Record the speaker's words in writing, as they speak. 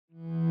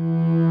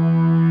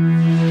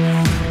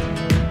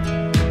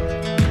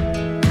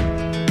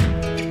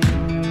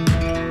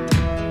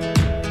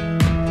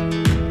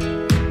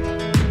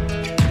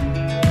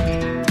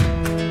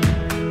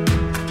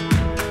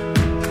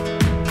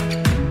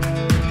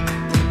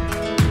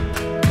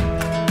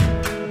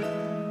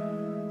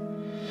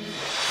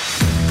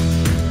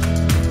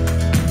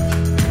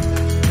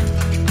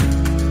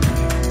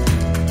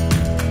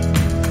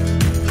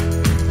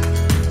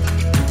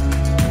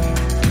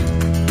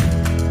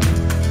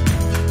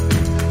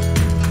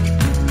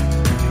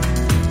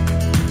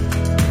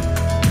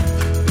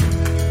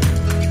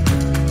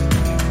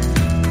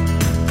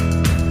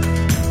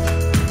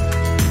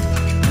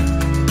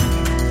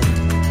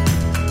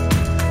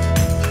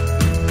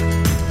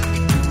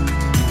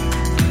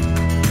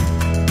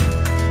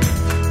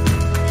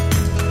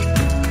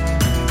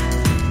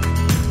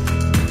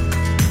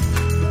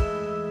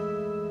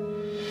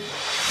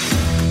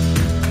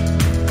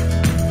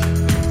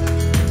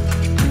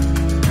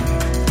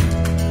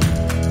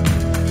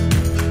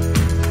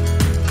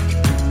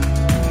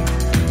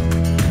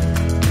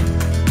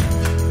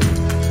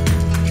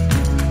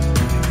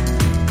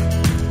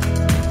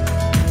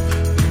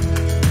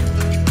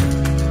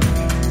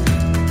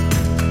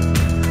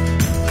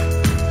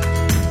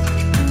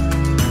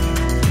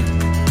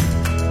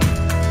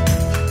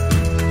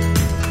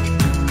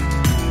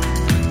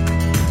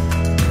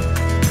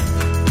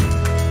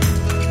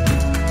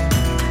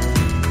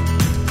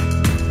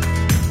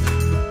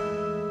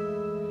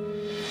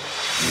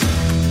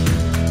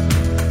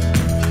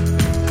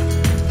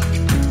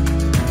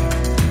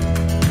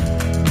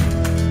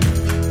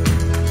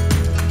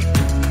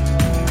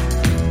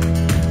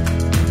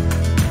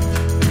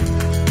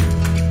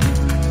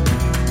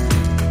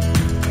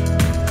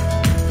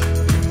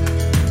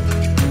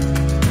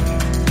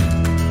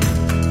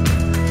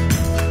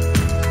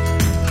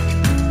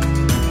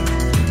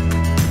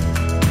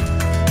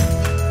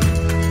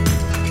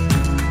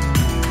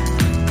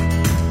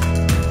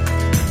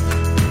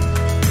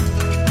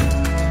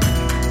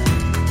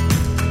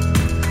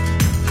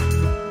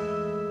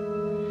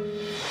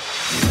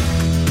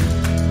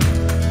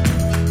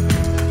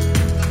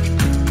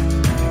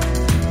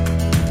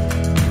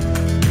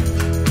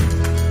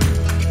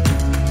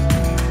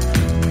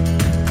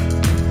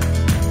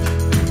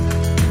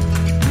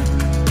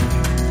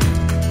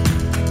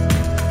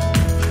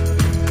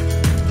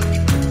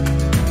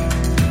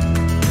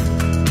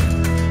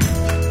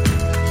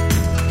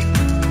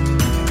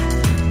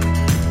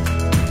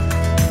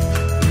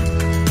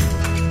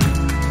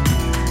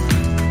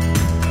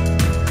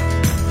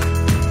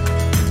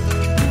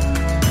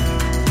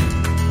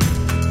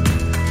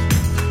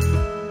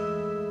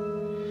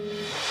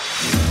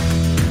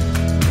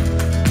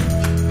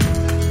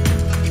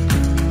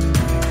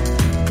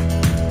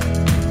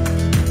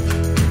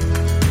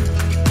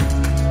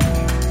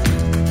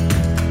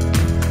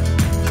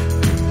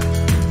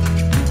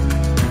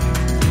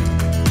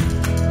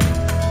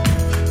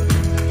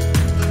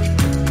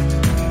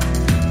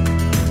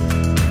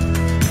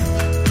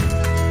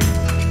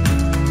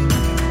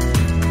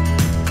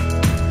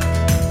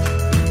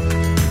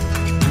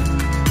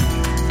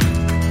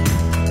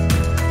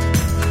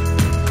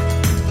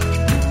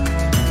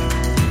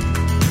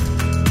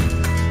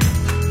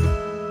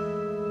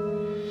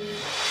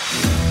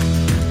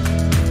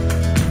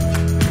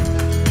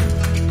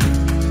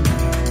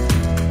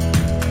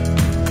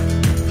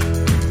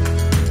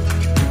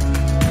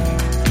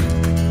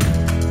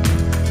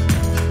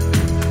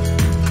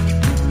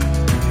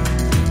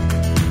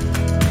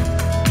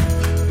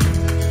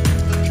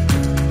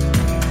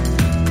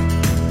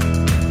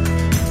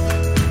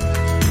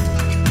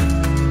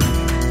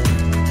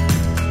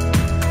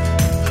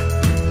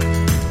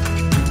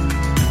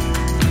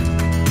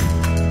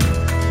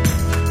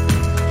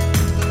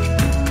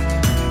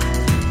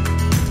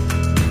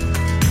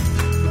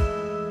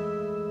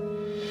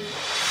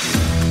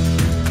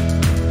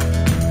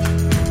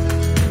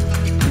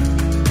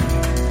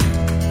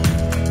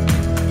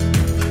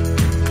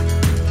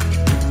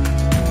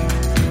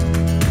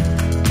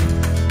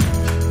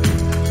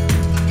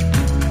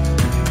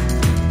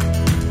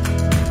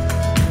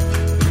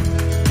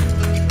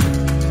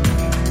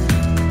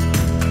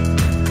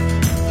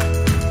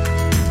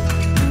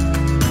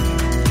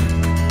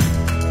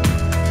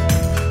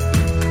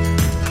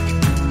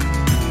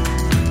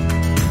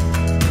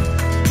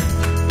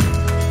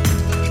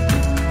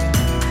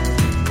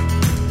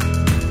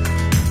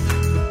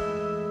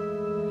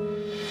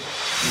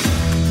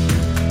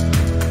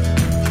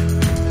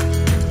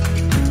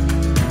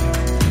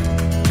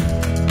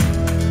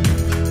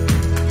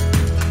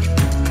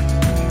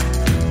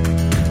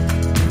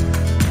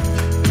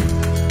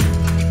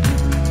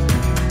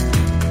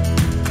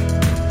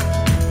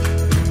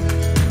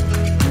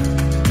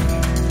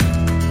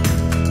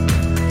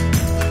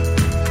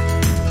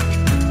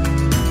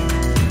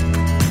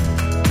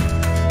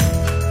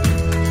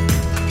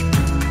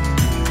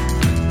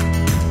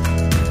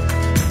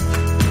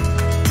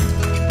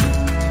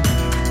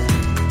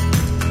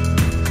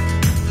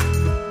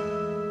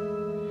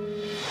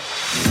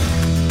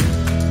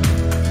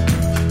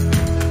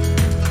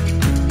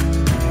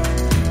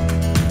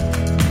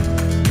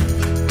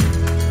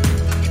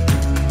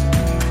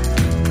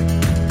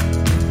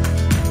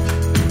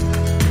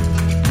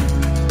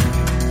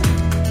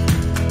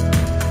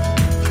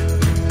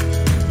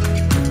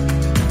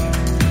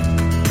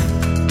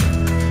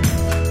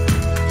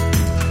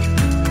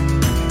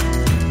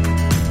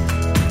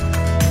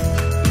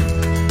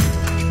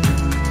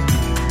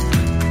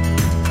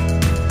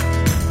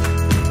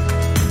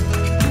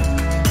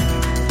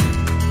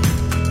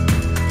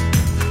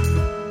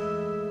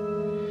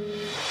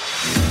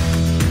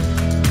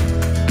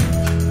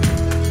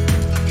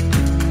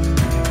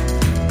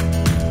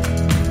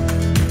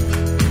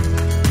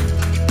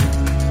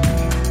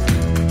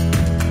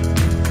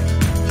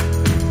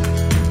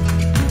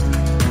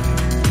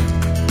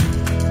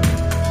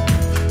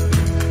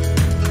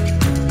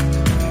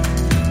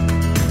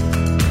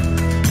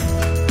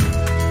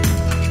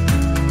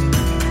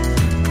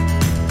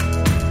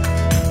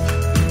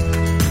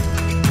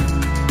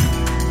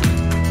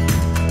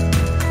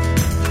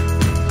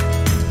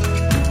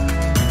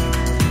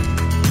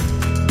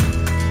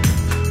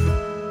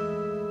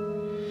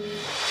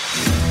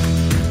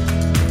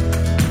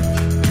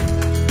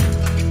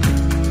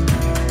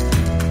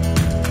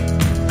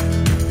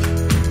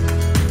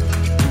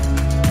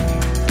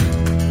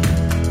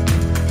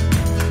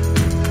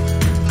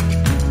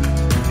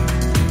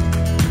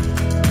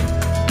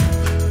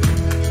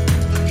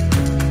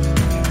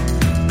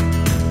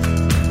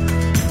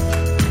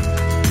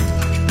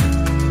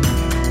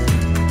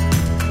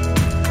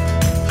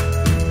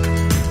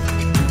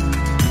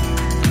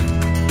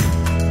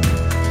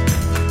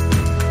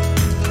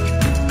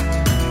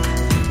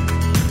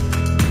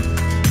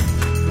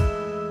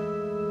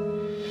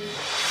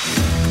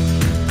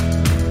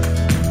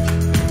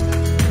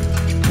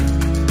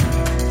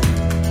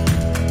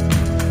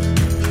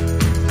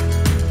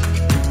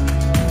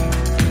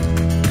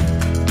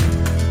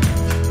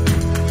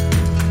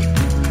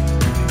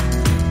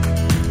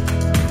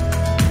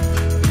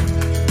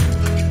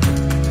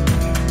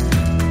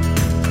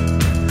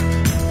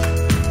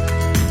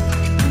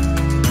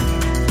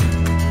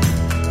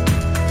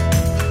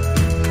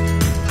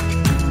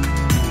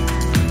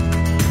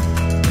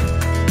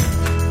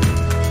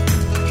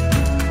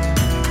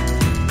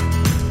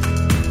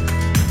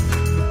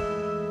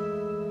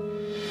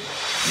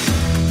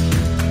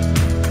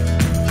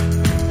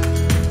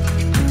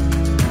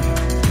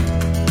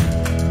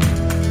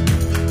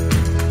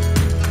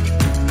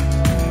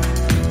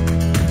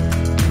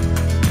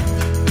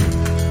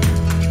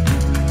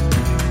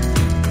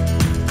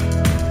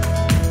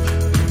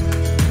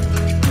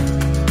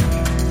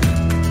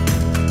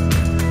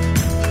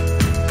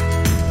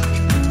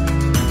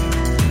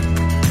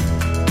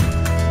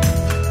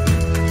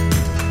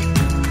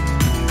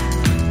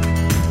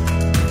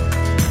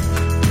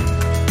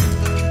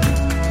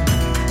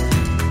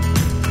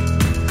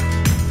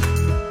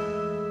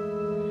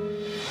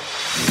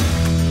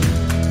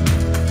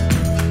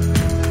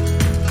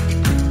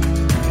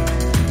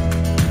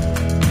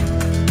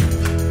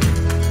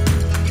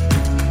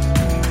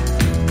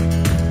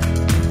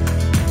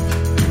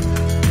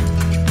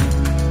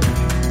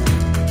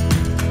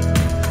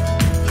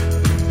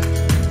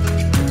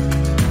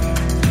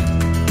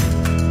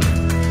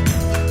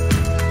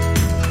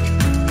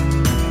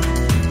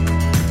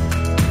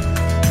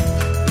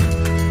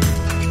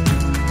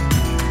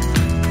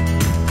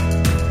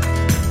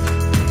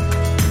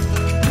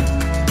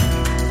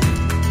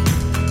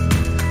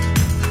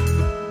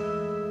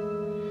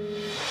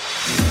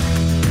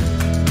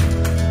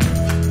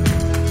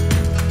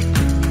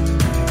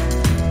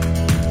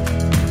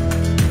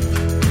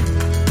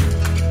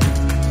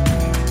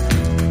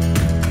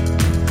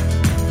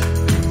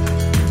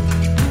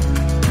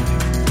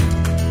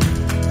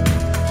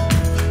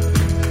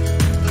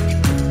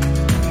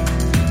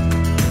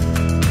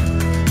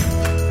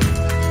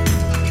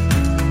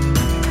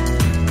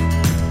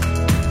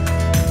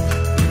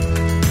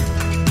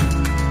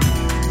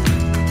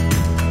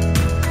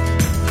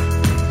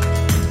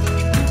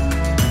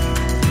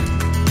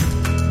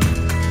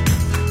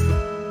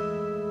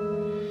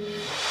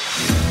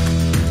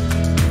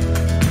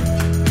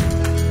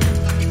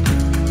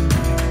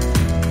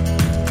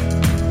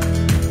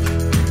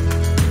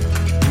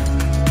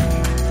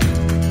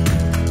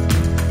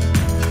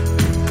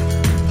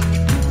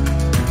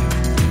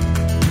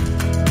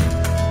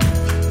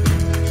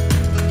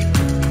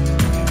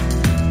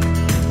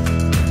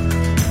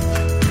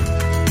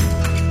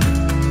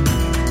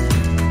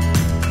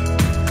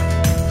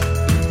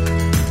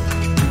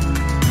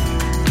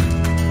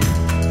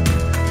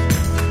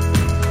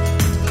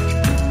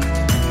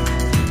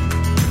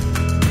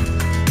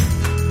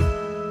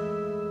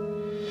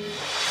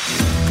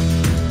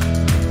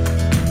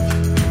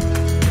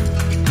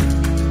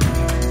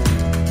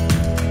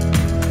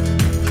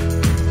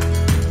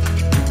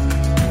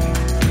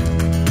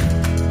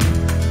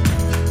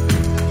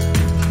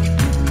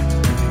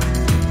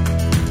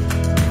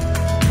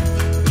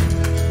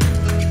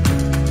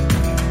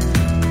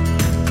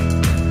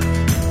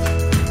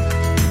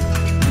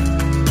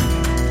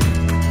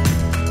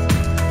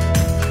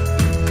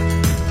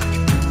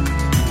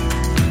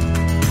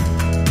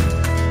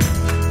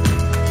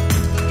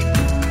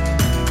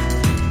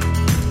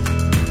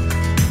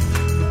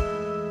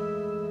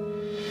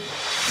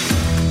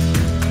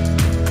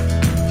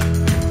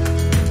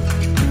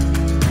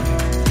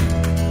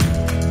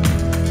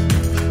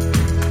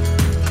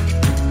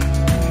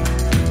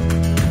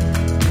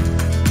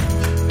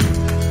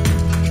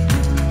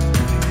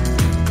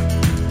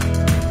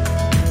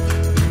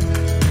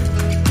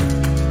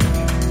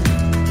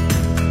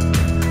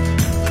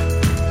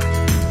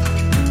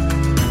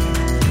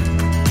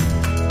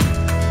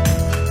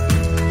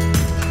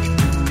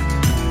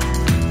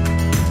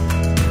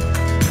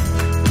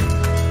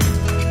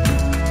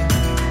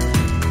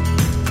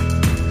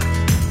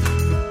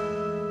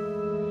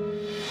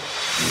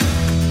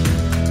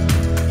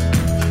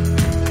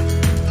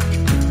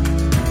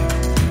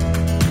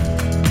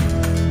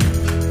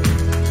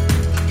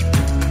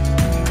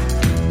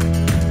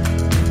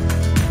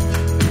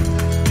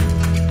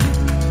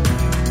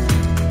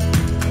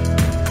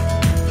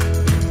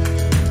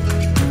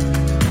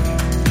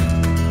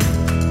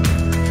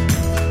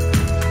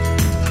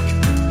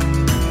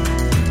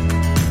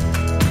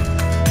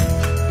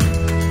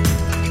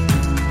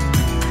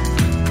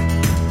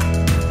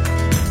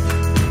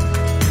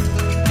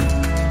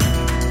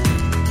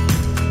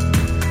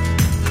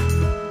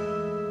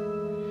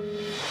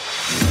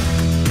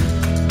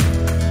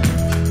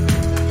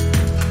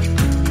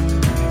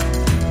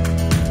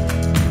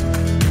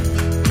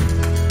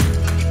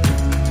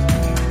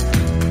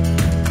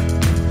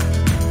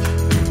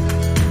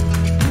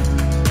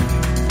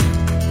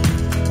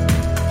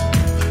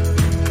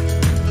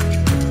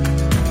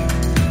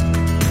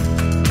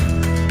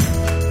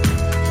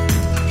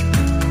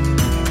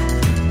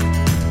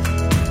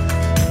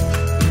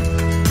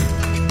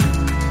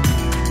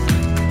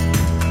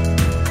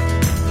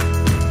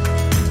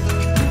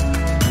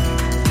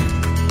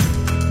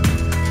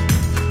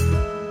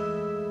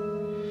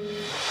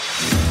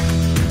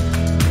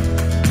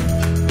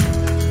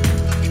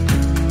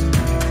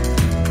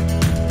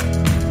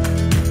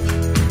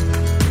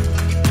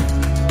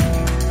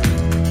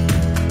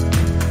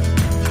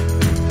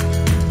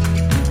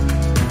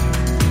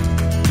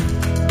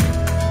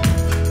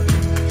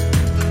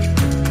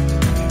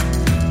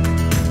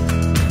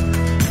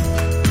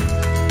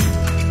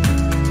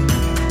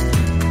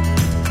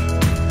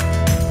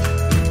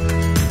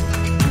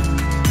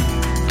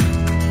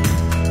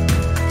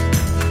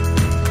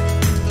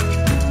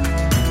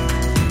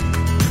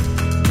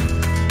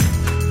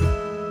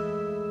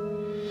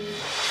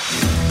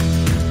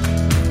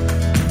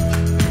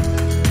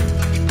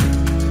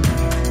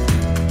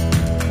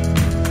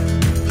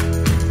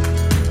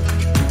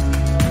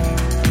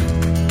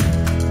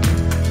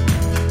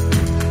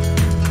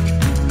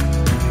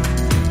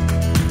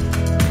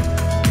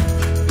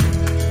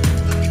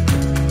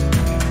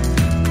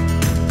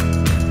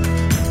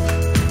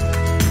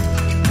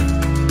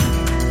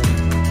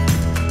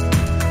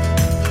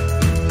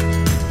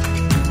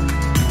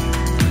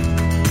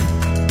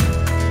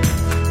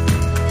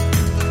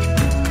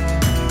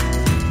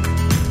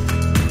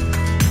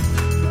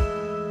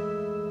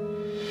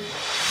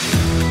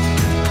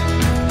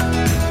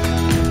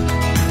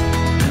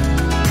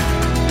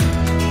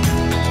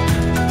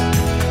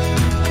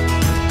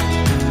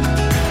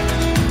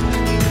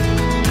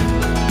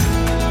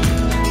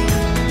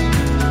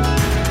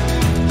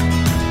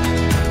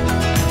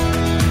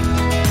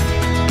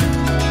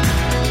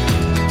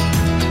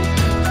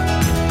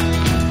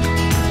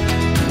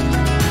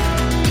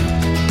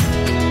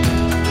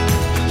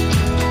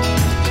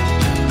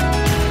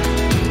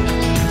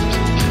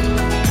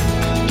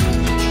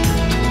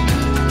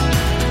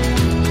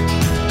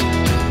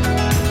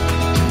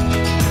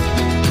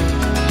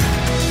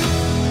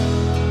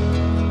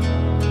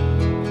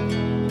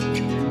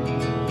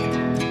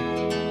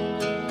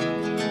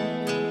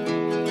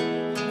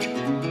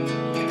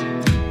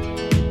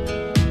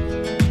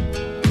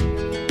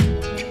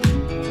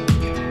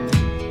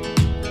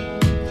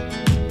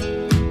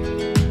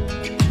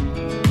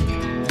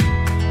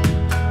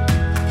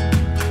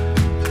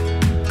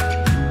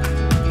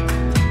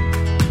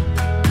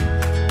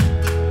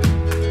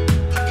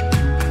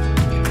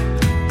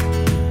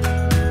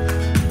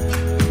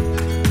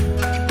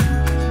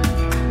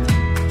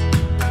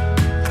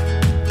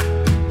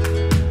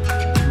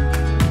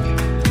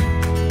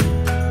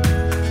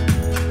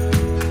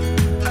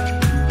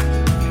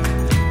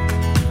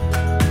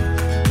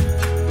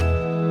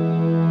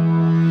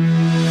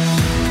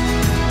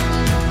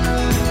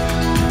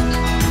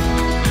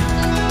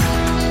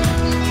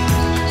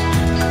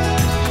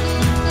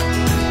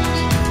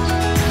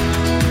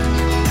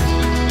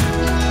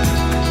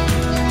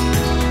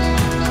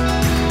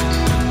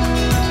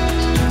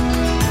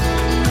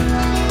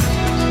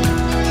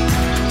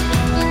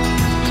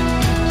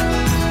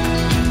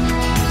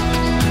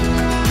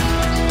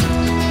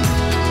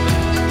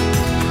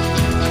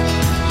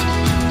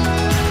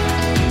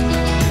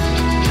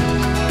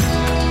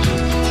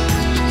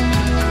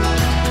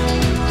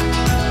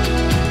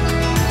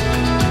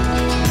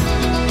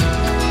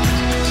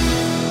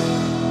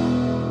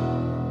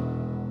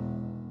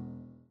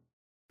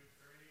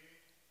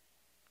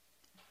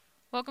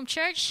welcome,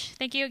 church.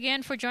 Thank you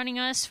again for joining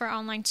us for our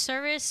online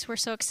service. We're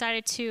so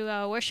excited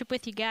to worship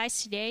with you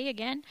guys today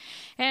again.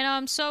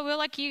 And so we'd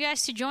like you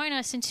guys to join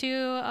us into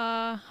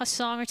a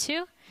song or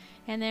two,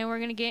 and then we're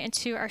going to get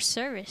into our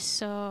service.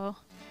 So,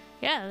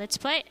 yeah, let's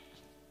play it.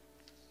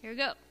 Here we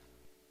go.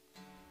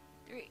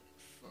 3,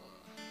 4.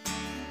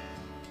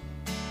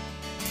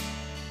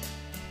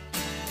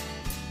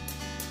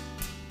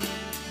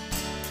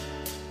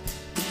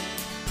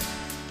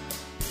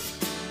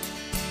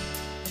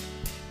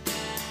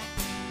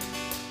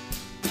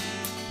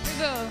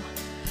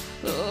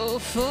 Oh,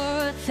 for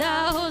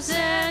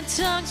 1,000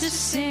 tongues to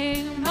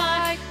sing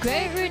my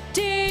great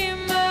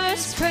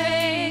Redeemer's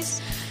praise,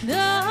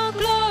 the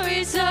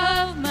glories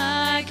of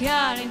my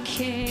God and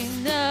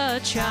King,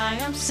 the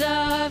triumphs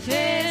of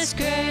His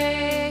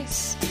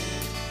grace.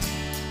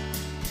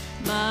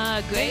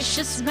 My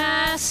gracious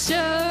Master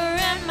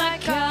and my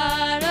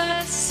God,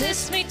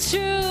 assist me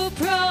to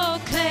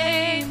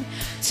proclaim,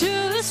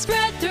 to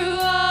spread through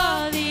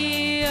all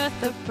the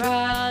earth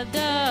abroad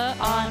the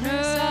honor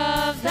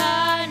of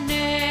Thy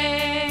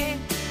name.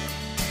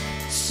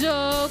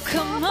 So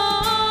come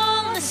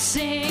on, let's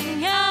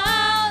sing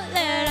out,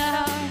 let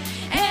our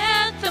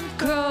anthem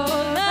grow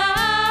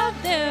loud.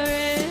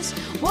 There is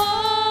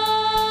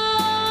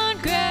one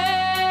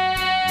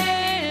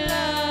great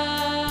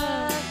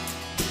love,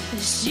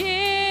 it's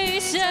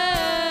Jesus.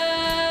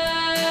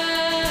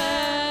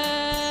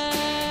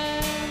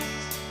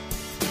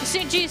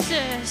 Sing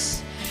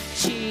Jesus.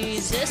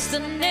 Jesus, the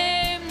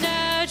name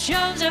that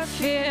drums our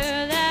fear,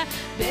 that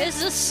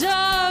bids the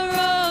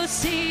sorrow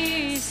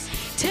cease.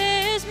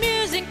 'Tis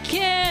music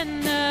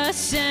in the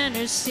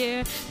sinner's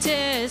ear,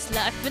 'tis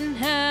life and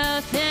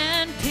health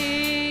and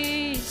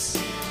peace.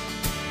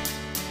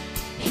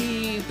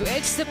 He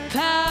breaks the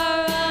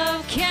power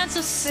of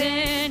cancer,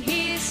 sin.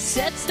 He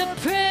sets the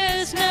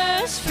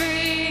prisoners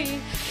free.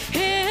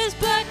 His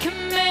blood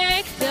can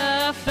make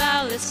the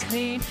foulest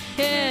clean.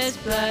 His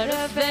blood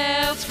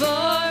avails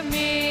for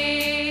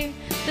me.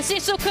 Let's sing,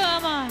 so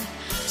come on.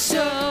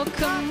 So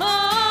come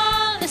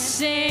on, let's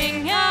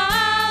sing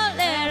out.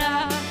 Let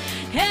our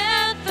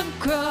anthem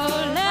grow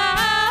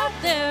loud.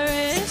 There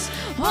is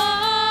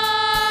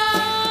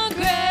one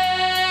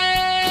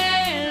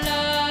great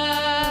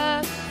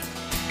love,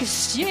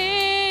 'cause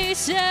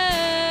Jesus,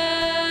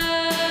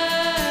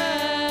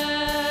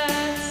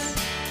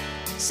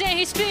 say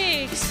He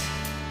speaks.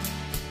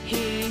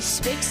 He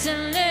speaks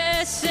and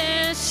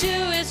listens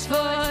to His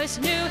voice.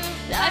 New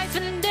life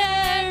and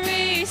death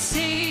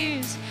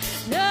receives.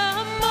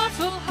 The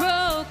mournful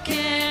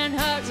broken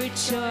heart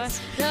rejoice.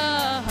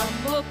 The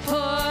humble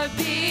poor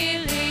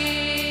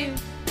believe.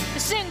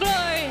 Sing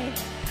glory.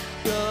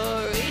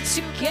 Glory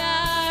to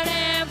God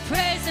and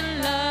praise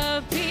and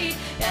love be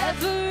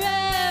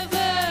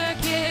ever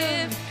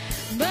give.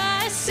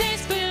 By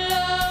saints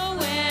below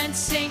and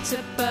saints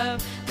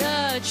above,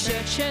 the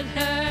church and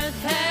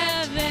earth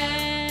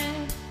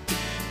heaven.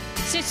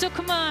 Say, so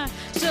come on,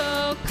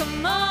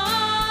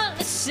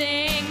 let's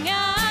sing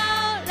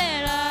out,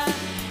 let our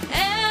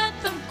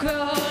anthem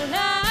grow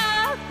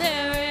loud.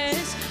 There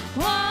is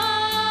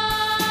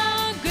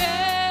one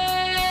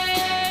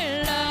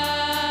great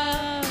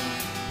love,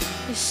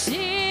 it's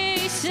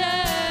Jesus.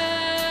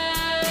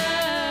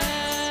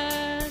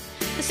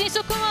 Let's sing,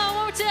 so come on,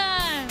 one more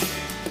time.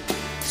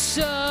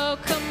 So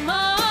come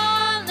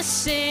on, let's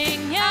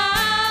sing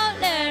out,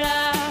 let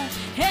our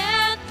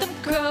anthem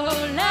grow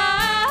loud.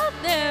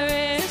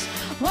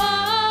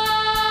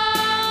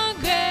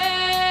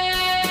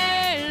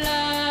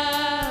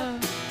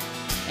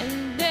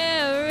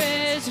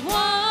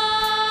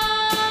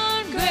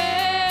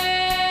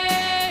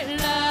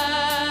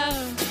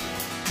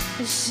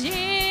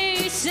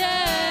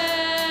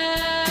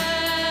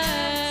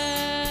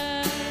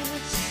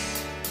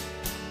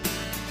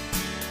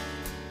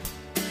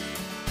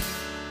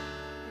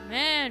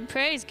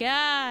 Praise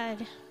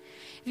God.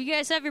 If you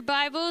guys have your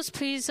Bibles,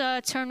 please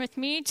turn with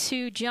me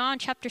to John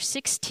chapter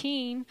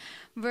 16,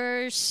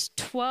 verse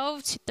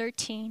 12 to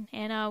 13.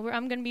 And I'm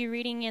going to be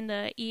reading in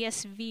the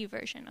ESV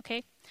version,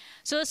 okay?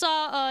 So let's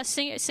all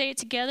say it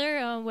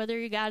together, whether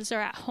you guys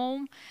are at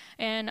home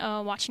and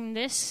watching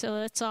this. So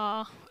let's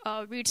all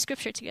read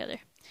scripture together.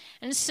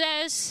 And it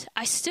says,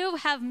 I still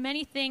have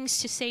many things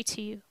to say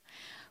to you,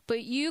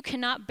 but you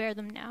cannot bear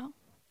them now.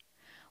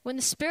 When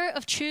the Spirit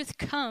of truth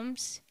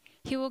comes,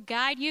 He will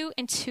guide you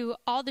into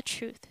all the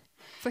truth,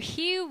 for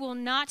He will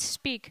not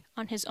speak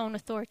on His own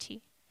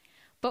authority,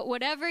 but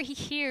whatever He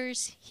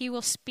hears, He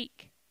will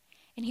speak,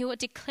 and He will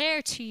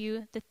declare to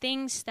you the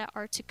things that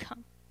are to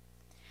come.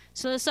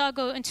 So let's all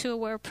go into a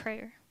word of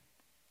prayer.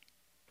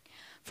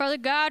 Father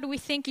God, we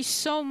thank you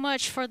so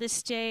much for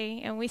this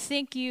day, and we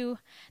thank you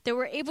that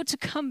we're able to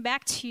come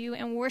back to you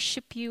and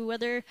worship you,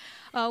 whether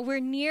we're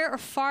near or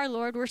far,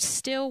 Lord, we're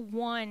still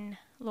one.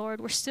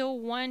 Lord, we're still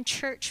one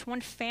church,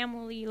 one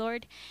family,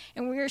 Lord,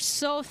 and we are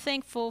so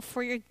thankful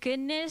for your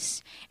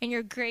goodness and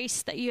your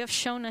grace that you have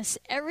shown us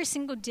every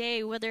single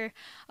day, whether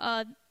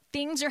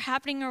things are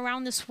happening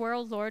around this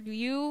world, Lord,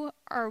 you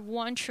are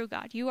one true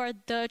God. You are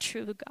the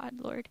true God,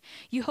 Lord.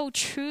 You hold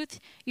truth,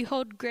 you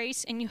hold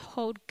grace, and you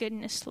hold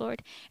goodness,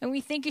 Lord. And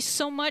we thank you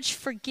so much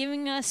for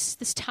giving us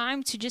this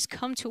time to just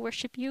come to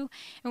worship you.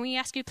 And we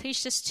ask you,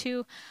 please, just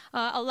to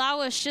allow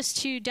us just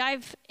to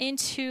dive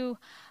into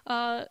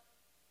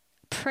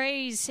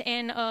praise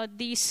and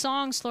these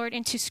songs, Lord,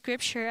 into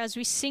Scripture as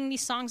we sing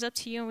these songs up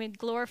to you and we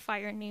glorify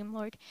your name,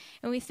 Lord.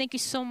 And we thank you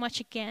so much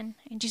again.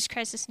 In Jesus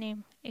Christ's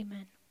name,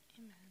 amen.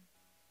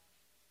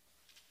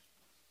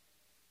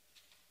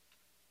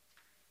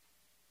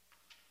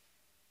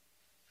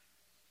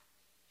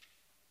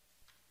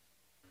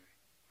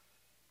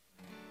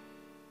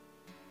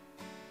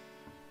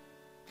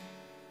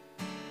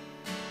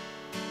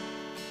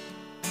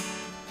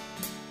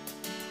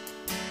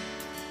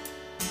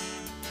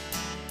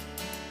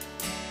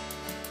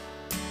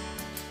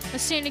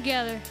 Let's sing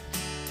together.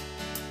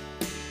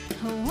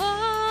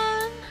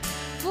 One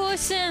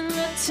voice in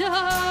the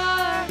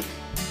dark,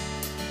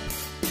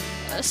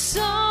 a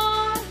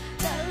song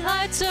that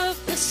lights up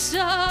the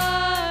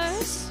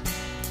stars,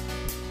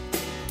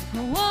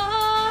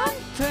 one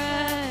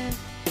breath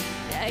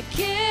that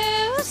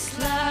gives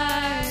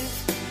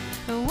life,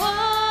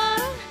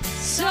 one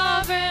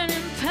sovereign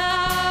in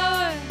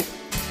power,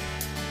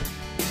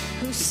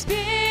 who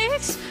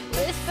speaks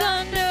with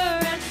thunder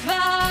and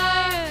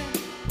fire.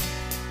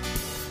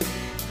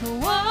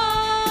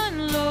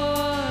 One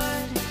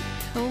Lord,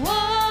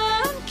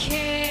 one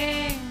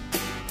King,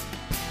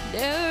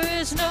 there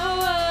is no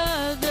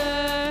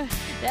other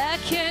that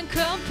can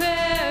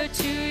compare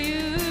to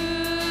you.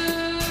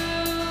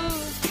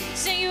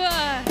 Sing, you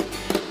are,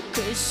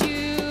 'cause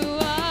you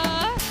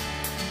are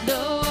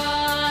the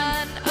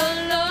one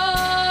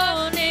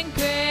alone in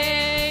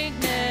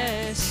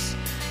greatness,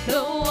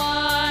 the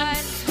one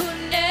who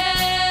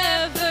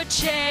never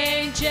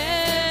changes.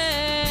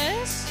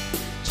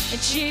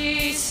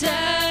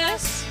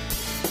 Jesus,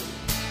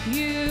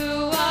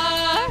 you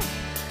are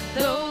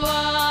the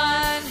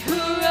one who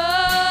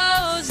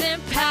rose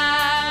in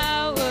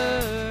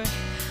power,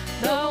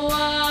 the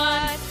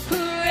one who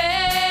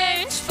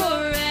reigns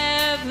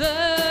forever.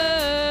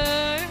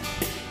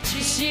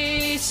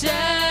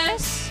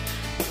 Jesus,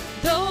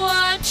 the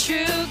one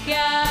true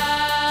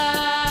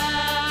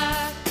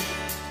God.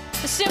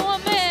 Let's sing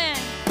one man.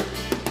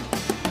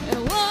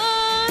 And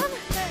one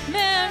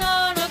man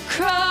on a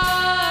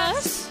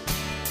cross,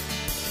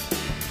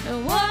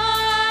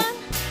 one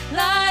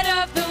light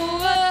of the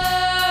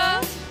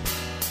world,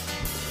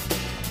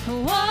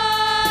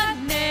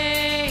 one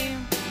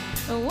name,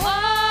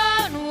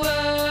 one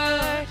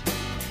word,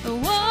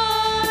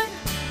 one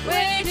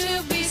way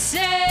to be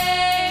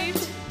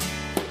saved,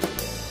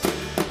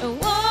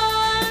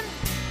 one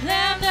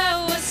lamb that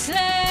was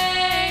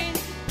slain,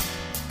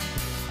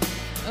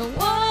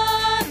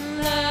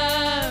 one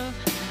love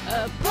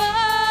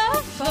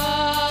above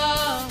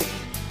all,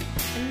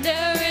 and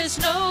there is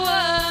no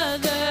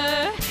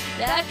other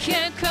that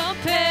can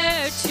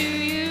compare to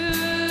you.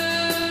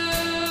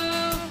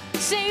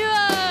 Say you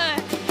are,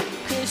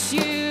 'cause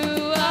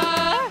you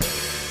are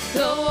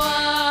the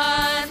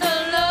one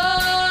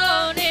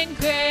alone in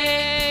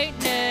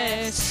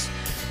greatness,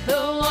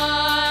 the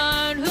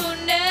one who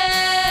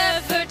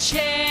never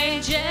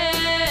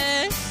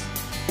changes.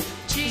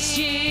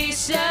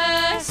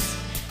 Jesus,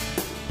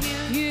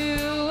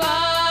 you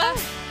are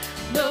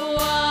the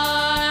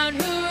one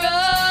who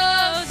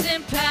rose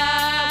in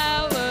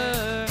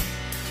power,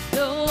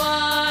 the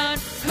one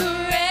who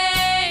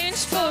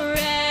reigns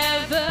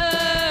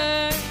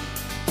forever.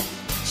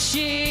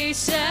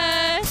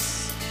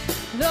 Jesus,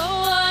 the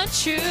one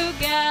true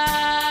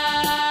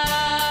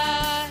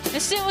God.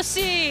 And soon we'll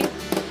see,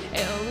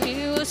 and we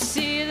will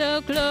see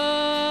the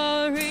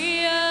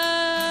glory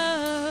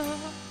of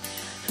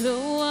the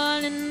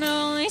one and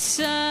only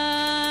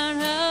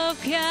Son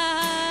of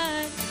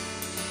God.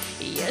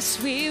 Yes,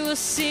 we will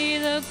see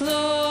the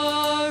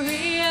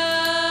glory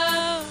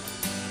of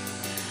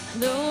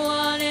the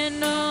one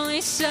and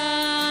only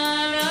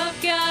Son of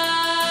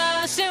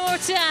God. Say one more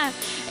time.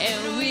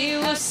 And we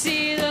will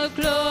see the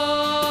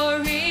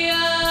glory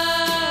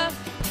of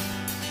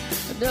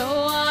the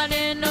one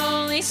and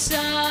only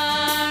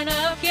Son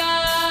of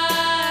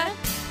God.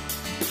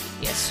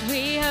 Yes,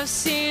 we have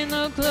seen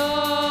the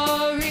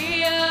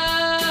glory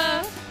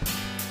of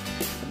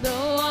the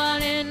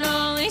one and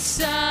only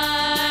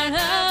Son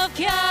of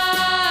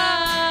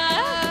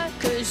God.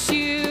 'Cause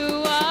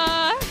you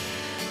are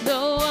the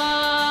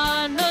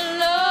one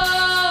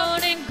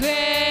alone in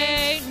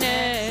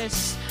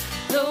greatness,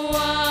 the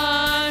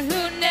one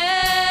who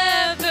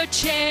never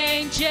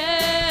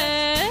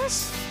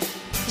changes.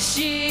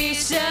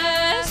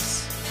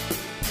 Jesus,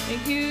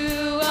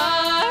 you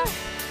are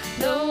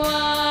the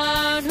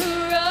one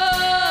who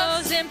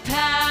rose in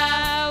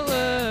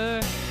power,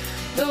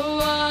 the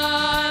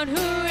one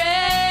who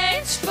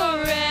reigns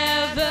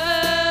forever.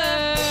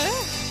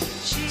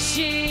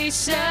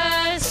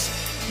 Jesus,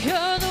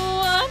 you're the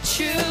one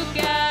true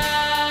God.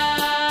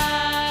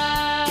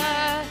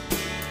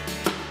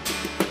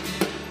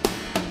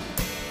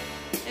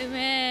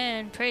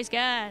 Amen. Praise Praise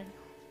God.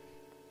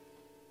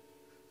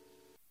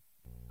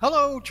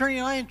 Hello, Trinity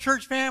Lion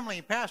Church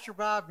family. Pastor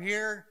Bob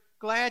here.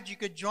 Glad you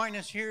could join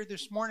us here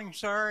this morning.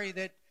 Sorry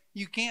that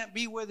you can't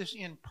be with us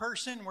in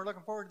person. We're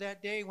looking forward to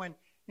that day when,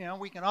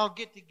 we can all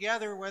get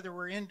together, whether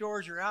we're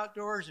indoors or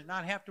outdoors, and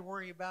not have to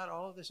worry about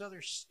all of this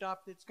other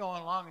stuff that's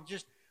going along, and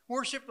just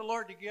worship the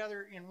Lord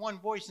together in one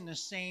voice in the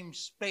same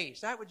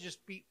space. That would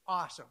just be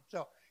awesome.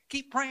 So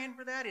keep praying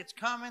for that. It's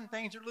coming.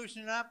 Things are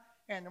loosening up,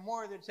 and the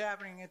more that's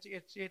happening,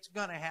 it's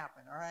going to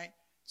happen, all right?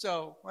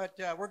 So, but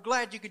we're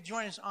glad you could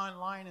join us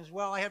online as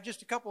well. I have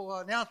just a couple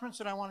announcements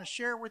that I want to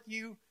share with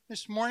you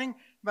this morning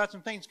about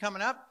some things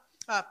coming up.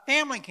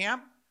 Family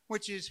Camp,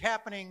 which is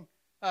happening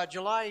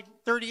July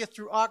 30th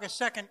through August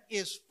 2nd,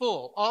 is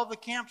full. All the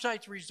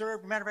campsites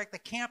reserved. Matter of fact, the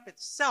camp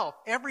itself,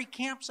 every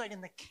campsite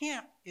in the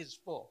camp is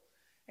full.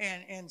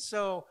 And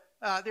so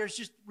there's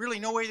just really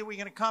no way that we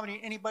can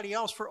accommodate anybody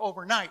else for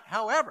overnight.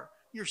 However,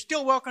 you're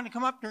still welcome to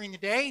come up during the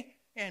day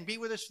and be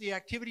with us for the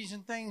activities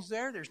and things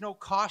there. There's no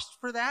cost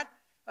for that.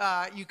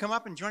 You come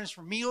up and join us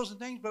for meals and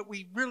things, but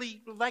we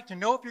really would like to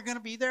know if you're going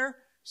to be there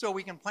so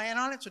we can plan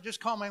on it. So just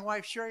call my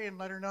wife, Sherry, and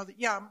let her know that,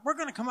 we're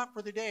going to come up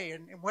for the day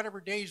and whatever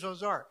days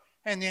those are.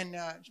 And then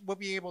we'll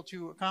be able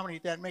to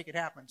accommodate that and make it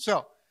happen.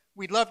 So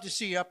we'd love to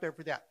see you up there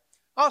for that.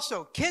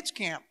 Also, Kids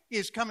Camp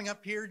is coming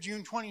up here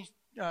June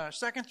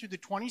 22nd through the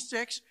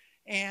 26th.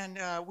 And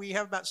we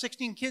have about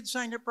 16 kids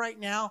signed up right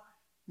now.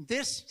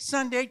 This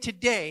Sunday,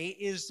 today,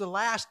 is the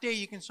last day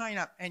you can sign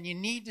up. And you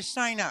need to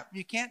sign up.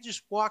 You can't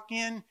just walk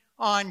in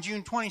on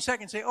June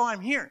 22nd and say, I'm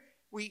here.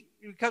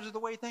 Because of the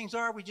way things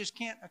are, we just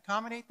can't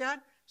accommodate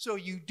that. So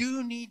you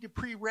do need to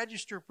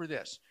pre-register for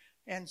this.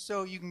 And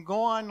so you can go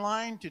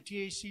online to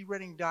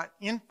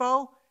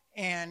tacreading.info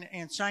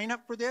and sign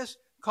up for this.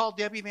 Call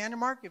Debbie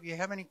Vandermark. If you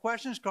have any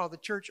questions, call the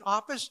church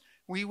office.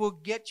 We will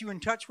get you in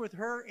touch with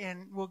her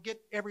and we'll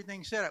get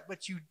everything set up.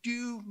 But you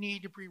do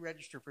need to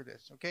pre-register for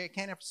this, okay? I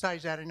can't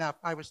emphasize that enough.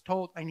 I was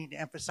told I need to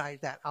emphasize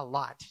that a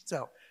lot.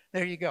 So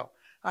there you go.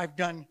 I've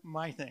done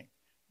my thing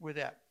with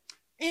that.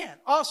 And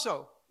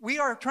also, we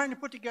are trying to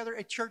put together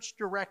a church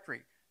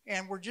directory,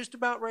 and we're just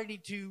about ready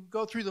to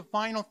go through the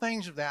final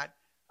things of that.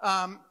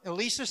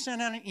 Elisa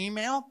sent out an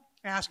email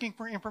asking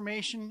for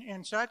information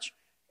and such,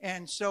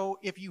 and so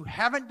if you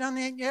haven't done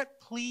that yet,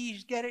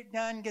 please get it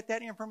done, get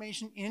that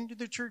information into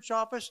the church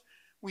office.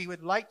 We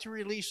would like to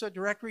release a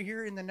directory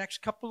here in the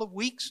next couple of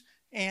weeks,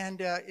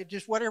 and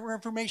just whatever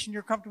information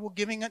you're comfortable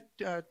giving it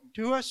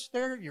to us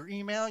there, your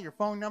email, your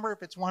phone number,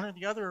 if it's one or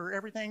the other, or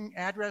everything,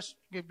 address,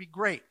 it'd be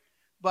great.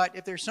 But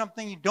if there's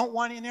something you don't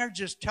want in there,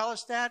 just tell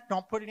us that.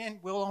 Don't put it in.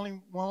 We'll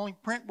only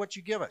print what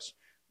you give us.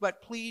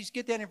 But please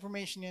get that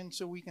information in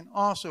so we can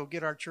also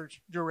get our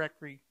church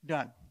directory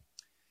done.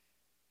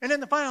 And then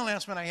the final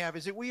announcement I have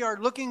is that we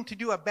are looking to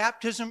do a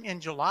baptism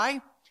in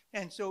July.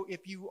 And so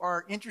if you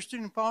are interested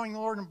in following the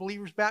Lord in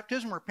believers'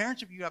 baptism, or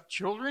parents, if you have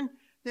children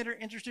that are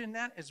interested in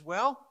that as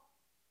well,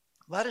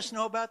 let us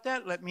know about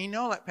that. Let me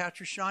know. Let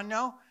Pastor Sean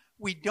know.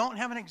 We don't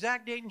have an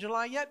exact date in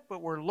July yet,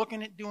 but we're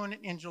looking at doing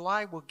it in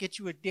July. We'll get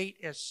you a date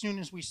as soon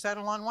as we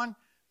settle on one.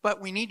 But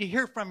we need to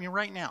hear from you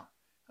right now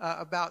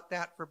about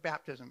that for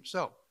baptism.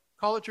 So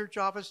call the church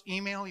office,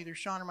 email either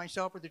Sean or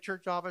myself or the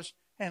church office,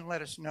 and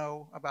let us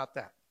know about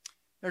that.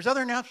 There's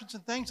other announcements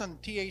and things on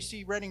the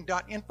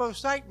tacreading.info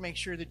site. Make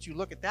sure that you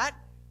look at that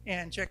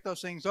and check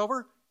those things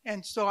over.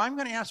 And so I'm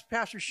going to ask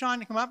Pastor Sean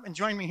to come up and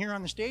join me here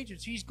on the stage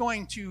as he's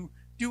going to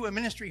do a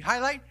ministry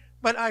highlight.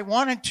 But I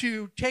wanted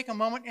to take a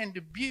moment and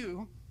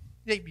debut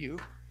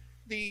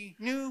the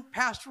new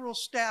pastoral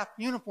staff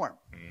uniform.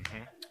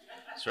 Mm-hmm.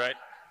 That's right.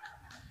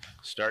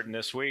 Starting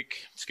this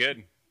week. It's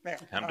good. There.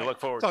 Time to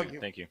look forward to.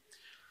 Thank you.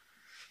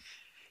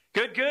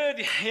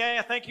 Good.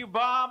 Yeah, thank you,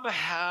 Bob.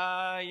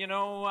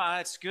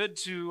 It's good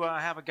to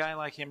have a guy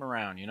like him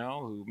around,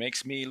 who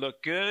makes me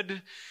look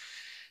good.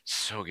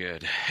 So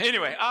good.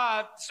 Anyway, so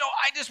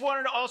I just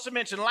wanted to also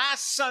mention,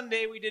 last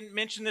Sunday, we didn't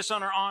mention this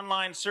on our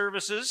online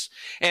services,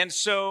 and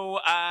so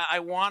I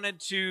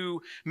wanted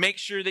to make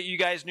sure that you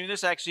guys knew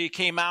this. Actually, it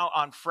came out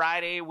on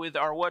Friday with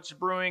our What's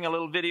Brewing, a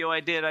little video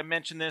I did. I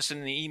mentioned this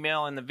in the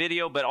email and the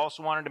video, but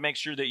also wanted to make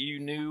sure that you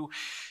knew,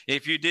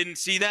 if you didn't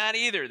see that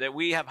either, that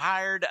we have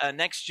hired a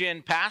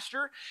next-gen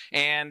pastor,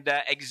 and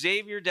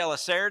Xavier De La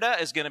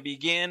Cerda is going to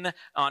begin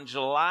on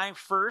July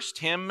 1st.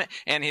 Him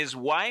and his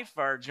wife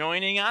are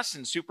joining us,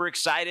 and super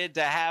excited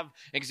to have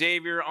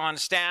Xavier on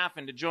staff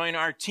and to join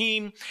our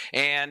team.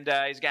 And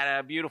he's got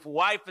a beautiful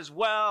wife as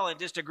well, and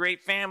just a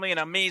great family, an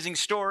amazing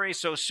story.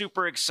 So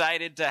super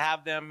excited to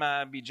have them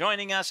be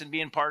joining us and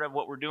being part of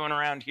what we're doing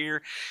around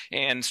here,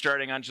 and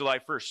starting on July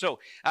 1st. So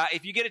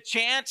if you get a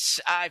chance,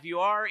 if you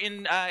are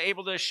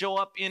able to show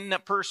up in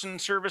person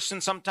service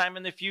and sometime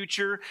in the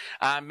future,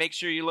 make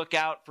sure you look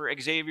out for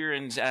Xavier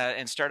and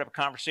start up a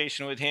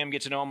conversation with him,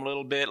 get to know him a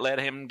little bit, let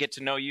him get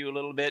to know you a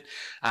little bit,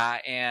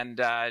 and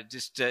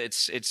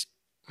it's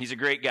He's a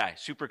great guy.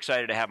 Super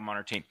excited to have him on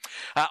our team.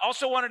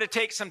 Also wanted to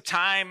take some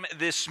time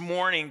this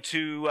morning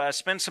to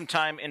spend some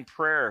time in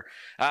prayer.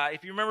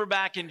 If you remember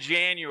back in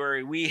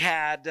January, we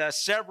had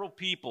several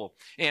people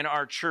in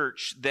our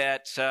church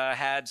that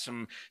had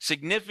some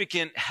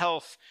significant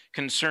health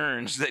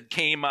concerns that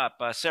came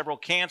up, several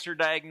cancer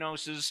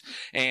diagnoses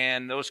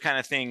and those kind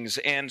of things.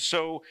 And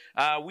so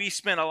we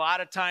spent a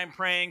lot of time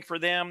praying for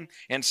them,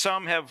 and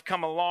some have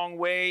come a long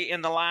way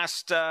in the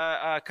last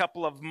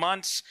couple of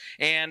months.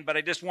 But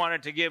I just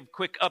wanted to give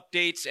quick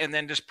updates and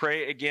then just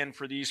pray again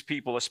for these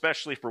people,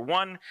 especially for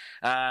one,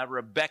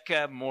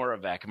 Rebecca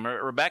Moravec.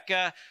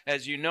 Rebecca,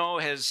 as you know,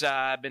 has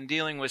been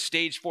dealing with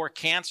stage 4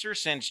 cancer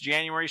since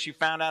January. She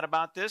found out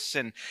about this,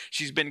 and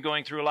she's been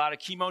going through a lot of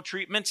chemo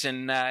treatments,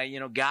 and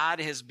God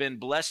has been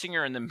blessing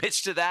her in the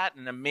midst of that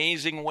in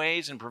amazing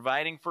ways and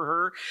providing for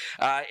her.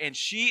 And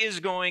she is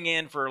going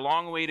in for a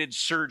long-awaited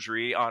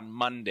surgery on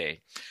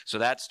Monday. So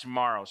that's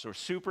tomorrow. So we're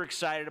super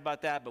excited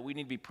about that, but we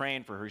need to be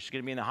praying for her. She's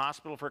going to be in the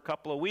hospital for a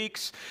couple of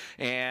weeks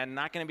and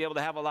not going to be able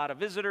to have a lot of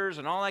visitors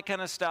and all that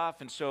kind of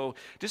stuff. And so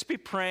just be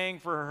praying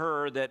for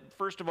her that,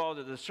 first of all,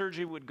 that the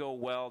surgery would go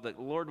well, that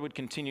the Lord would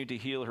continue to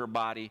heal her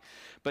body,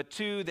 but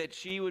two, that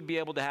she would be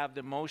able to have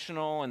the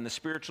emotional and the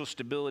spiritual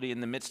stability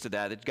in the midst of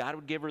that God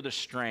would give her the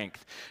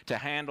strength to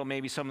handle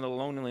maybe some of the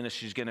loneliness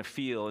she's going to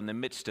feel in the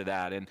midst of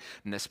that, and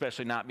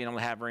especially not being able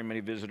to have very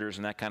many visitors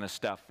and that kind of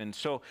stuff. And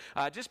so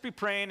just be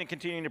praying and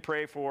continuing to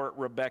pray for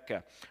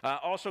Rebecca.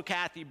 Also,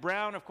 Kathy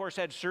Brown, of course,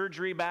 had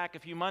surgery back a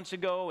few months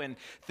ago, and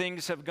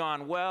things have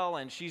gone well,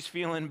 and she's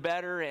feeling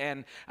better.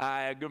 And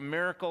a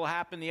miracle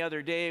happened the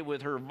other day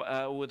with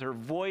her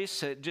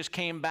voice. It just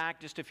came back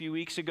just a few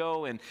weeks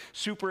ago, and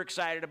super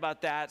excited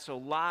about that. So a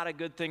lot of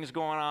good things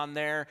going on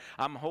there.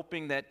 I'm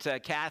hoping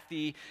that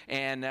Kathy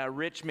and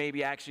Rich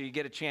maybe actually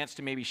get a chance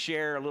to maybe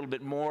share a little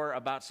bit more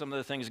about some of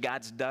the things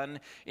God's done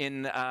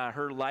in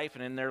her life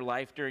and in their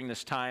life during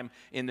this time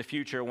in the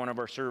future, one of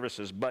our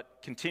services. But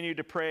continue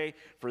to pray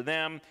for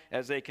them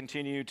as they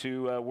continue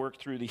to work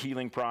through the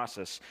healing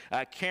process.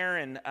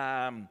 Karen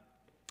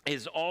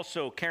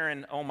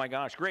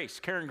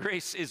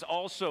Grace is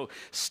also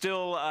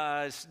still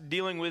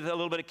dealing with a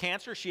little bit of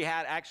cancer. She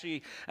had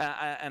actually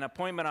an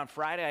appointment on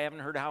Friday. I haven't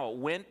heard how it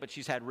went, but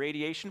she's had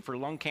radiation for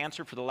lung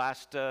cancer for the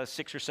last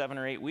 6 or 7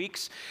 or 8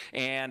 weeks.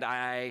 And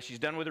she's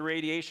done with the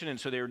radiation, and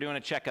so they were doing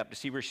a checkup to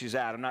see where she's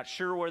at. I'm not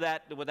sure where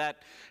that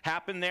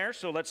happened there,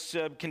 so let's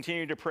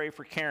continue to pray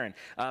for Karen.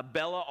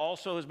 Bella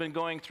also has been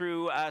going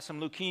through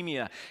some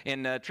leukemia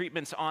and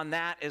treatments on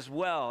that as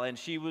well. And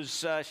she's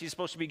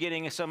supposed to be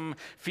getting some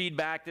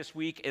feedback this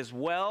week as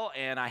well,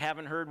 and I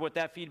haven't heard what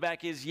that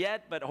feedback is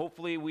yet, but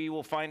hopefully we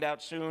will find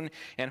out soon,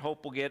 and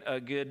hope we'll get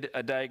a good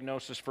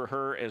diagnosis for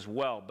her as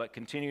well. But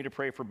continue to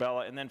pray for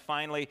Bella. And then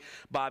finally,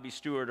 Bobby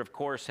Stewart, of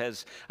course,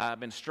 has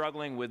been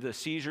struggling with the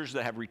seizures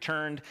that have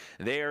returned.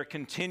 They are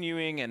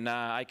continuing, and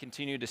I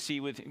continue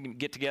to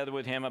get together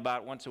with him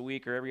about once a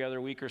week or every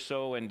other week or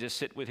so, and just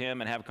sit with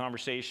him and have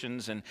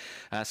conversations. And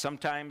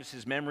sometimes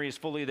his memory is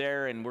fully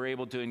there, and we're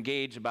able to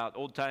engage about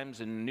old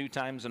times and new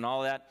times and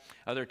all that.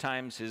 Other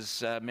times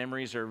his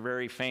memories are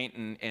very faint,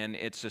 and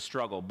it's a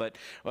struggle. But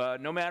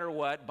no matter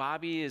what,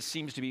 Bobby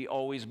seems to be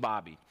always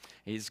Bobby.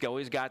 He's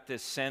always got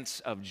this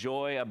sense of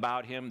joy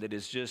about him that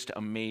is just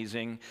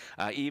amazing,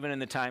 even in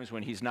the times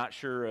when he's not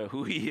sure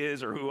who he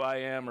is or who I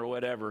am or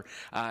whatever.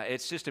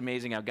 It's just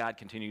amazing how God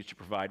continues to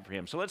provide for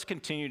him. So let's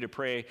continue to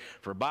pray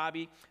for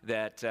Bobby,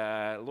 that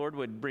Lord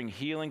would bring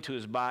healing to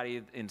his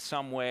body in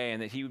some way,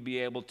 and that he would be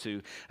able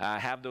to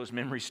have those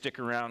memories stick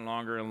around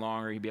longer and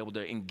longer. He'd be able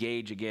to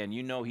engage again.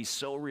 You know, he's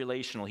so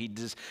relational. He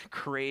just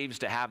craves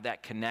to have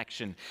that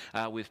connection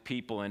with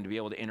people and to be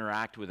able to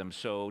interact with them.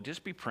 So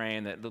just be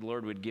praying that the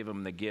Lord would give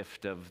him the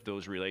gift of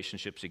those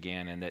relationships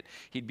again, and that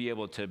he'd be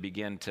able to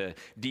begin to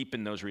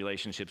deepen those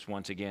relationships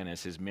once again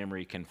as his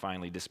memory can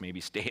finally just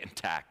maybe stay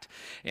intact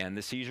and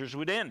the seizures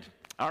would end.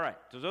 All right,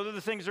 so those are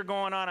the things that are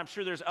going on. I'm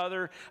sure there's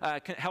other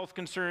health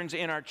concerns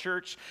in our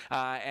church,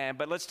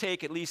 but let's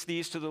take at least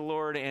these to the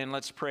Lord, and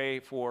let's pray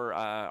for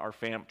our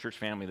church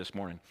family this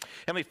morning.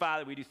 Heavenly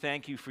Father, we do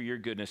thank you for your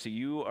goodness, that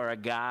you are a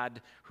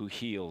God who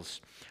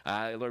heals.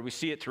 Lord, we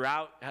see it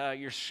throughout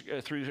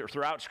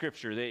throughout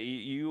Scripture, that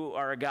you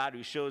are a God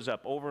who shows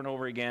up over and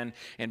over again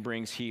and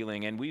brings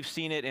healing. And we've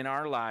seen it in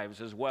our lives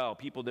as well,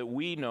 people that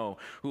we know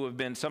who have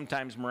been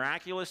sometimes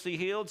miraculously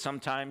healed,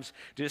 sometimes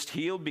just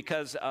healed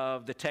because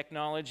of the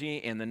technology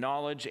and the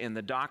knowledge and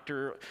the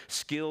doctor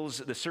skills,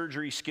 the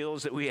surgery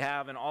skills that we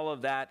have, and all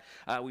of that.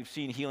 We've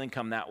seen healing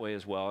come that way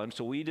as well. And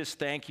so we just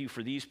thank you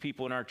for these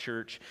people in our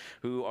church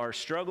who are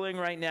struggling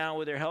right now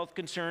with their health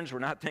concerns. We're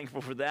not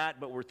thankful for that,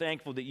 but we're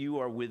thankful that you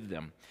are with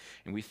them.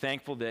 And we're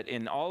thankful that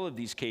in all of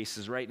these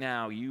cases right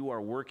now, you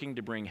are working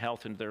to bring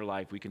health into their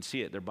life. We can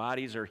see it. Their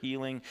bodies are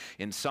healing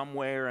in some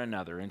way or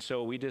another. And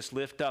so we just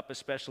lift up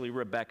especially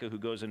Rebecca, who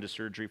goes into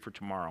surgery for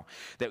tomorrow,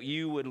 that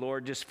you would,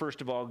 Lord, just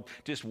first of all,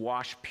 just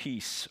wash peace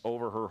peace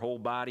over her whole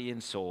body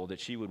and soul, that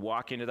she would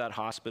walk into that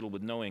hospital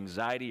with no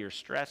anxiety or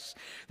stress,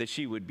 that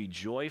she would be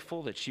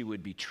joyful, that she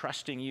would be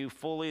trusting you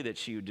fully, that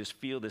she would just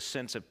feel this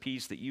sense of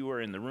peace that you are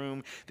in the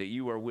room, that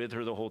you are with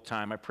her the whole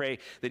time. I pray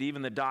that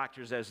even the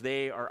doctors, as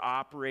they are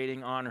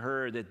operating on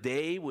her, that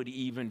they would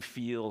even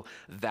feel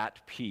that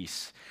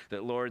peace.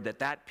 That, Lord,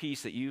 that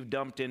peace that you've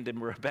dumped into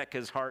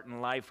Rebecca's heart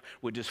and life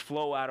would just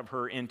flow out of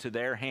her into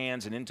their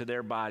hands and into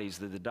their bodies,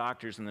 that the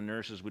doctors and the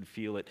nurses would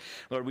feel it.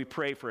 Lord, we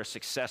pray for a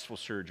successful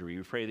surgery.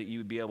 We pray that you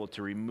would be able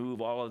to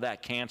remove all of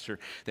that cancer,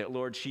 that,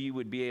 Lord, she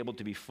would be able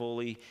to be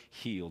fully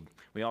healed.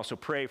 We also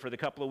pray for the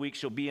couple of weeks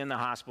she'll be in the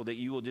hospital, that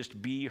you will just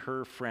be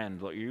her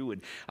friend. Lord, you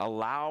would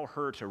allow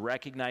her to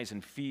recognize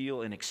and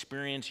feel and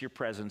experience your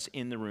presence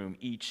in the room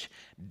each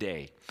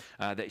day,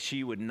 that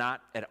she would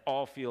not at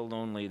all feel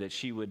lonely, that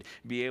she would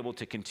be able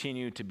to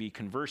continue to be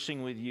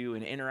conversing with you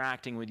and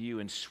interacting with you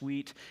in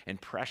sweet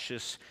and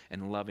precious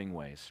and loving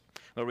ways.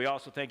 Lord, we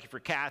also thank you for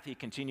Kathy.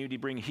 Continue to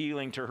bring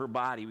healing to her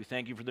body. We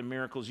thank you for the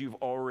miracles you've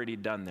already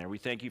done there. We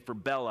thank you for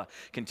Bella.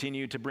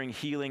 Continue to bring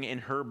healing in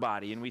her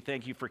body. And we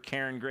thank you for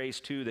Karen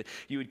Grace, too, that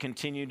you would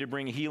continue to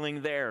bring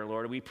healing there,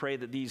 Lord. We pray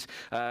that these,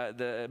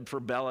 for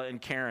Bella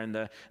and Karen,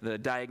 the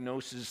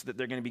diagnosis that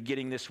they're going to be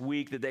getting this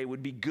week, that they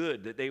would be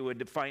good, that they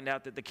would find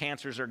out that the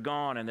cancers are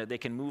gone and that they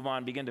can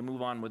begin to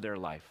move on with their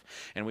life.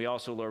 And we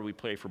also, Lord, we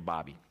pray for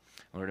Bobby.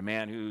 Lord, a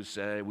man who's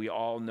we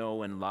all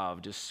know and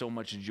love, just so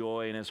much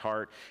joy in his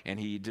heart, and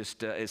he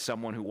just is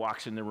someone who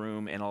walks in the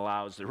room and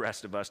allows the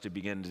rest of us to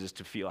begin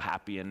to feel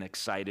happy and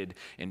excited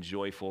and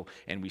joyful,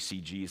 and we see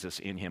Jesus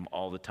in him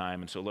all the time.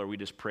 And so, Lord, we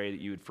just pray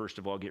that you would first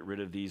of all get rid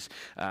of these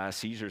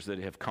seizures that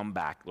have come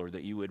back, Lord,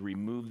 that you would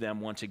remove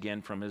them once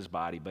again from his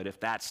body. But if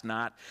that's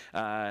not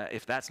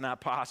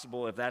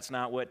possible, if that's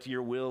not what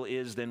your will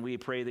is, then we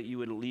pray that you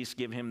would at least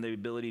give him the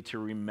ability to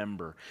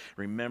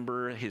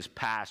remember his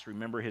past,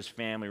 remember his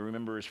family,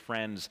 remember his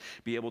friends,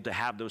 be able to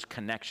have those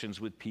connections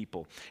with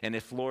people. And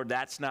if, Lord,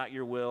 that's not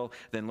your will,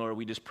 then, Lord,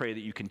 we just pray that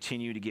you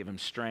continue to give him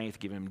strength,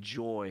 give him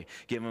joy,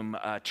 give him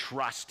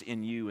trust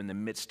in you in the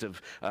midst of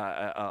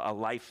a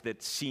life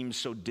that seems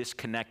so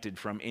disconnected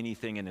from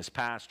anything in his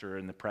past or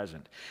in the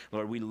present.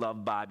 Lord, we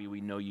love Bobby.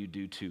 We know you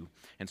do too.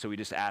 And so we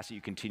just ask that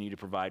you continue to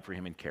provide for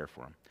him and care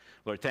for him.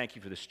 Lord, thank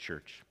you for this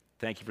church.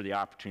 Thank you for the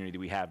opportunity that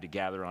we have to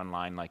gather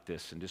online like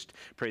this, and just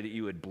pray that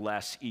you would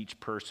bless each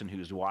person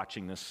who's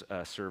watching this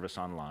service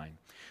online,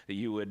 that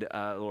you would,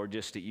 Lord,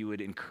 just that you would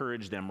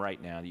encourage them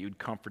right now, that you would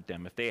comfort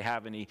them. If they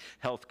have any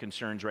health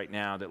concerns right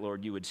now, that,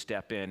 Lord, you would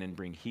step in and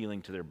bring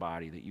healing to their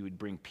body, that you would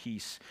bring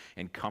peace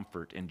and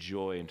comfort and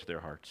joy into their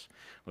hearts.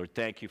 Lord,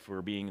 thank you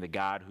for being the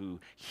God who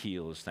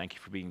heals. Thank you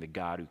for being the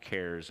God who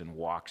cares and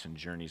walks and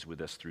journeys with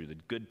us through the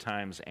good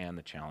times and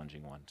the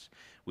challenging ones.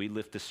 We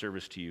lift this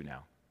service to you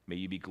now. May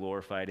you be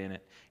glorified in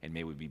it, and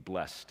may we be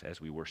blessed as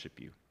we worship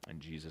you. In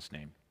Jesus'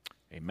 name,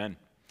 amen.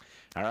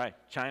 All right,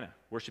 China,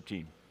 worship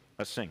team,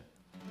 let's sing.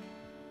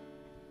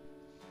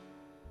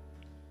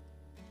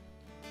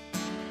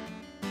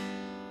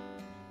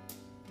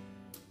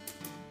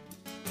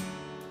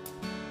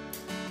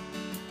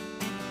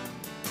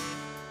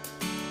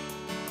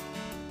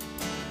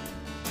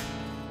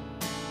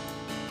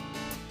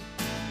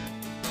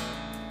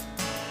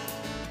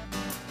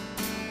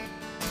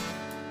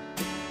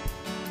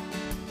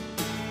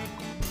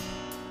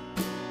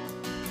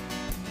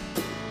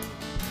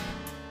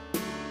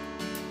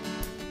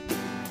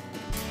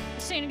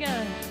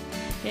 Together.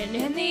 And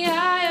in the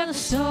eye of the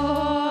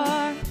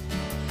storm,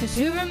 'cause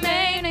you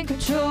remain in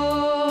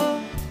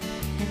control.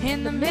 And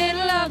in the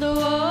middle of the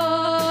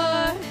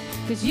war,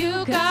 'cause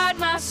you guard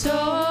my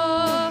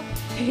soul.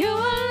 You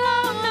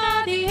alone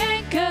are the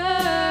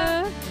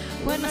anchor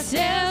when my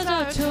sails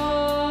are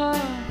torn.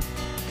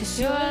 'Cause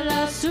your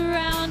love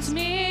surrounds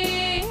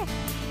me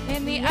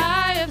in the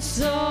eye of the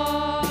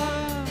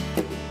storm.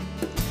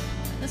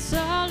 The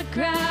solid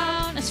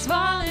ground is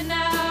falling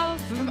out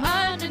from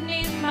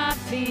underneath my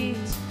feet,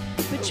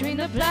 between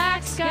the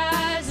black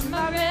skies and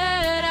my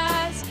red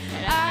eyes,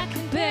 and I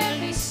can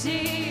barely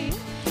see.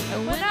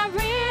 And when I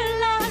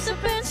realize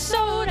I've been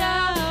sold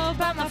out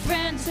by my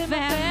friends and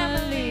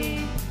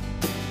family,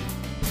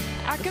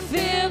 I can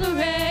feel the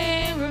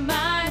rain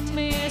remind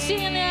me,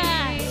 see in the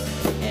eye,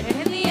 and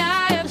in the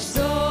eye of the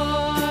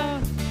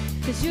storm,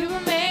 'cause you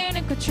remain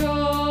in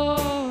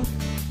control,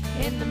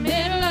 in the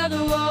middle of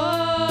the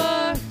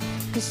war,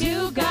 'cause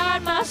you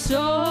guard my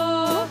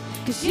soul.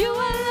 'Cause you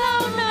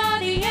alone are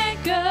the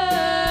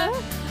anchor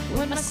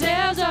when my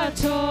sails are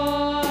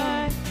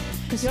torn.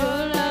 'Cause your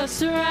love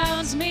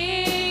surrounds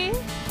me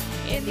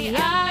in the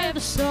eye of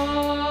the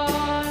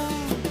storm.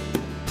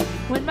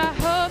 When my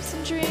hopes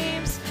and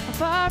dreams are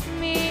far from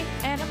me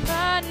and I'm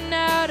running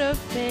out of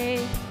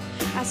faith,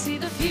 I see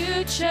the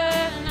future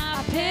and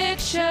I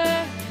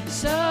picture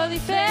slowly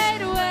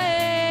fade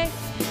away.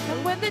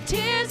 And when the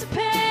tears of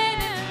pain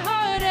and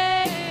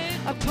heartache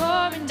are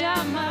pouring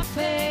down my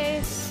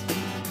face,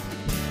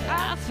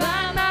 I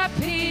find my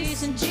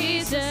peace in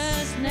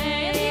Jesus'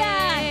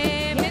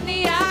 name. In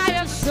the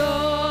eye of the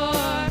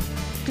storm,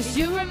 'cause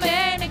you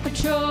remain in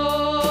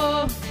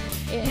control,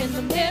 in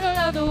the middle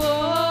of the war.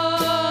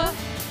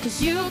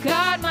 you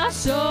guard my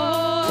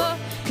soul.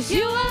 'Cause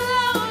you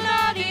alone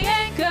are the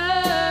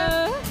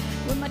anchor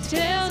when my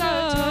tails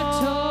are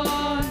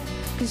torn.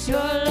 'Cause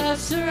your love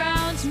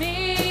surrounds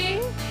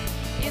me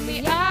in the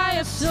eye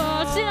of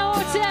storm. Sing it one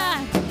more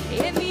time.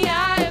 In the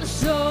eye of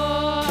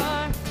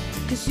storm.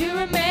 'Cause you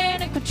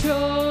remain in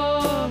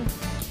control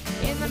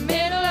in the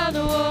middle of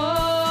the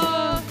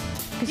war.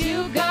 'Cause you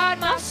guard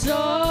my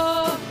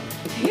soul.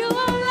 You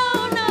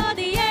alone are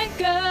the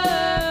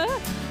anchor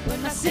when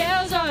my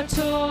sails are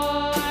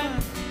torn.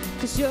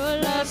 'Cause your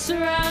love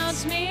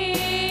surrounds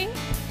me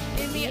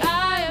in the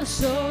eye of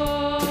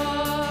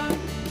storm.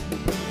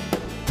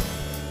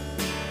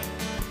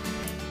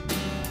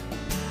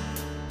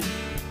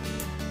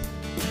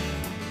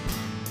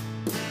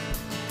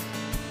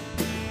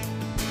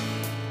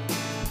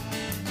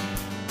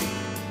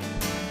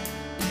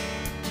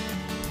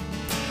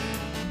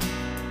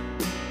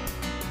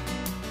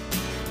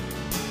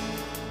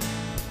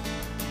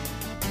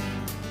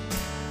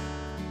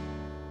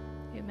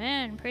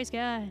 Amen. Praise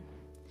God.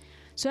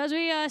 So as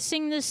we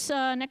sing this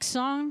next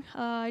song,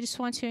 I just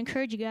want to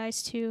encourage you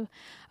guys to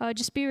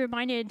just be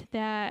reminded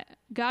that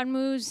God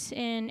moves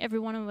in every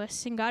one of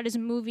us, and God is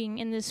moving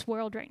in this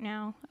world right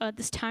now,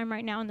 this time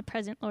right now in the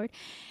present, Lord.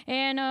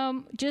 And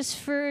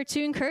just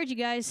to encourage you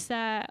guys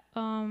that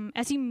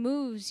as He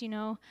moves,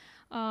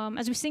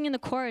 as we sing in the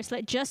chorus,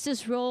 let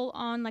justice roll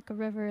on like a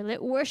river.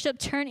 Let worship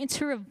turn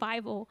into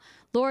revival.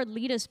 Lord,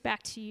 lead us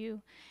back to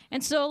you.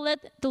 And so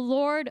let the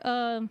Lord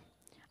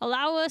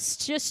allow us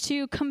just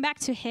to come back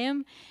to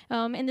Him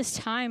in this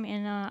time,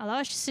 and allow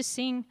us just to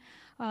sing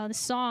the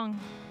song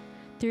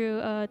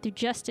through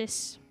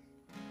justice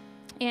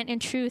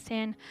and truth,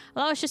 and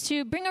allow us just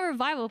to bring a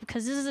revival,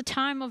 because this is a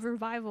time of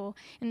revival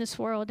in this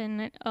world,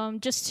 and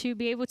just to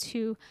be able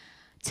to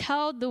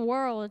tell the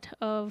world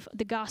of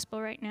the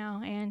gospel right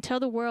now, and tell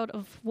the world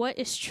of what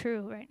is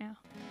true right now.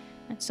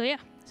 And so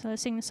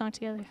let's sing the song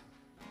together.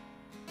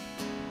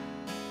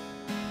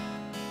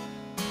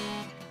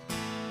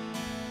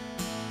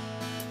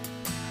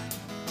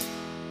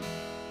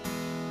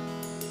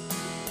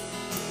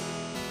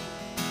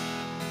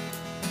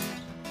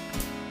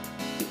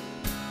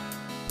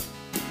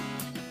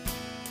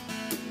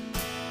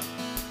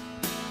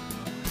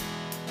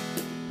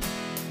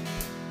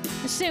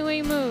 Say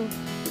we move.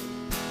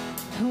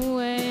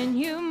 When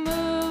you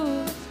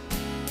move,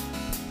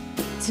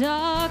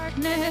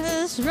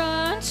 darkness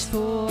runs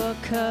for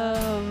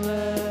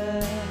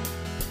cover.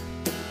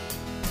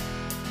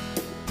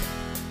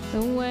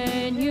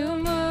 When you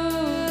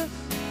move,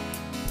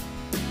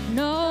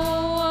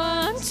 no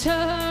one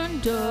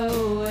turned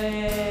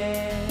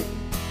away.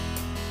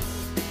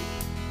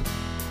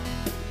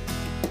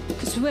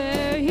 'Cause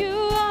where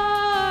you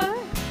are,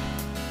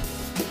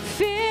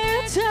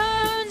 fear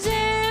turns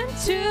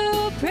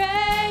into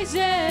praises.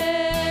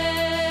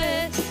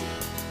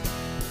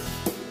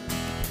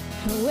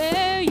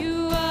 Where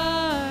you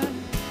are,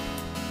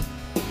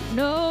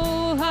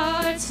 no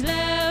hearts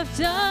left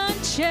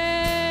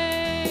unchanged.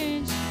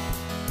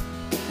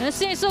 Let's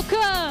sing, so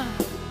come,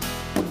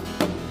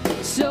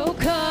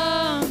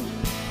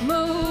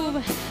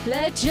 move,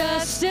 let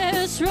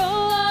justice roll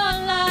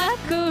on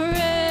like a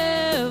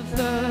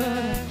river.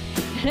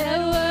 Let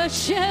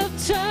worship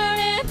turn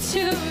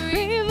into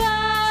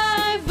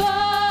revival.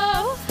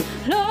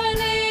 Lord,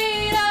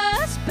 lead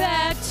us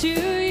back to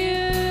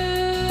you.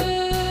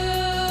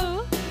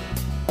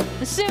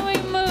 See, we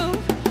move.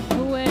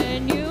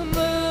 When you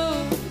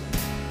move,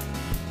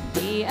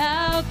 the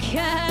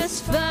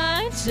outcast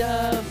finds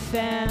a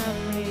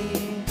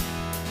family.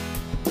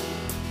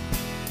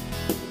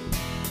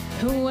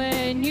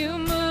 When you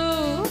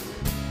move,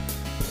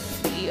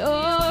 the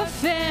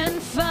orphan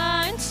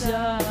finds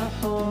a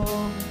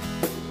home.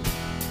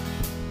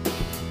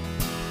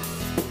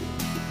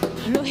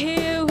 Lord,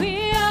 here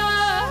we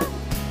are.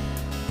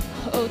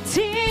 Oh,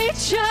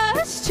 teach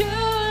us to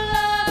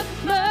love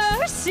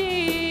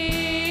mercy.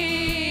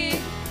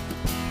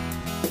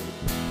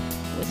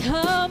 With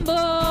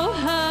humble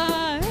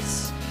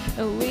hearts,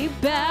 we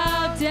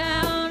bow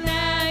down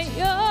at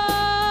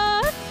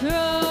your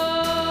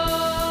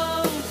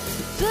throne.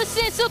 So let's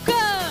sing, so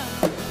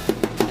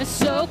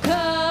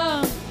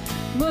come,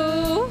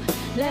 move,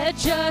 let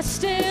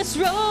justice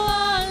roll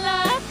on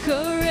like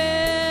a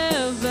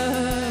river.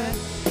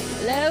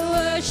 Let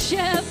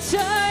worship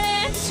turn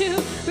into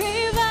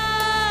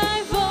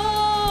revival.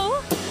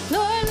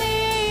 Lord,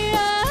 lead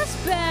us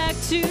back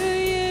to you.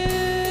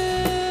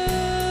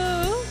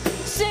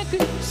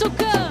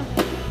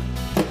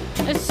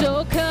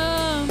 So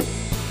come,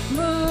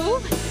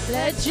 move,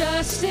 let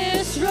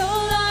justice roll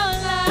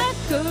on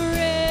like a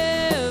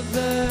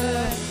river.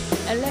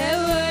 And let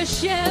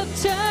worship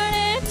turn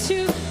into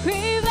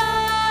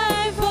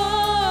revival.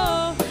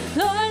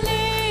 Lord,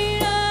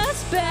 lead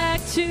us back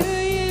to you.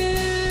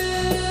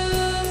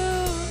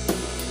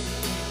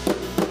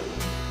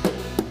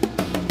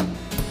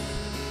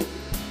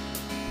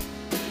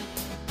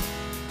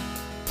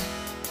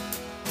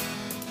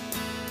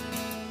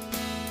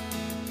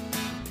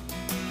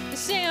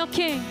 Sing, O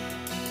King,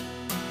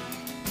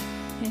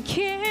 and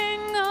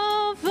King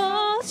of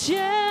all.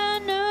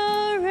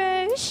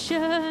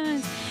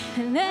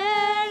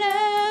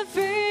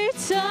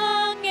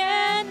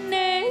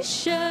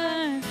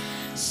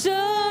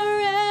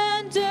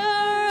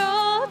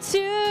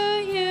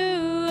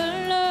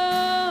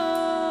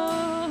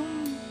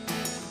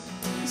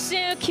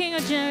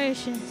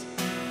 generations,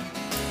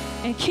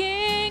 and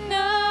King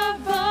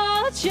of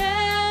all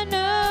generations,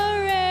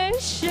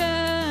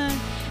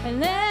 and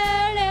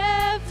let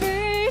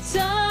every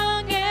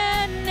tongue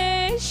and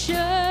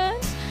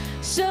nations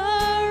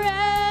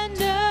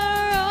surrender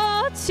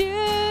all to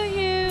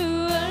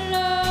you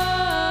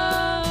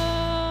alone.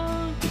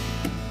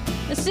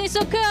 Let's sing,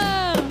 so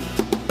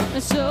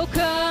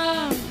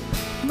come,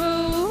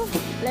 move,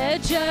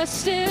 let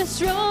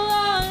justice roll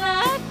on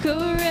like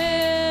a river.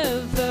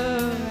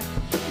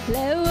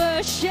 Let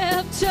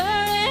worship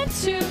turn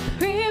into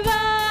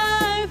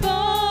revival.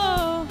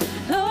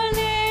 Lord,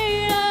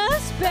 lead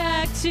us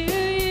back to you.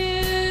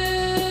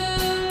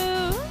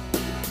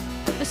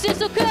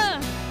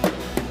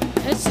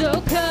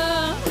 So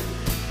come,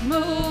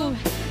 move,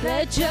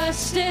 let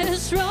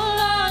justice roll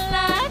on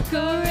like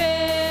a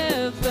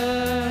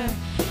river.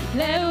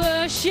 Let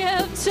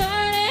worship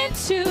turn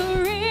into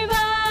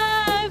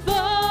revival.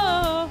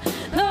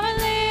 Lord,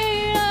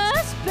 lead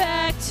us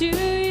back to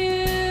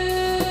you.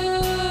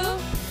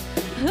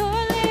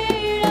 Lord,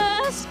 lead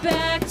us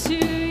back to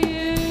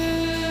you.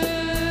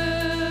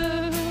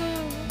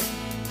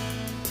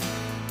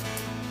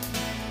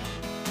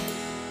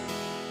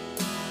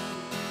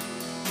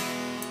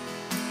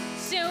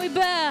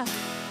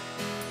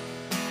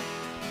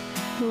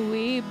 So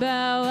we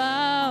bow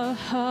our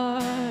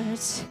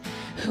hearts,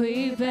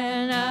 we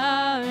bend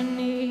our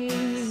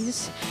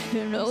knees,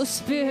 and oh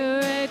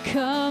Spirit,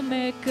 come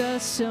make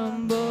us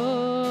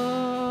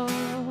humble.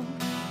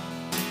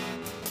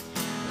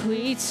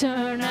 We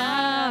turn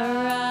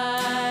our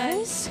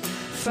eyes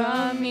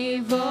from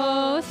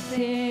evil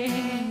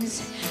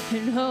things,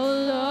 and oh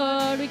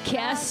Lord, we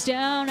cast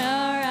down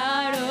our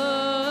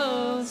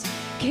idols.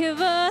 Give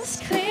us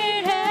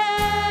clean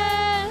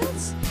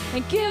hands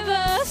and give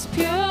us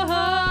pure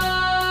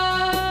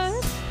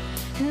hearts.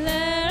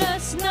 Let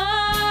us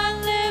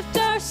not lift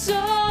our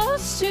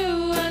souls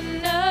to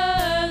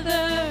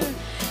another.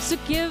 So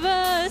give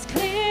us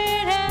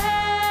clean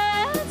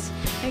hands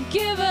and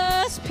give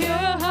us pure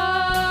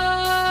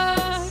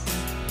hearts.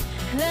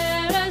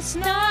 Let us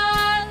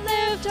not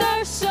lift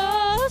our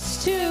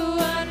souls to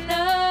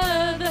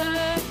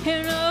another.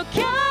 And oh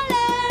God,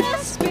 let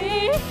us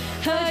be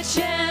a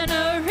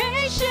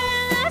generation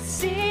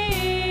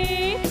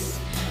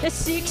that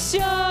seeks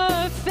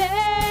your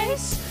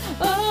face,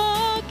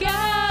 oh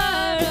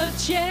God of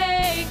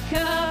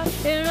Jacob.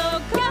 And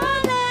oh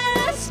God, let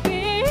us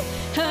be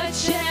a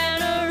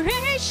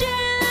generation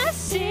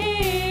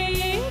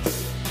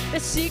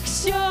that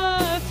seeks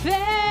your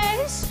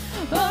face,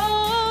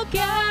 oh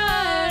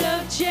God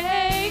of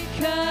Jacob.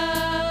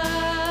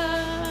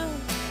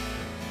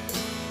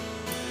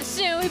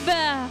 So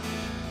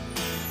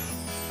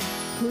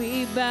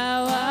we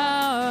bow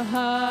our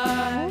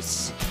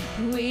hearts,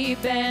 we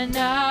bend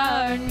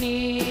our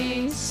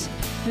knees,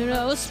 and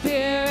oh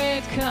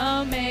Spirit,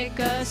 come make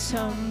us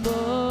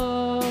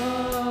humble.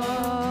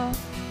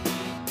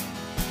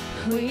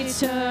 We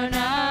turn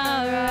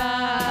our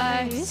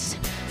eyes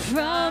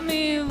from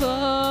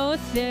evil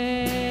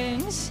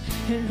things,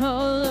 and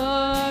oh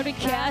Lord, we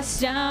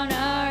cast down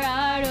our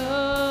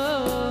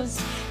idols.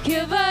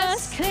 Give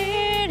us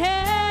clean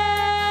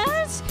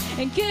hands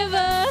and give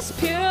us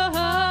pure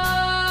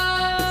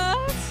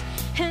hearts,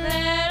 and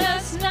let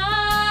us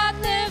not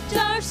lift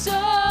our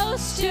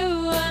souls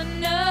to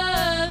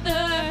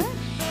another.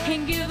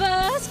 And give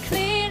us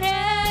clean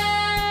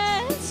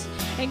hands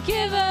and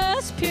give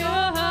us pure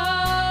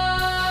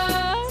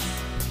hearts.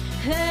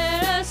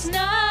 Let us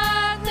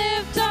not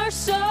lift our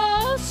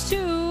souls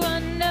to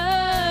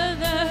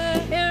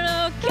another. And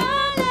oh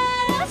God,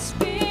 let us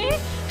be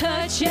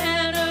a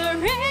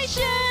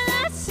generation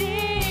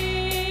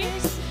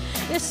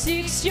that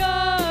seeks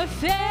your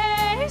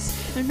face.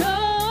 And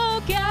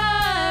oh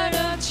God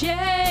of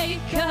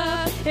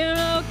Jacob. And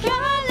oh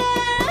God,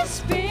 let us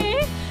be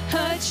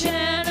a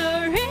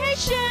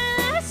generation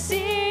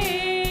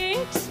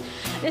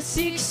that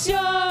seeks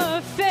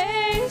your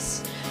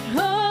face,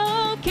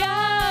 oh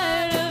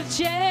God of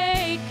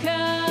Jacob.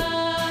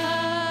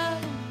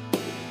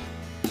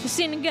 We're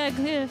singing God,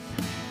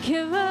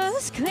 give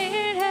us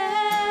clean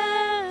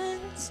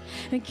hands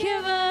and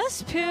give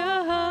us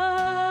pure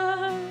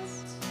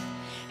hearts,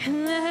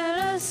 and let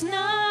us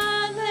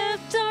not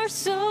lift our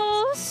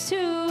souls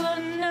to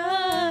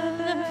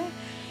another.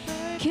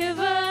 Give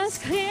us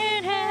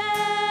clean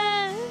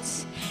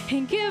hands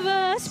and give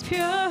us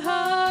pure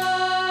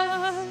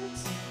hearts.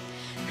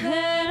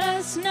 Let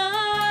us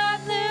not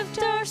lift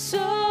our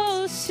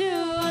souls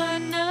to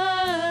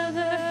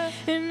another.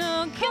 And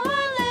oh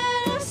God,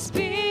 let us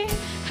be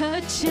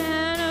a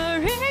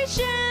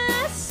generation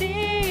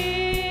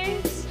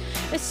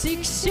that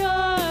seeks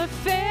your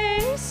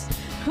face,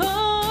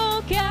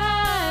 oh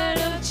God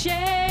of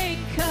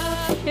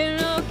Jacob.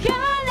 And oh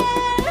God,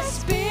 let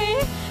us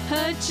be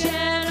a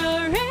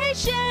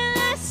generation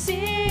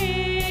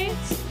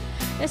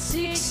that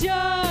seeks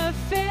your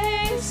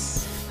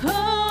face,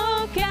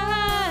 oh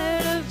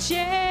God of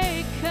Jacob.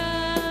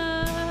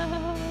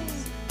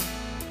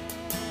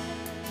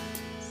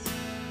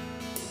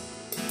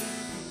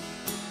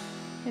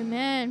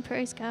 Amen. Amen.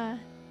 Praise God.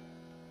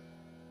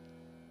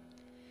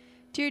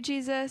 Dear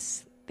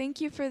Jesus,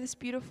 thank you for this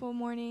beautiful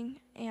morning.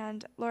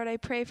 And Lord, I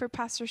pray for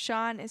Pastor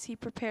Sean as he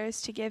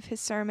prepares to give his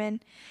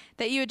sermon,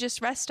 that you would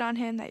just rest on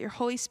him, that your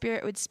Holy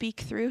Spirit would speak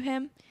through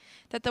him,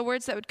 that the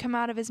words that would come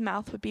out of his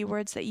mouth would be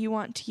words that you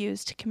want to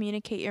use to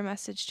communicate your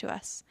message to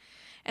us.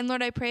 And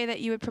Lord, I pray that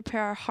you would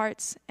prepare our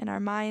hearts and our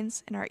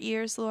minds and our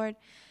ears, Lord,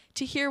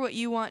 to hear what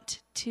you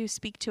want to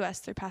speak to us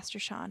through Pastor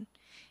Sean,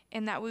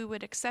 and that we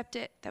would accept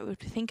it, that we would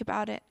think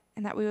about it,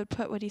 and that we would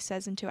put what he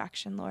says into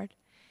action, Lord.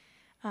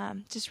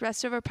 Just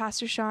rest over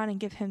Pastor Sean and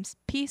give him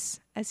peace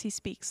as he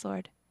speaks,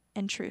 Lord,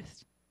 and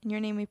truth. In your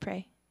name we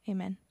pray.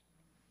 Amen.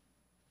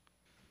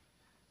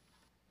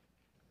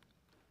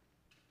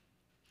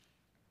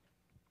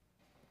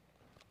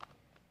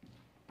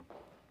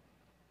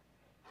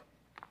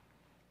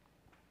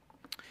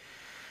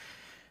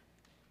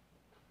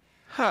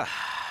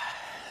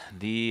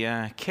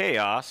 The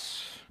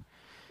chaos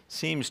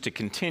seems to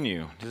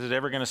continue. Is it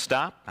ever going to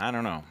stop? I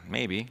don't know.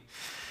 Maybe.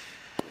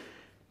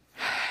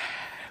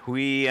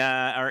 We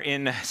are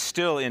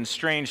still in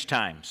strange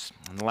times.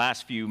 And the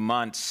last few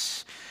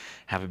months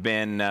have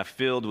been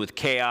filled with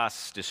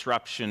chaos,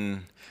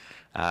 disruption,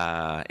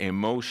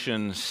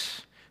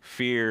 emotions,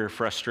 fear,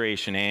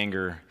 frustration,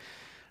 anger,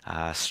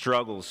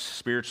 struggles,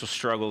 spiritual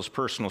struggles,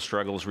 personal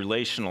struggles,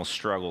 relational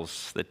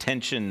struggles, the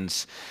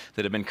tensions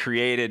that have been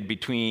created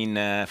between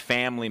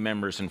family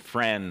members and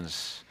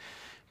friends,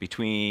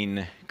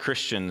 between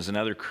Christians and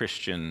other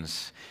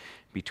Christians,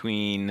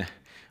 between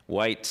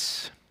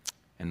whites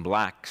and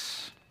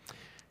blacks.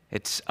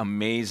 It's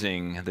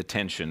amazing the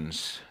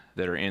tensions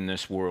that are in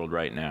this world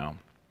right now.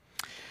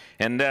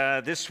 And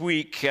this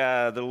week,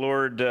 the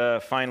Lord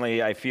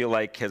finally, I feel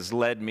like, has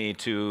led me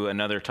to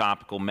another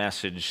topical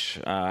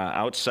message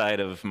outside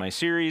of my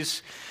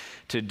series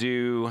to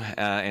do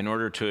in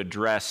order to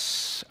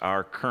address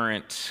our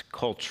current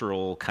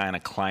cultural kind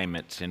of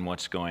climate and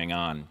what's going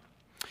on.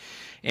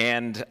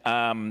 And,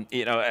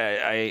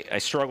 I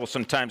struggle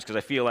sometimes because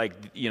I feel like,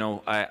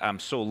 I'm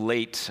so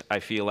late, I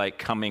feel like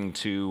coming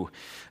to,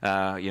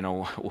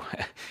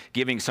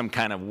 giving some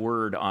kind of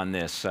word on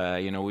this.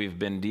 We've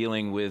been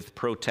dealing with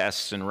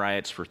protests and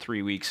riots for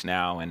 3 weeks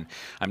now, and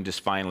I'm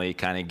just finally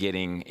kind of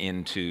getting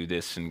into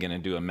this and going to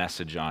do a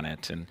message on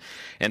it.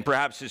 And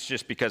perhaps it's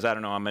just because, I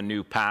don't know, I'm a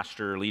new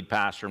pastor, lead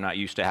pastor. I'm not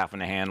used to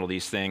having to handle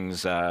these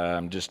things.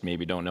 Just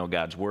maybe don't know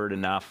God's word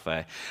enough.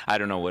 I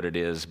don't know what it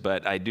is,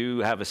 but I do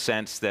have a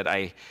sense that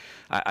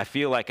I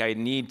feel like I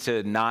need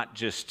to not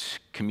just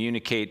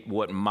communicate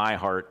what my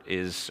heart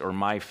is or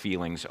my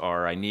feelings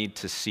are. I need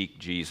to seek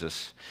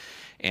Jesus.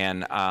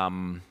 And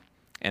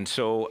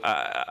so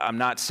I'm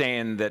not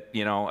saying that,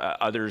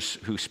 others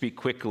who speak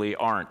quickly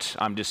aren't.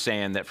 I'm just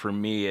saying that for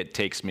me, it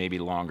takes maybe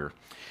longer.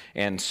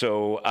 And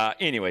so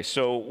anyway,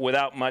 so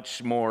without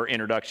much more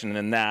introduction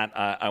than that,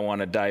 I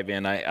want to dive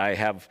in. I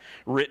have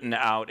written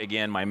out,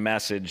 again, my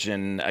message,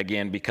 and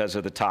again, because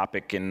of the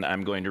topic, and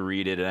I'm going to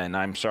read it, and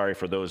I'm sorry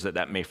for those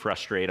that may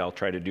frustrate. I'll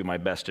try to do my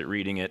best at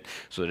reading it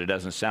so that it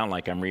doesn't sound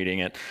like I'm reading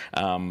it,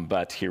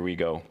 but here we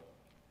go.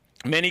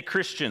 Many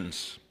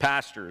Christians,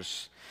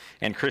 pastors,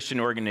 and Christian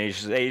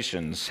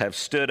organizations have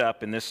stood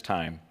up in this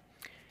time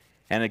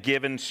and have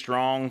given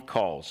strong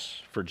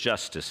calls for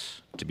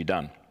justice to be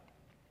done.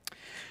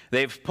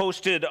 They've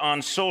posted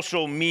on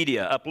social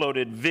media,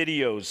 uploaded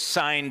videos,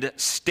 signed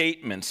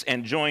statements,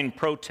 and joined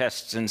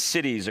protests in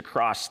cities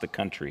across the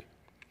country.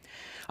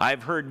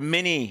 I've heard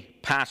many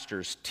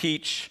pastors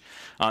teach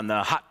on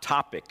the hot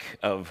topic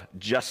of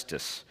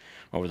justice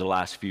over the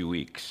last few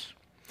weeks.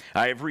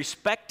 I have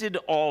respected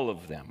all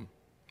of them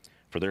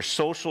for their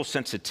social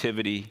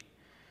sensitivity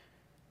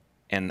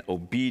and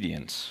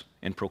obedience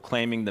in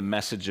proclaiming the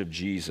message of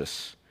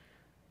Jesus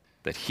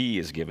that he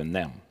has given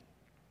them.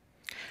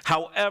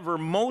 However,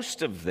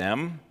 most of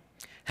them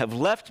have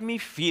left me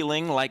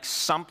feeling like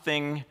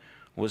something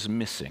was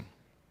missing.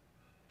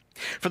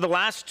 For the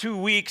last 2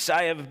 weeks,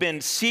 I have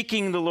been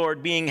seeking the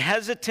Lord, being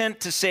hesitant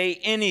to say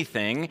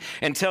anything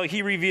until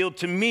he revealed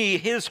to me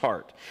his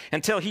heart,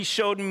 until he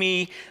showed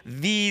me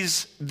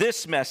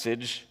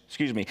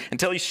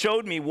until he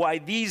showed me why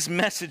these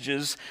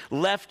messages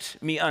left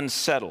me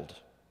unsettled.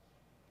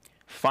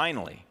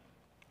 Finally,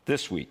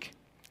 this week,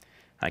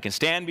 I can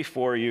stand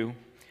before you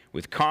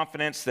with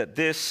confidence that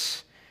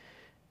this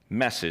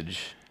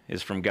message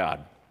is from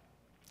God.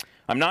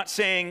 I'm not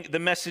saying the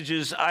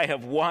messages I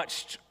have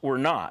watched were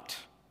not,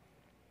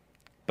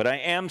 but I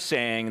am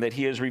saying that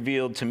he has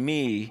revealed to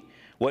me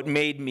what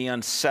made me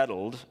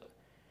unsettled,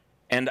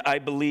 and I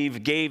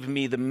believe gave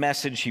me the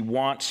message he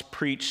wants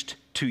preached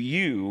to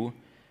you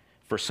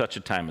for such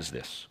a time as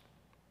this.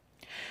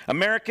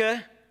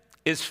 America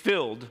is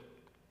filled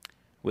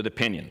with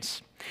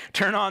opinions.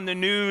 Turn on the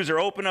news or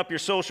open up your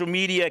social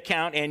media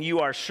account and you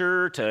are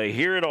sure to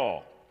hear it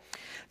all.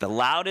 The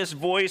loudest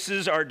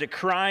voices are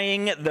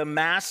decrying the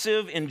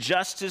massive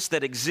injustice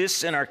that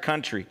exists in our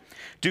country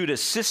due to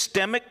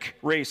systemic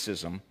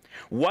racism,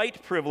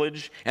 white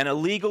privilege, and a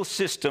legal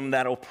system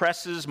that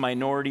oppresses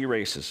minority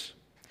races.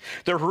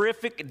 The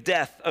horrific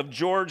death of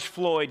George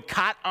Floyd,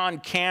 caught on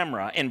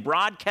camera and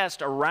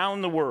broadcast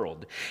around the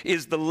world,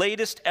 is the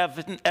latest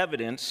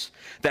evidence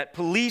that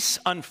police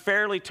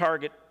unfairly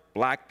target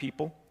black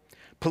people,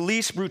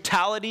 police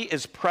brutality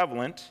is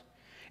prevalent,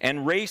 and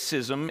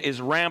racism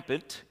is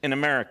rampant in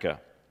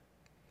America.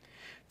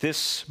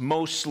 This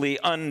mostly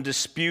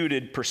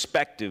undisputed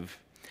perspective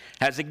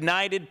has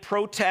ignited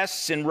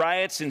protests and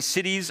riots in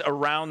cities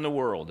around the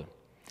world.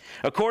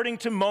 According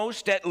to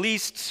most, at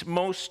least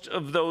most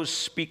of those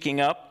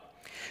speaking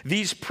up,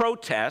 these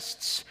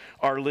protests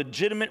are a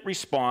legitimate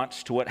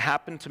response to what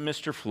happened to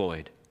Mr.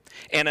 Floyd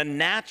and a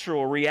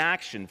natural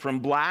reaction from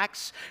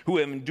blacks who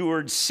have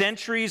endured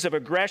centuries of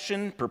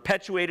aggression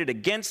perpetuated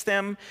against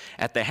them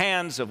at the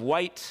hands of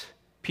white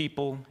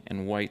people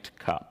and white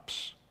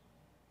cops.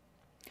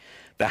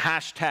 The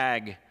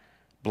hashtag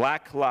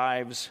Black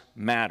Lives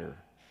Matter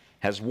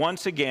has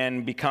once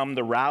again become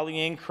the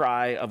rallying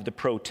cry of the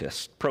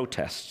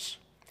protests,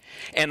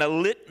 and a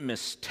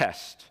litmus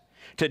test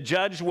to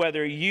judge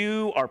whether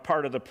you are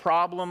part of the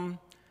problem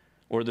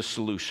or the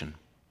solution.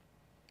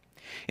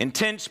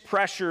 Intense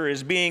pressure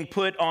is being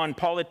put on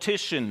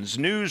politicians,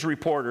 news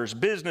reporters,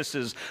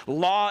 businesses,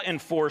 law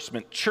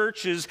enforcement,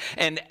 churches,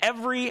 and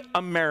every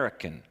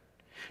American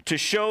to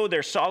show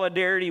their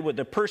solidarity with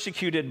the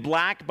persecuted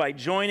black by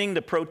joining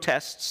the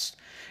protests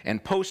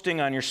and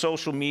posting on your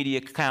social media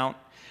account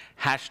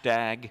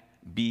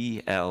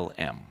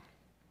 #BLM.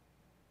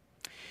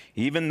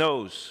 Even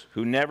those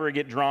who never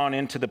get drawn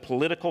into the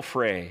political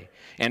fray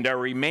and are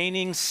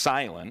remaining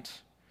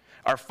silent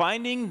are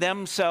finding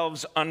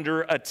themselves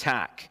under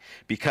attack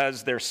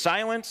because their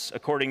silence,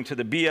 according to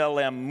the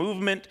BLM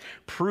movement,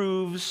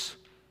 proves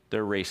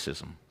their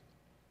racism.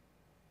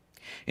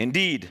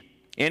 Indeed,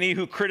 any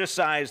who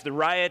criticize the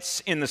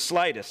riots in the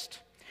slightest,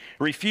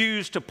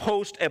 refuse to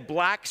post a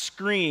black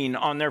screen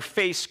on their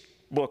Facebook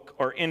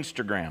or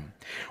Instagram,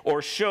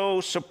 or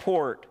show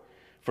support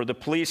for the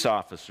police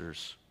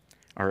officers,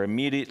 are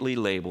immediately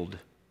labeled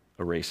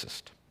a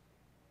racist.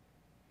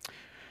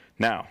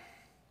 Now,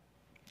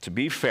 to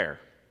be fair,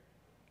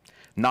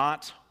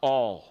 not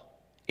all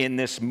in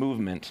this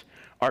movement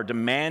are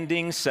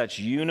demanding such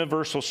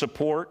universal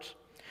support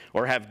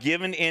or have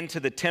given in to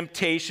the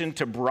temptation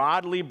to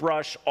broadly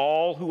brush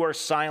all who are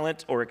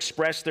silent or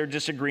express their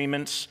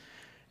disagreements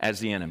as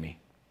the enemy.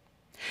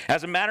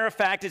 As a matter of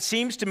fact, it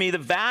seems to me the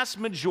vast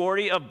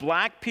majority of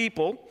black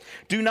people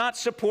do not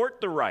support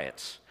the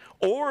riots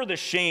or the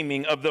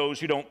shaming of those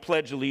who don't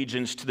pledge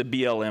allegiance to the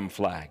BLM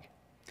flag.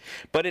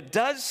 But it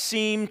does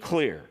seem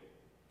clear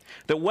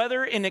that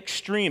whether an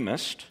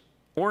extremist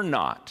or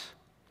not,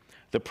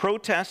 the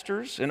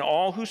protesters and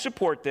all who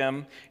support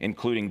them,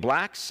 including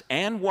blacks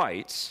and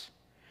whites,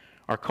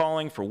 are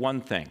calling for one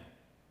thing: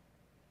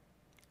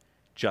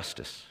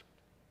 justice.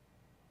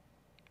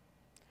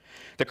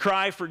 The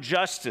cry for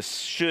justice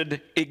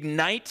should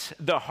ignite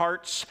the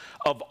hearts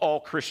of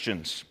all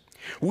Christians.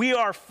 We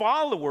are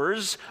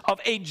followers of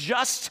a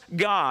just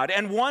God,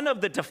 and one of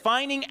the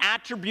defining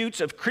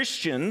attributes of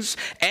Christians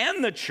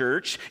and the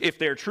church, if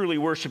they're truly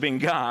worshiping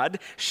God,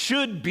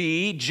 should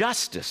be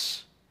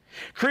justice.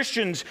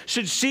 Christians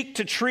should seek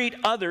to treat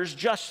others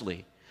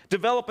justly,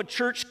 develop a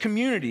church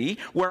community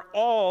where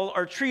all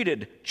are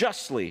treated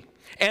justly,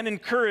 and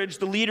encourage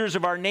the leaders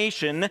of our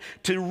nation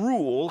to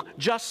rule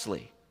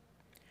justly.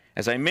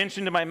 As I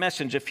mentioned in my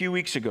message a few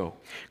weeks ago,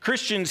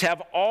 Christians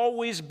have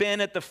always been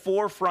at the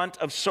forefront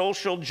of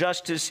social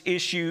justice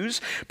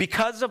issues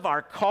because of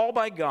our call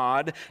by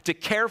God to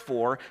care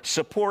for,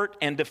 support,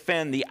 and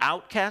defend the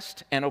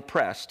outcast and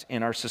oppressed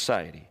in our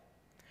society.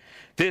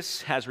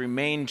 This has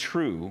remained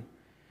true,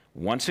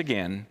 once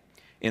again,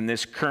 in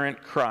this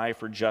current cry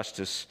for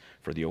justice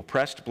for the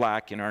oppressed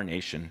black in our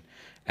nation,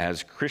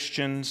 as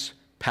Christians,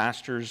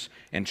 pastors,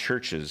 and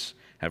churches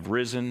have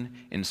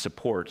risen in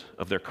support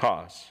of their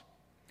cause,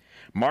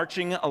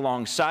 marching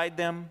alongside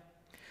them,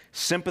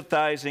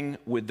 sympathizing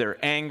with their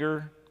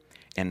anger,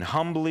 and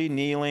humbly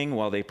kneeling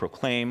while they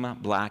proclaim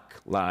Black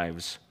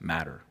Lives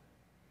Matter.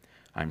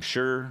 I'm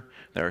sure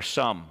there are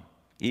some,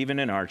 even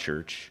in our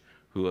church,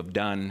 who have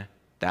done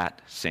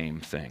that same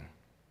thing.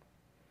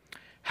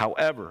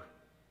 However,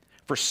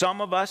 for some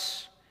of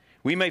us,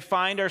 we may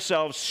find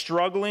ourselves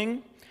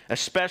struggling,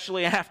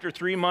 especially after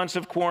 3 months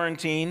of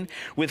quarantine,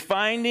 with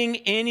finding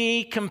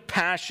any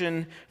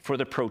compassion for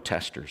the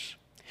protesters.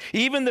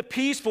 Even the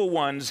peaceful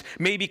ones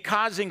may be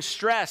causing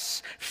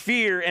stress,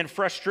 fear, and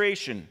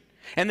frustration.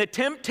 And the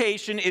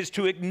temptation is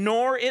to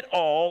ignore it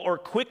all or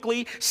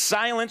quickly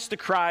silence the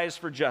cries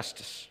for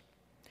justice.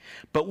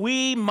 But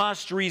we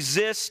must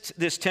resist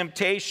this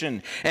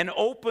temptation and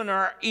open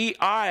our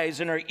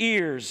eyes and our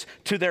ears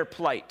to their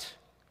plight.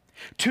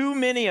 Too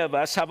many of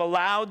us have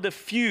allowed the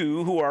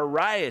few who are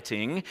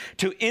rioting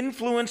to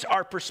influence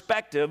our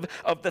perspective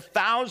of the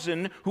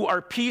 1,000 who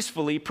are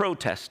peacefully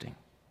protesting.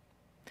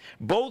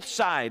 Both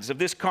sides of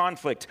this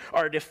conflict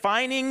are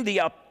defining the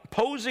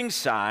opposing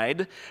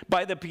side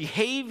by the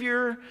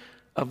behavior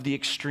of the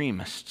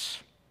extremists.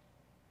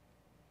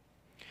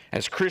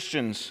 As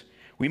Christians,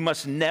 we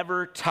must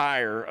never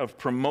tire of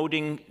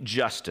promoting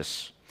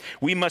justice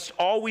We must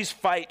always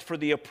fight for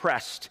the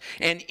oppressed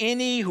and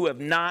any who have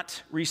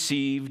not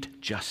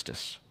received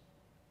justice.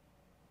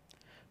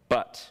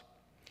 But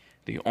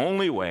the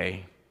only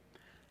way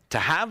to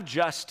have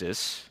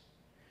justice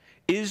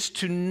is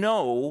to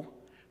know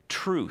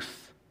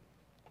truth.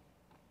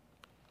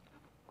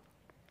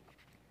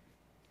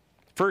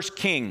 1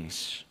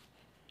 Kings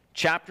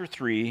chapter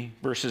 3,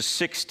 verses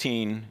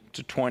 16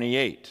 to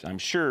 28. I'm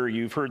sure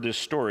you've heard this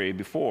story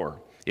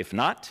before. If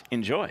not,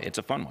 enjoy. It's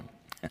a fun one.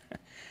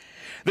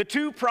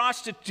 Two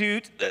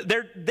prostitutes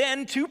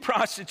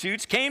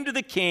came to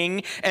the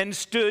king and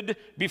stood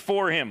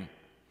before him.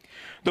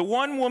 The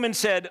one woman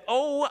said,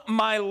 "Oh,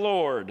 my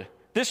lord,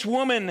 this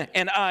woman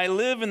and I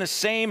live in the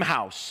same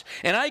house,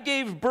 and I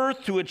gave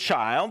birth to a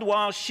child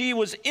while she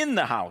was in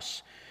the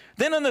house.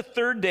 Then on the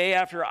third day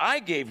after I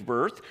gave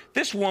birth,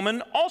 this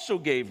woman also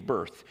gave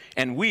birth,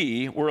 and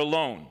we were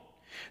alone.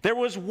 There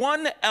was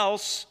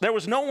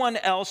no one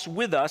else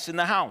with us in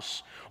the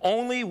house.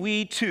 Only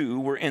we two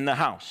were in the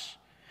house.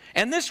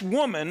 And this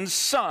woman's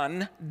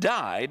son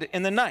died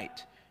in the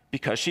night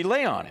because she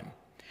lay on him.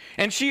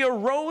 And she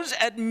arose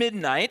at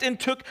midnight and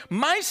took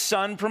my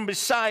son from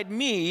beside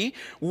me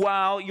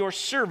while your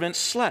servant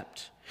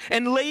slept,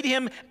 and laid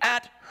him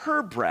at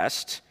her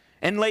breast,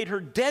 and laid her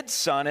dead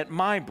son at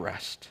my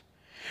breast.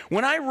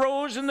 When I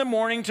rose in the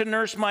morning to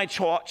nurse my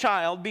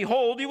child,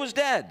 behold, he was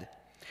dead.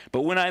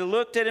 But when I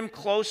looked at him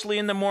closely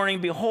in the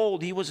morning,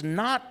 behold, he was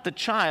not the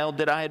child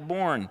that I had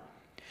borne.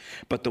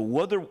 But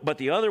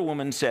the other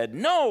woman said,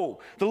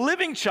 "No, the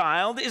living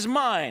child is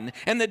mine,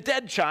 and the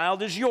dead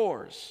child is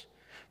yours."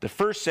 The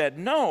first said,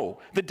 "No,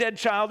 the dead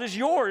child is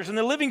yours, and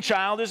the living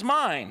child is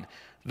mine."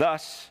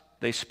 Thus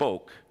they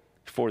spoke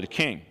before the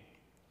king,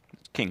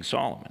 King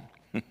Solomon.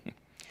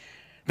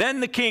 Then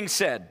the king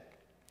said,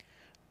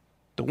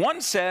 "The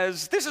one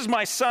says, 'This is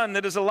my son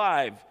that is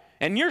alive,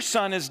 and your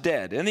son is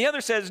dead.' And the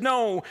other says,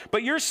 'No,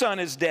 but your son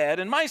is dead,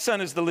 and my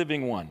son is the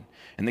living one.'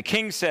 And the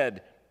king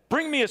said,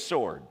 'Bring me a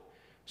sword.'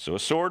 So a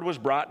sword was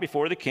brought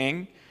before the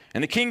king,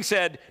 and the king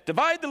said,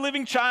 'Divide the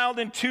living child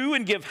in two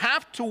and give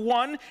half to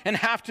one and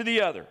half to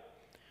the other.'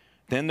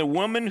 Then the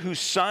woman whose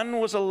son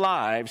was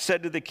alive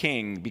said to the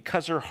king,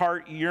 because her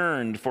heart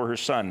yearned for her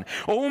son,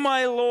 'O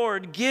my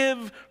lord,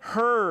 give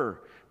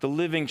her the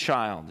living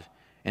child,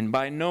 and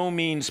by no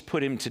means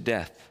put him to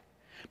death.'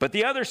 But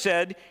the other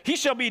said, 'He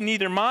shall be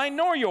neither mine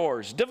nor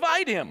yours.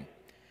 Divide him.'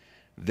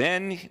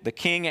 Then the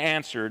king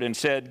answered and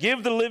said,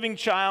 'Give the living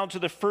child to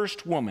the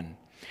first woman,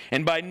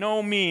 and by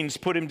no means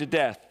put him to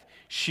death.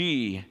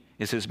 She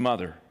is his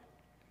mother.'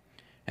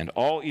 And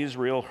all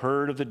Israel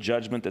heard of the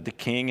judgment that the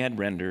king had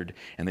rendered,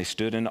 and they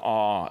stood in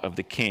awe of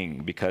the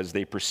king, because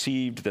they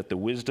perceived that the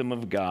wisdom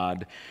of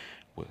God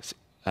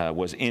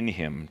was in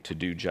him to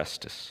do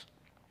justice."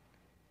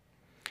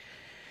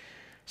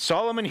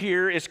 Solomon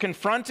here is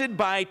confronted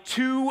by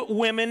two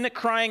women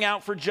crying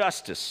out for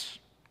justice.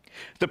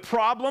 The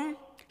problem,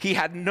 he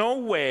had no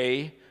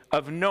way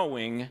of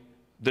knowing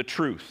the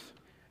truth.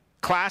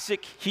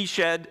 Classic he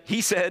said,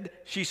 she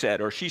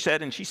said, or she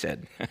said and she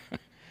said.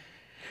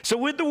 So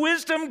with the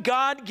wisdom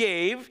God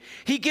gave,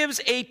 he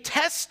gives a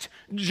test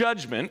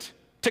judgment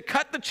to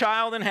cut the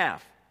child in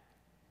half.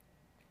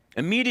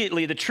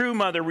 Immediately, the true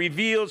mother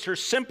reveals her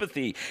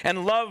sympathy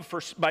and love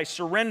by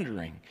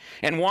surrendering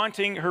and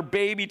wanting her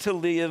baby to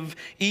live,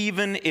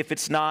 even if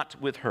it's not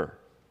with her.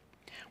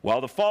 While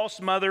the false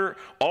mother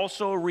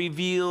also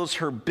reveals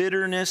her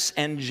bitterness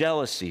and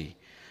jealousy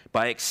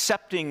by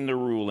accepting the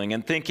ruling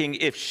and thinking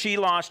if she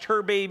lost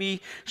her baby,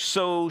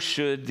 so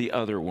should the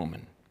other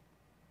woman.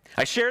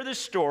 I share this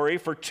story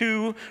for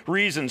two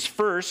reasons.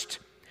 First,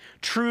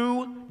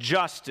 true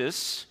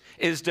justice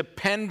is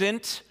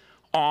dependent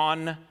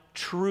on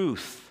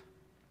truth.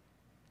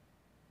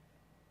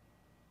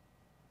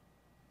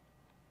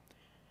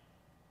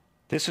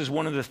 This is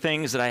one of the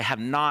things that I have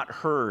not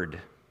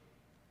heard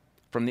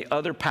from the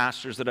other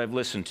pastors that I've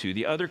listened to,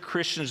 the other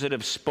Christians that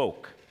have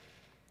spoke.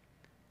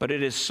 But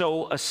it is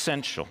so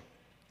essential.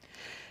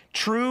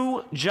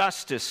 True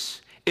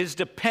justice is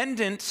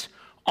dependent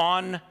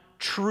on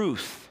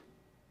truth.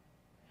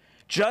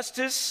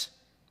 Justice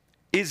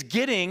is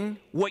getting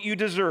what you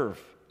deserve.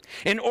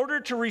 In order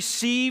to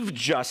receive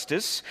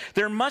justice,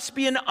 there must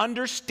be an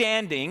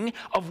understanding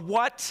of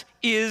what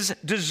is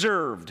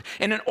deserved.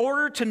 And in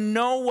order to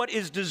know what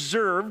is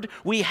deserved,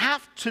 we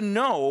have to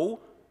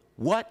know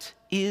what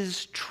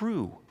is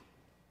true.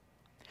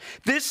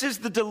 This is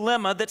the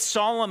dilemma that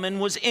Solomon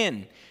was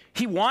in.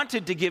 He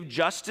wanted to give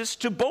justice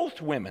to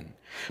both women,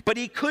 but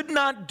he could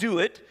not do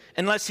it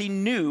unless he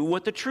knew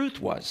what the truth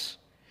was.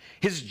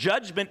 His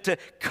judgment to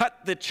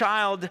cut the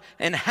child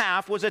in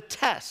half was a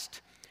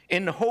test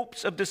in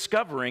hopes of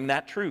discovering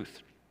that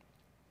truth.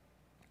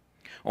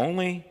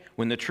 Only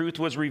when the truth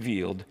was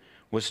revealed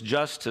was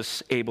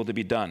justice able to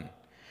be done.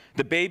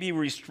 The baby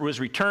was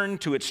returned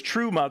to its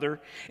true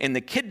mother, and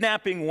the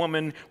kidnapping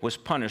woman was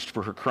punished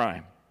for her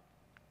crime.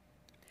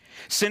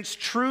 Since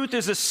truth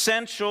is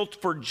essential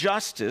for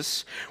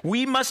justice,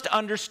 we must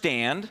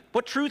understand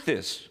what truth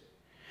is.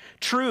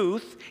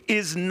 Truth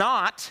is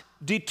not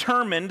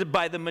determined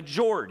by the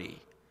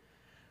majority,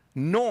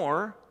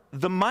 nor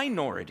the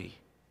minority.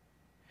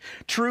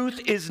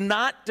 Truth is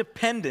not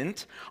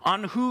dependent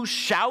on who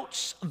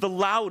shouts the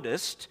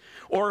loudest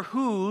or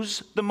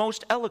who's the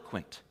most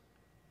eloquent.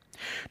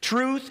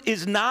 Truth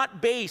is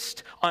not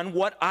based on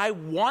what I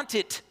want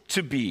it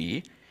to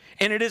be,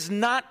 and it is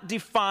not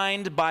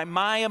defined by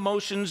my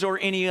emotions or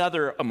any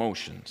other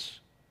emotions.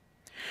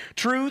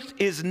 Truth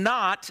is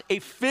not a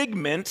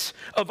figment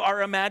of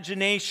our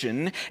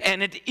imagination,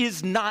 and it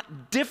is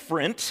not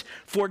different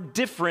for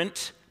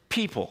different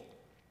people.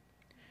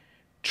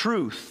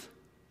 Truth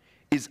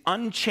is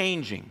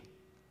unchanging,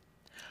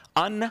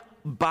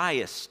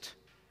 unbiased,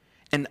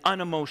 and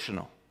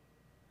unemotional.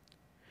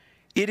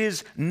 It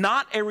is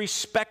not a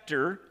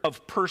respecter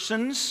of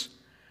persons,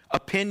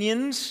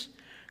 opinions,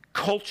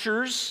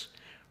 cultures,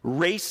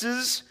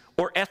 races,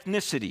 or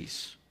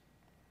ethnicities.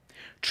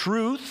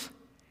 Truth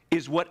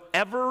is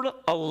whatever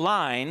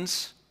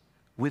aligns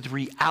with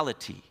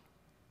reality,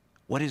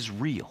 what is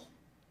real.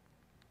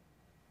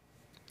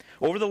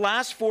 Over the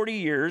last 40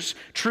 years,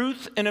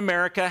 truth in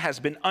America has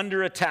been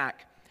under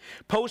attack.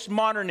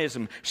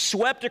 Postmodernism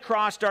swept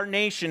across our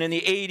nation in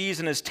the 80s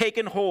and has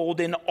taken hold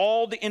in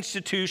all the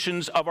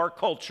institutions of our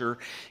culture,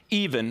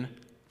 even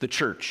the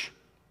church.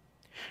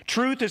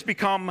 Truth has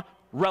become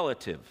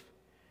relative,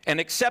 and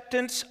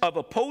acceptance of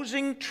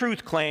opposing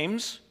truth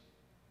claims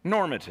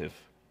normative.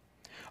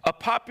 A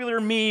popular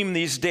meme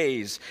these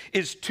days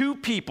is two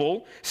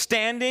people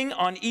standing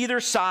on either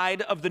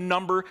side of the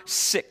number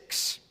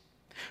 6.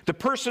 The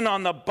person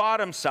on the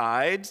bottom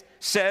side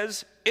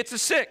says it's a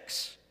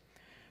 6,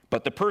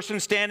 but the person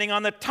standing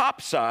on the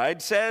top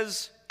side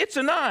says it's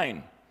a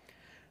 9.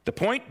 The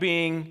point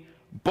being,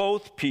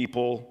 both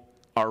people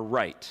are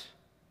right.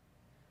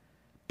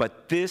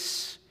 But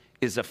this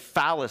is a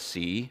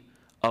fallacy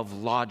of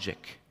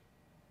logic.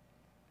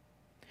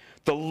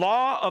 The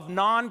law of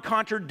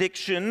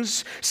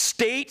non-contradictions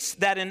states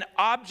that an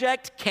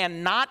object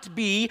cannot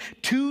be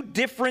two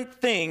different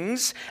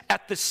things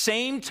at the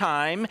same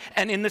time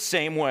and in the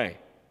same way.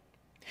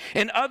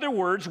 In other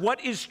words,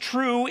 what is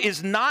true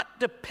is not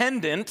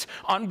dependent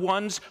on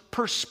one's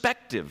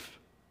perspective.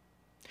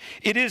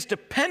 It is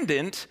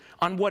dependent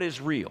on what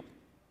is real.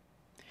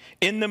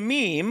 In the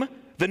meme,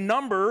 the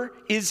number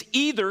is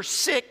either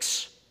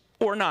 6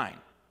 or 9.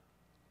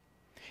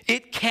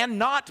 It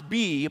cannot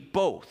be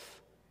both.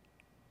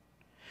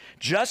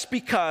 Just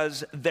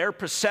because their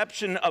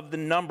perception of the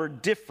number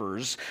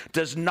differs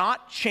does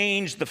not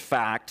change the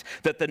fact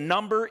that the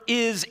number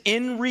is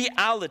in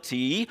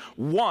reality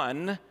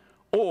one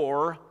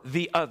or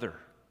the other.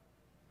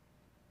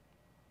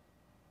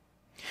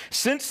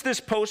 Since this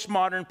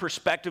postmodern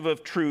perspective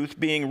of truth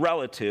being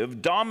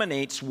relative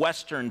dominates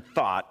Western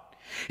thought,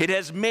 it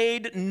has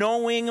made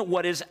knowing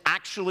what is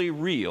actually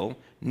real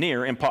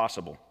near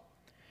impossible.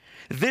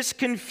 This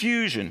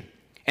confusion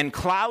and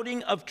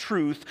clouding of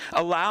truth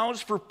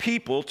allows for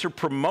people to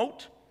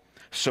promote,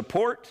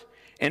 support,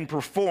 and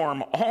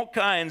perform all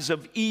kinds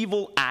of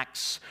evil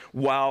acts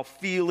while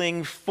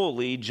feeling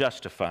fully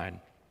justified.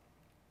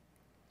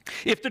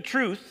 If the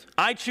truth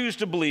I choose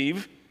to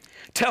believe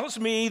tells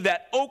me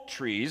that oak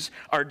trees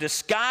are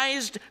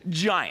disguised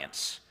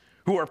giants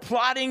who are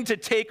plotting to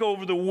take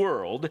over the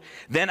world,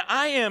 then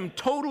I am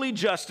totally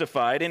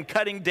justified in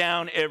cutting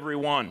down every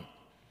one.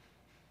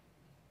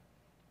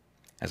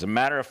 As a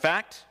matter of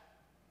fact,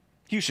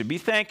 you should be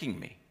thanking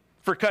me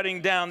for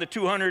cutting down the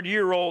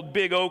 200-year-old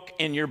big oak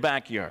in your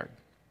backyard.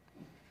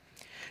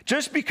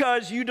 Just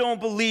because you don't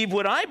believe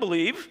what I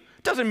believe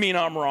doesn't mean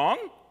I'm wrong.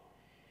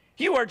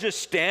 You are just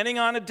standing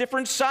on a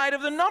different side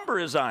of the number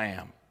as I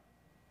am.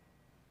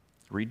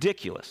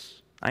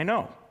 Ridiculous, I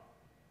know,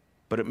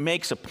 but it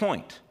makes a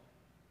point.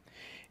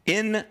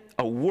 In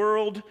a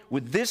world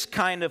with this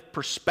kind of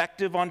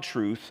perspective on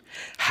truth,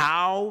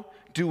 how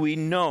do we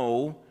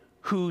know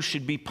who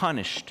should be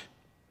punished?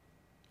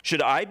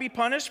 Should I be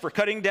punished for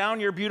cutting down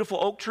your beautiful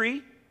oak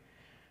tree?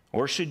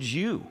 Or should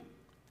you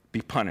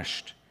be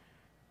punished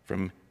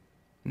from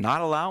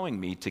not allowing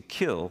me to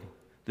kill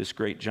this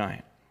great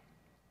giant?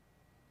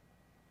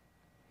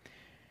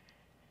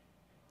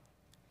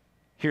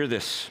 Hear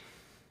this.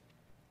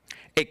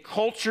 A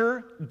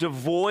culture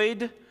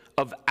devoid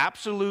of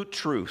absolute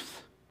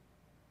truth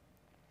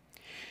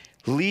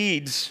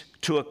leads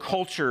to a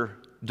culture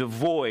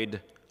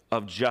devoid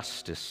of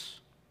justice.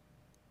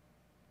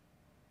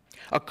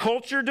 A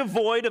culture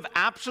devoid of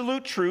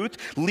absolute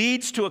truth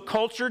leads to a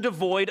culture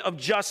devoid of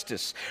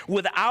justice.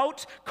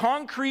 Without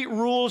concrete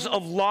rules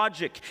of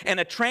logic and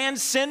a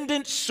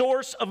transcendent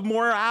source of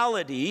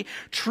morality,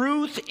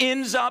 truth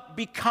ends up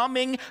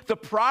becoming the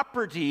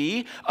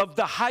property of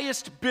the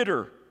highest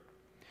bidder,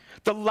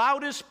 the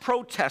loudest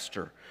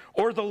protester,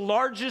 or the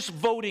largest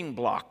voting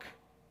bloc.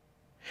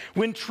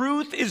 When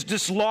truth is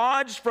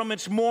dislodged from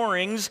its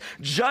moorings,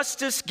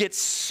 justice gets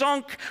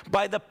sunk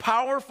by the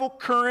powerful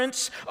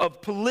currents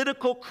of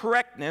political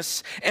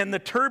correctness and the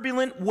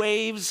turbulent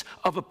waves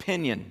of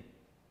opinion.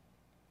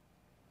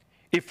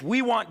 If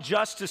we want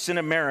justice in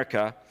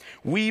America,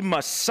 we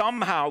must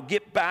somehow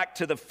get back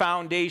to the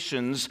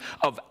foundations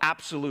of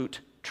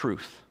absolute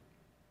truth.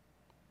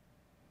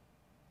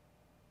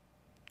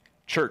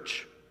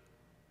 Church,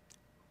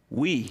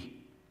 we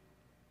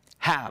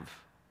have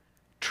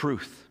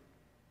truth.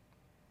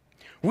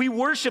 We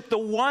worship the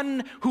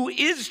one who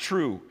is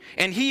true,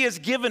 and he has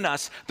given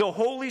us the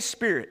Holy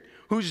Spirit,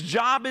 whose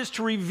job is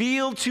to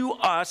reveal to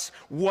us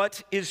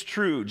what is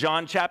true.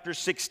 John chapter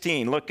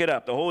 16, look it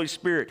up. The Holy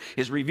Spirit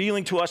is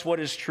revealing to us what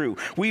is true.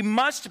 We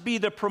must be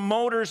the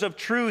promoters of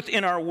truth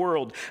in our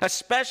world,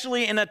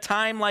 especially in a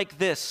time like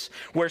this,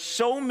 where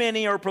so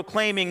many are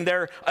proclaiming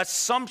their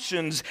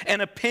assumptions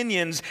and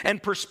opinions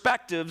and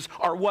perspectives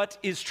are what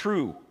is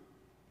true.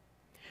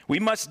 We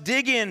must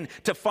dig in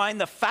to find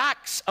the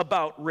facts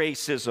about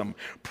racism,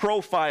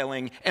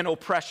 profiling, and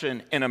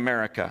oppression in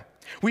America.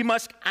 We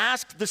must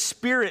ask the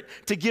Spirit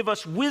to give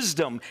us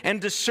wisdom and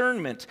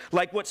discernment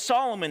like what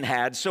Solomon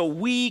had, so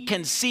we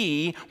can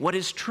see what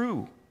is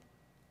true.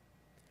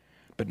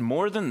 But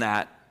more than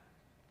that,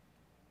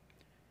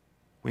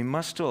 we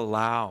must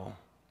allow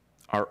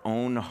our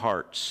own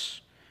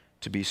hearts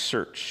to be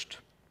searched.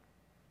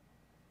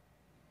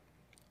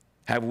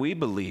 Have we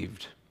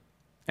believed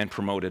and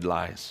promoted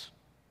lies?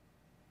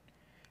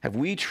 Have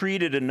we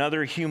treated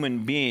another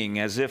human being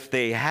as if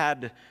they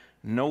had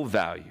no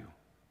value,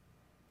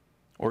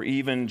 or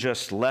even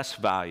just less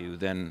value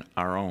than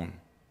our own?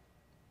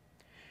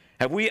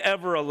 Have we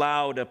ever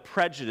allowed a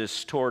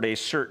prejudice toward a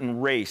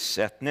certain race,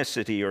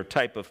 ethnicity, or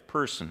type of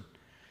person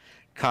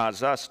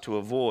cause us to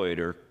avoid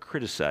or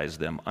criticize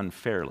them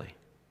unfairly?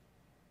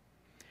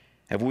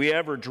 Have we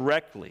ever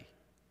directly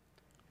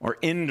or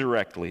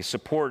indirectly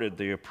supported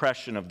the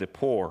oppression of the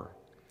poor,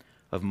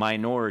 of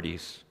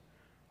minorities,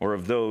 or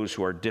of those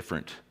who are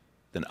different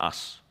than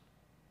us?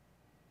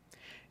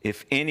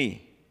 If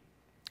any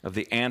of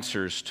the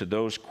answers to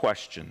those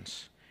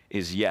questions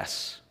is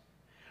yes,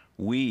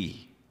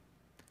 we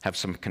have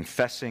some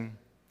confessing,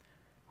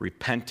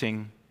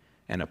 repenting,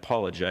 and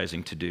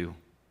apologizing to do,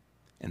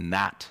 and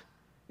that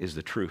is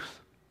the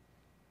truth.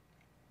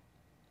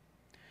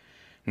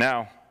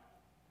 Now,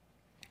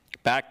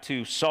 back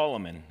to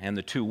Solomon and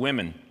the two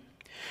women.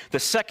 The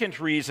second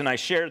reason I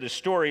share this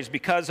story is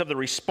because of the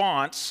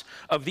response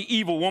of the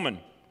evil woman.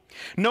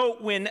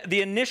 Note, when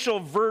the initial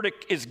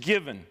verdict is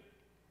given,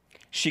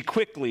 she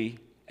quickly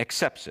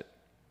accepts it.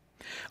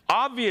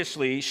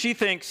 Obviously, she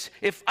thinks,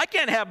 if I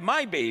can't have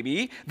my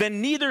baby,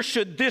 then neither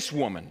should this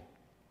woman.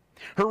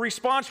 Her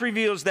response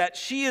reveals that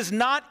she is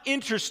not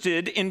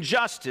interested in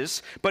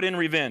justice, but in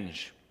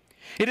revenge.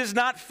 It is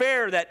not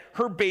fair that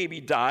her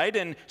baby died,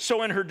 and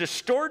so in her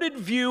distorted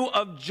view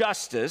of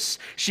justice,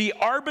 she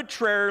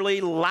arbitrarily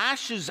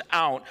lashes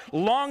out,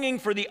 longing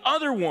for the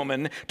other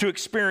woman to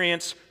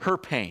experience her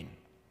pain.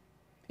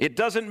 It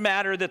doesn't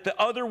matter that the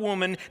other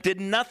woman did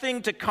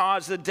nothing to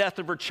cause the death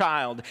of her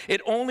child.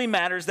 It only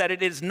matters that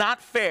it is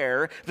not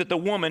fair that the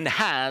woman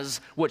has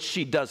what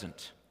she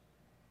doesn't.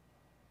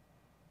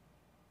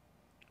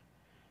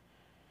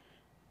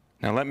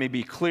 Now let me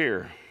be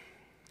clear,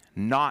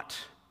 not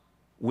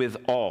with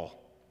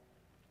all,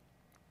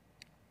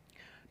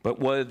 but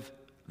with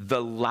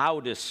the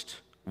loudest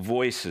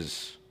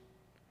voices.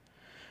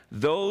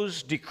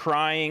 Those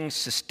decrying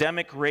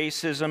systemic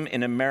racism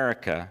in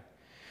America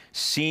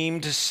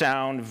seem to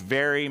sound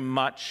very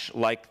much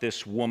like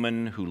this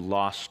woman who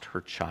lost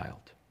her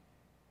child,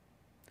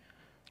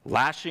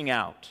 lashing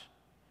out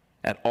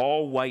at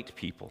all white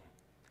people,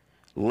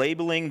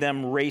 labeling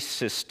them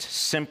racist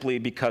simply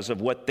because of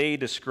what they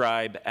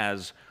describe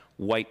as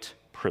white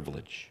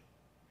privilege.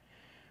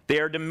 They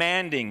are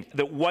demanding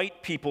that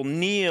white people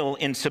kneel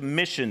in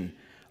submission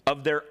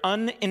of their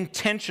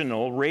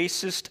unintentional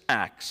racist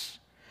acts,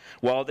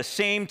 while at the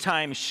same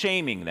time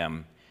shaming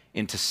them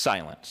into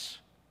silence.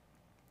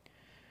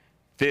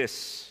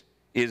 This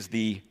is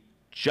the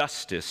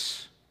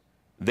justice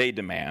they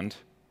demand,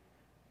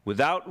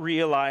 without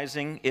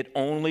realizing it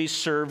only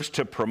serves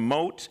to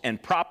promote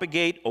and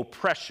propagate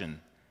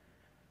oppression,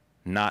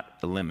 not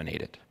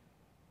eliminate it.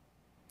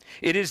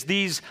 It is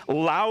these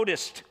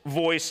loudest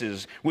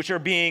voices which are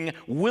being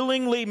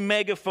willingly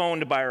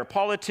megaphoned by our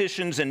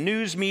politicians and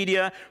news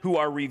media, who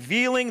are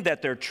revealing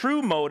that their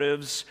true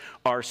motives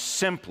are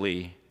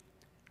simply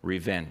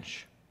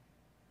revenge.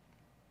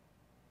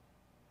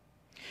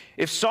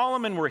 If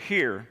Solomon were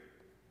here,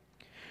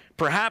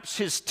 perhaps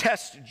his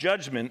test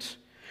judgment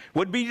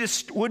would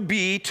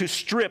be to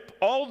strip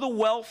all the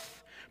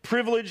wealth,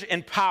 privilege,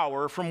 and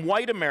power from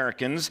white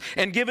Americans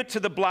and give it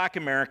to the black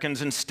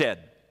Americans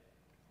instead.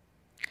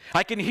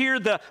 I can hear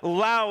the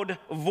loud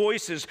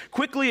voices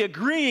quickly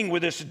agreeing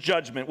with this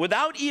judgment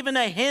without even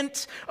a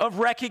hint of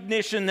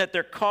recognition that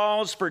their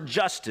calls for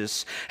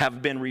justice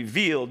have been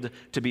revealed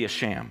to be a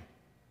sham.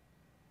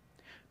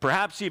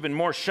 Perhaps even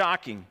more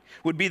shocking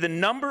would be the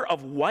number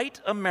of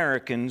white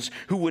Americans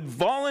who would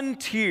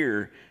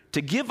volunteer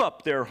to give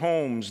up their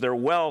homes, their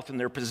wealth, and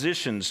their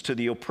positions to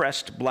the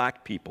oppressed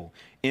black people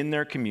in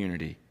their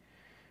community,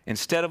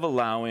 instead of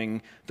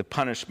allowing the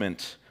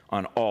punishment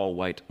on all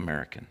white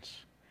Americans.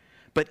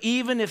 But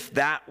even if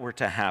that were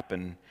to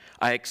happen,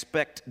 I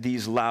expect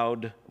these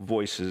loud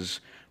voices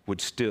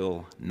would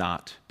still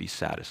not be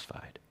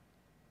satisfied.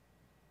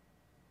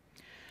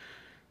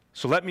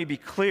 So let me be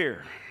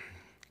clear.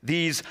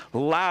 These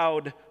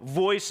loud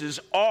voices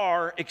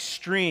are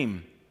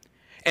extreme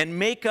and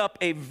make up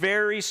a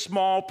very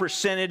small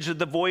percentage of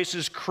the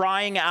voices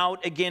crying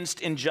out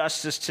against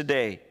injustice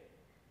today.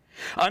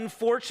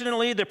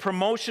 Unfortunately, the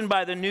promotion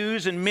by the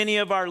news and many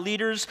of our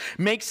leaders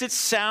makes it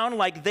sound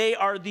like they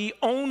are the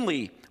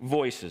only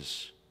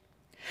voices.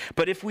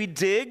 But if we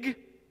dig,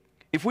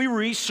 if we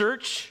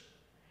research,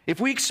 if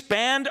we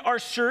expand our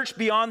search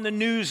beyond the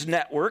news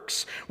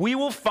networks, we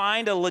will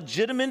find a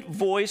legitimate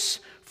voice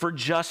for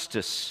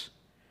justice.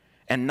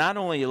 And not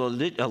only a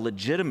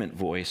legitimate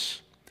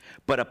voice,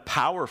 but a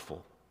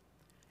powerful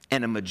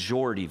and a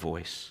majority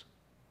voice.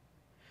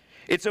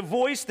 It's a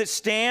voice that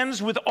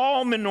stands with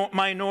all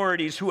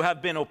minorities who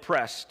have been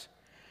oppressed.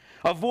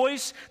 A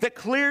voice that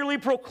clearly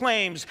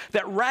proclaims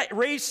that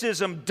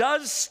racism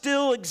does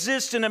still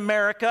exist in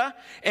America,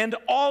 and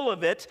all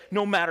of it,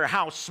 no matter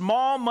how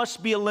small,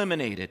 must be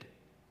eliminated.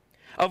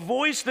 A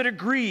voice that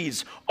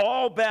agrees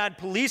all bad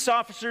police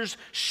officers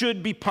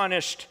should be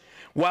punished,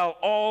 while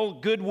all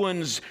good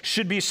ones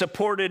should be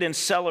supported and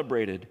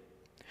celebrated.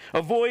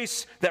 A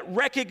voice that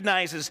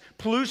recognizes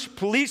police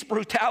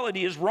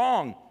brutality is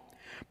wrong,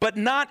 but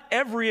not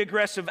every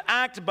aggressive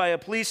act by a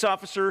police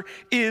officer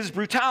is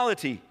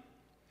brutality.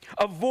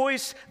 A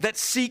voice that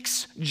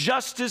seeks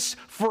justice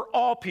for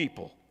all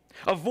people.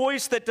 A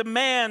voice that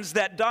demands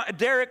that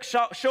Derek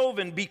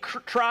Chauvin be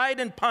tried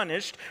and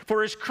punished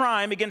for his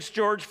crime against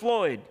George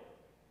Floyd.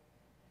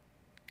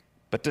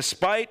 But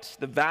despite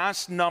the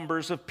vast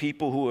numbers of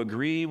people who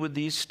agree with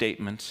these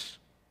statements,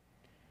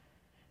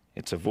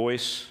 it's a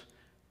voice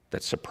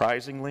that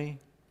surprisingly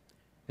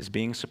is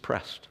being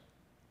suppressed.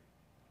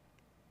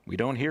 We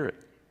don't hear it.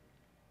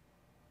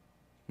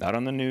 Not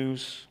on the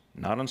news,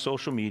 not on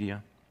social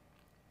media.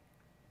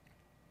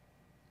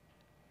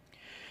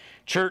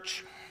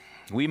 Church,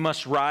 we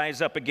must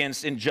rise up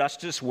against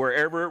injustice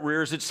wherever it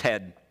rears its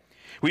head.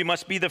 We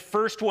must be the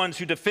first ones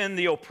who defend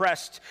the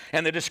oppressed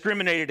and the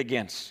discriminated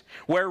against.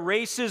 Where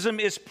racism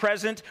is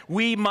present,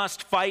 we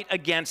must fight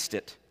against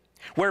it.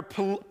 Where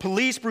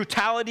police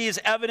brutality is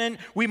evident,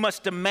 we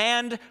must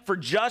demand for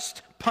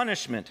just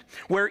punishment.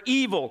 Where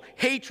evil,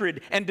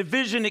 hatred, and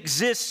division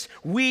exists,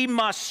 we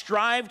must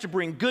strive to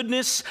bring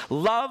goodness,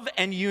 love,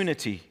 and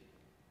unity.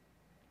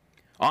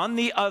 On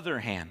the other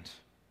hand,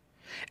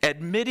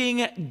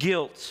 admitting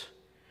guilt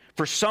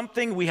for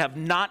something we have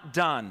not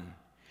done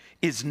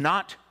is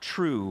not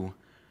true,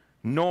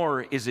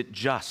 nor is it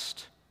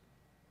just.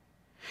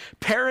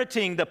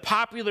 Parroting the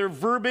popular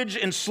verbiage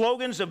and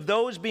slogans of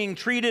those being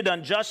treated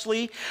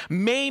unjustly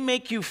may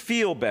make you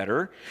feel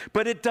better,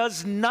 but it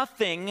does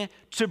nothing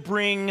to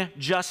bring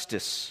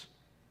justice.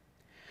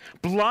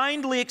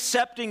 Blindly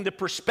accepting the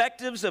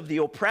perspectives of the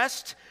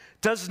oppressed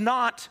does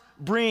not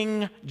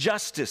bring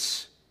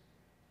justice.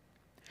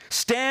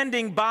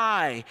 Standing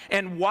by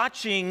and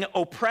watching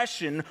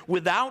oppression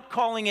without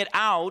calling it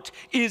out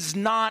is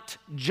not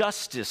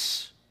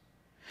justice.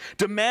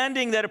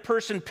 Demanding that a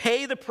person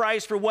pay the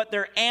price for what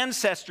their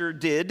ancestor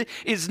did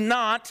is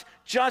not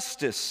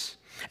justice.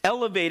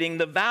 Elevating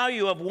the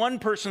value of one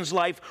person's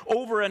life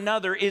over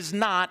another is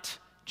not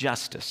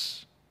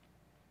justice.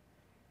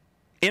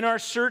 In our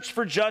search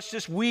for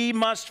justice, we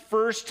must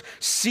first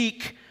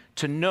seek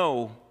to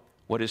know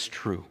what is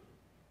true.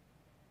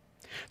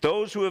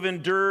 Those who have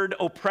endured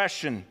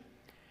oppression,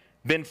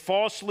 been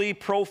falsely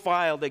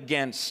profiled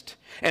against,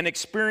 and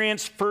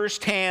experienced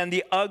firsthand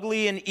the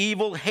ugly and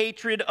evil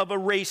hatred of a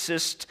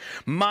racist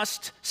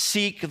must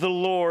seek the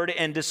Lord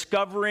and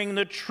discovering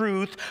the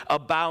truth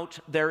about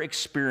their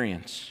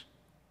experience.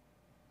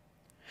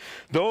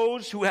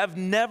 Those who have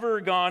never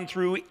gone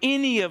through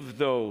any of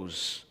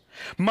those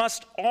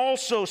must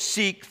also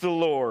seek the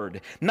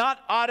Lord, not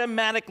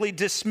automatically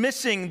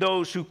dismissing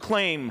those who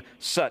claim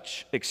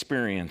such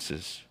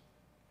experiences.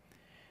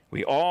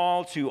 We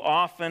all too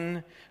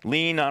often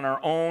lean on our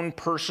own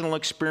personal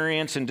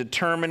experience in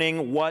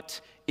determining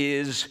what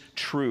is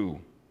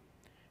true,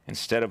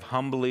 instead of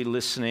humbly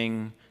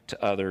listening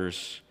to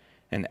others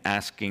and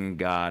asking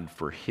God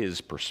for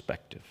His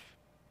perspective.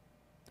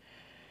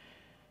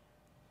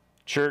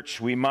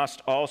 Church, we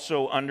must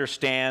also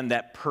understand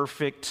that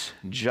perfect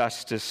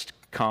justice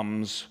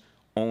comes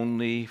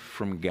only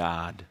from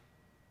God.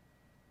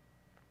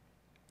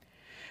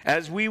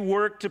 As we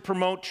work to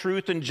promote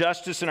truth and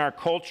justice in our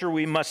culture,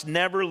 we must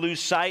never lose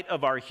sight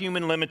of our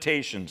human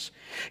limitations.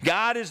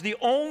 God is the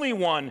only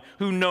one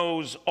who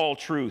knows all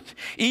truth.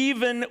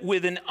 Even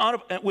with an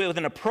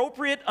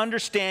appropriate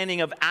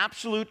understanding of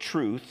absolute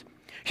truth,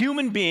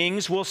 human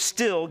beings will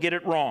still get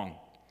it wrong.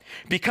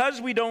 Because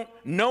we don't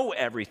know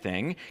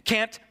everything,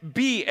 can't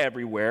be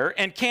everywhere,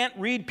 and can't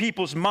read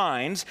people's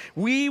minds,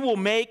 we will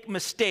make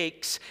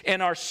mistakes in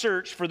our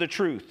search for the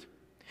truth.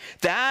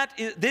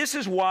 This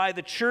is why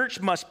the church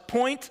must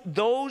point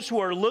those who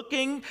are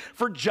looking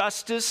for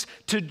justice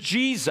to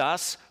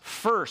Jesus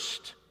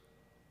first.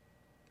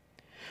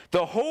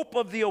 The hope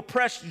of the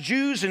oppressed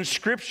Jews in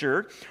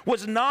Scripture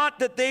was not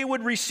that they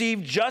would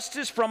receive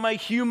justice from a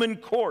human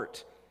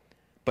court,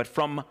 but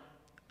from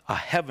a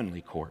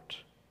heavenly court.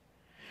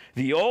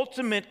 The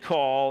ultimate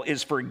call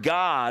is for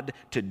God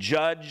to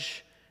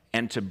judge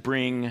and to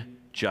bring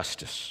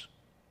justice.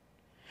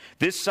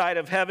 This side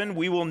of heaven,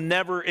 we will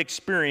never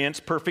experience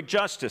perfect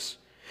justice.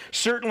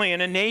 Certainly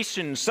in a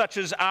nation such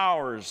as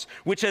ours,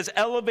 which has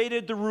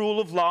elevated the rule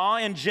of law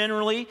and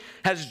generally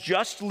has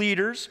just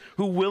leaders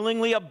who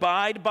willingly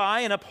abide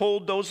by and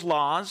uphold those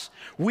laws,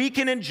 we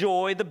can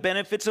enjoy the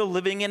benefits of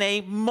living in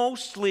a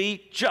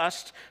mostly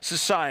just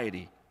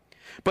society.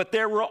 But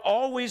there will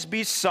always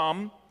be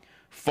some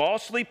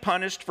falsely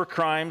punished for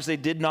crimes they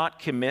did not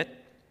commit,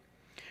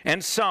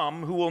 and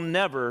some who will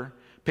never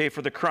pay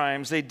for the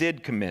crimes they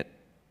did commit.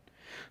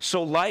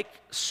 So like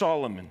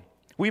Solomon,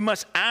 we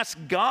must ask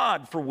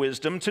God for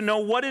wisdom to know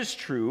what is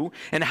true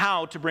and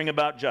how to bring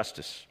about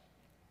justice.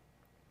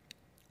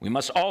 We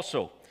must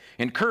also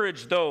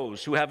encourage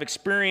those who have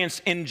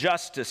experienced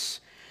injustice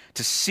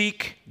to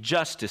seek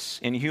justice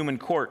in human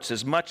courts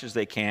as much as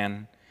they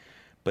can,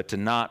 but to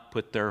not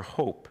put their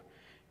hope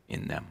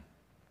in them.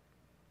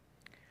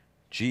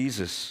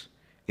 Jesus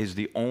is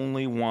the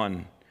only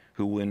one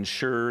who will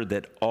ensure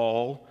that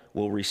all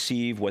will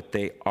receive what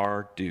they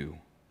are due.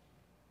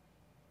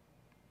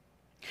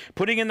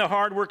 Putting in the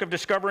hard work of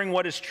discovering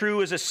what is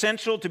true is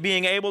essential to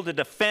being able to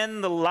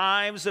defend the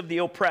lives of the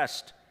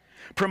oppressed,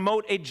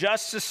 promote a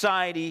just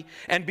society,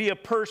 and be a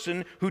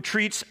person who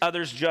treats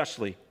others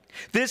justly.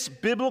 This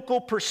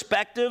biblical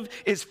perspective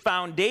is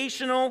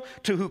foundational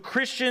to who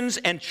Christians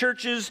and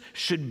churches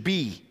should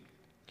be.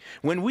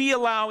 When we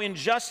allow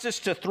injustice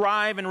to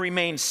thrive and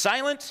remain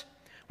silent,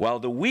 while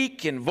the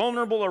weak and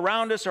vulnerable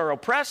around us are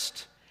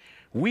oppressed,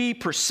 we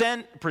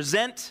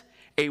present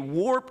a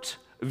warped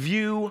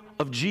view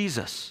of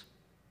Jesus.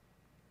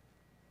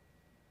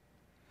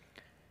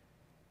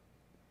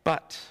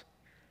 But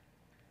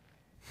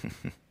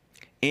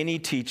any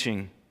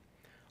teaching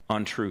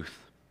on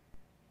truth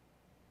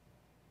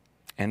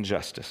and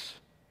justice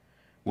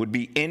would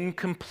be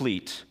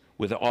incomplete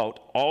without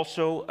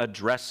also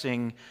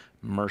addressing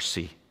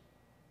mercy.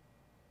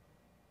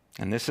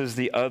 And this is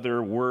the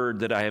other word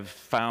that I have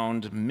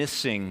found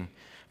missing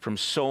from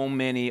so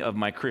many of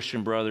my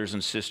Christian brothers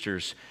and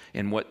sisters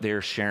in what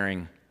they're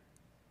sharing.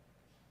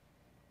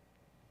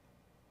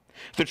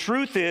 The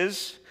truth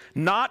is,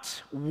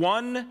 not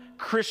one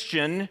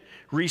Christian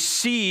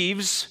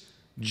receives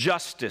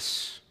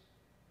justice.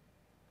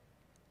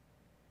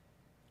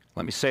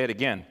 Let me say it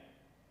again.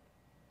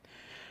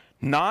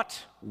 Not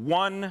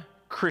one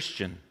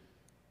Christian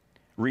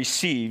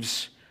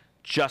receives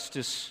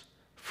justice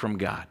from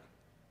God.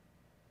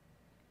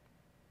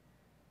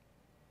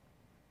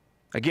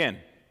 Again,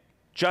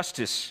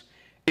 justice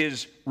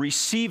is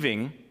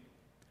receiving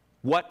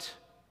what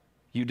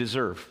you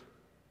deserve.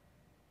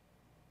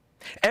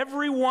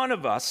 Every one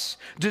of us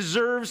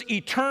deserves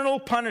eternal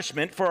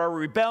punishment for our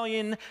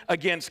rebellion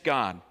against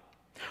God.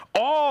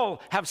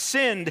 All have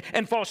sinned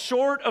and fall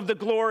short of the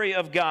glory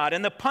of God,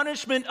 and the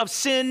punishment of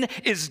sin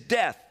is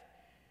death.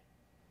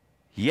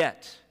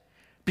 Yet,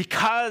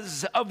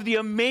 because of the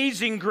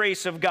amazing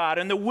grace of God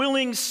and the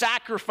willing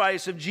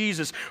sacrifice of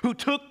Jesus, who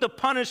took the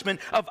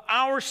punishment of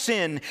our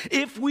sin,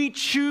 if we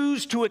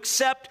choose to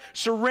accept,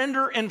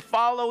 surrender, and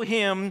follow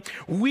him,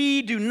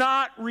 we do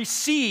not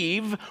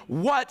receive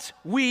what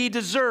we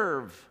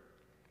deserve,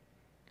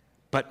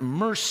 but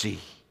mercy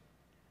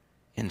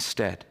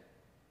instead.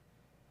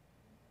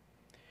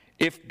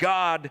 If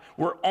God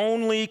were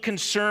only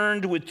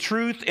concerned with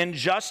truth and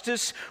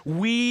justice,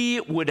 we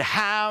would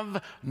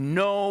have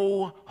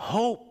no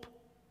hope.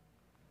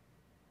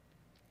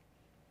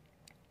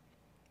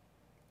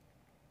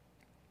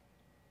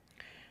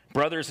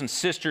 Brothers and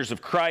sisters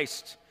of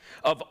Christ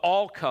of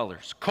all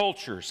colors,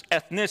 cultures,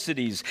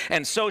 ethnicities,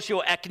 and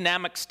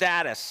socioeconomic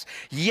status,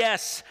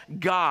 yes,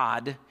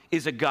 God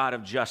is a God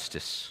of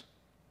justice.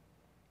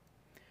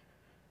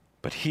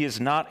 But he is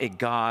not a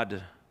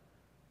God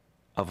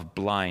of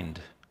blind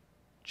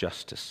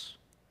justice.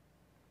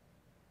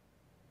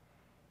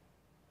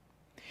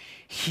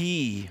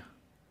 He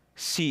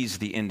sees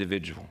the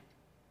individual.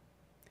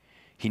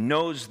 He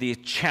knows the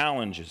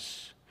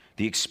challenges,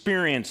 the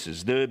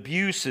experiences, the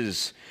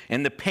abuses,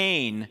 and the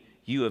pain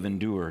you have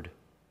endured.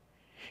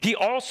 He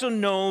also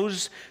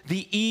knows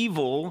the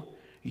evil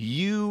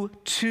you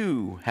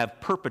too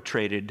have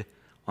perpetrated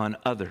on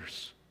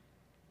others.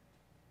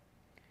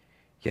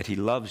 Yet he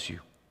loves you,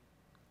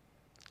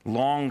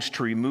 longs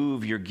to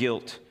remove your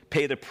guilt,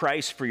 pay the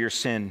price for your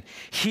sin,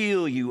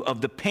 heal you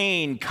of the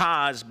pain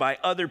caused by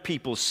other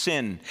people's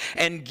sin,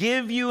 and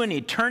give you an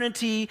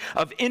eternity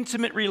of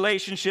intimate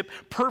relationship,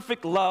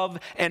 perfect love,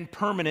 and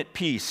permanent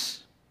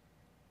peace.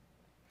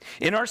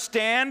 In our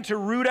stand to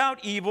root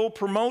out evil,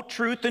 promote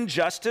truth and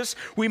justice,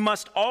 we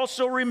must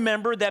also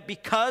remember that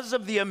because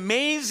of the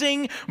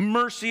amazing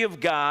mercy of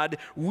God,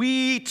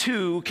 we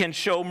too can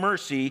show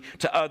mercy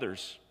to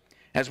others.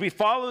 As we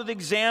follow the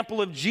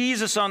example of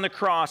Jesus on the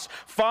cross,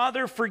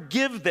 Father,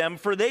 forgive them,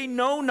 for they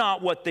know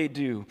not what they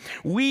do.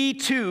 We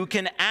too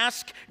can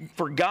ask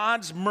for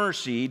God's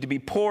mercy to be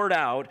poured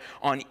out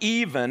on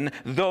even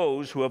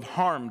those who have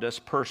harmed us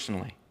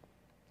personally.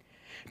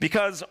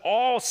 Because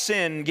all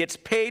sin gets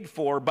paid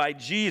for by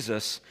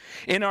Jesus,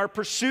 in our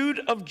pursuit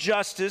of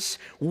justice,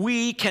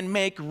 we can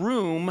make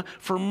room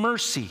for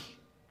mercy.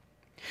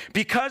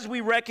 Because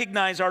we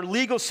recognize our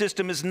legal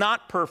system is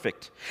not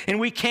perfect and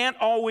we can't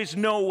always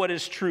know what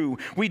is true,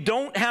 we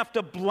don't have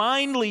to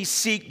blindly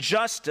seek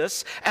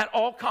justice at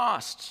all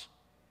costs.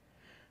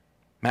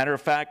 Matter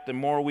of fact, the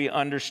more we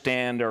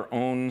understand our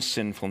own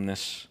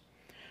sinfulness,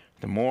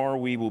 the more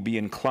we will be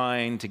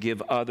inclined to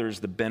give others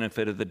the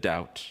benefit of the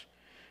doubt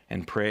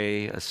and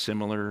pray a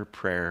similar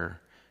prayer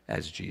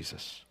as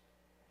Jesus.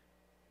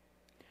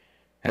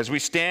 As we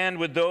stand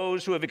with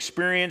those who have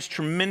experienced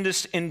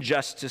tremendous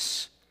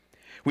injustice,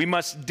 we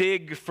must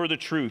dig for the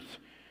truth,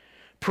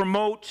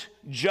 promote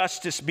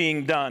justice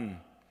being done,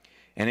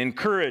 and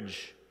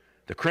encourage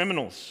the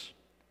criminals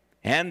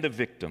and the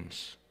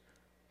victims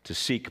to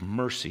seek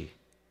mercy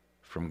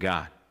from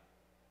God.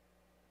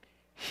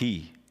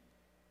 He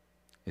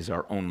is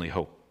our only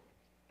hope.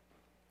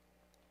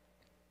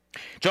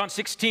 John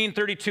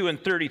 16:32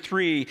 and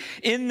 33,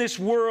 in this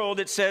world,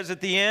 it says at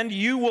the end,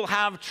 you will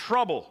have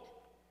trouble.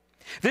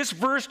 This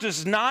verse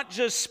does not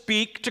just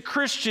speak to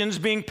Christians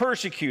being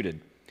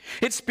persecuted.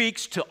 It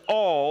speaks to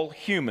all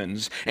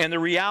humans and the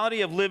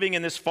reality of living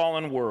in this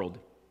fallen world.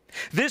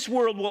 This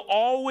world will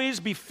always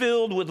be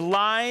filled with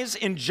lies,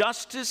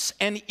 injustice,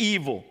 and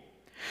evil.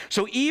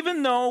 So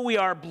even though we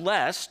are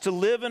blessed to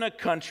live in a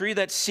country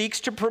that seeks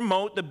to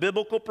promote the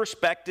biblical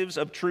perspectives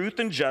of truth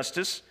and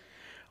justice,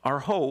 our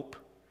hope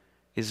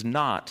is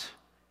not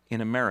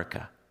in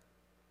America.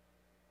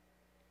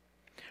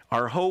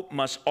 Our hope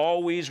must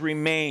always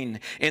remain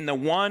in the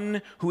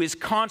one who is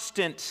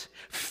constant,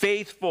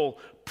 faithful,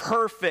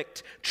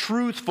 perfect,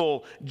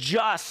 truthful,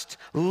 just,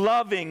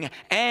 loving,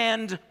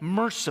 and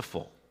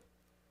merciful.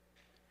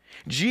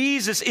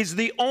 Jesus is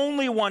the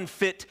only one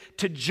fit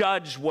to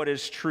judge what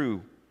is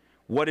true,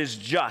 what is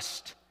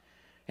just,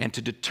 and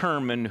to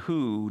determine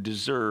who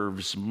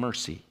deserves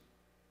mercy.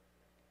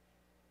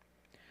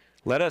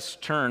 Let us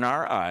turn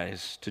our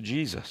eyes to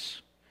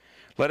Jesus.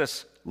 Let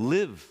us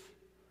live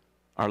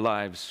our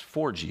lives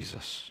for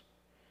Jesus.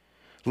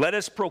 Let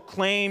us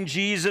proclaim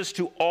Jesus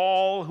to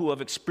all who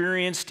have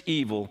experienced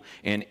evil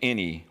in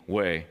any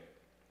way.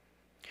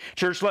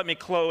 Church, let me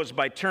close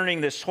by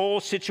turning this whole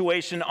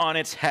situation on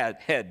its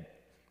head.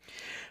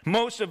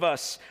 Most of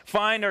us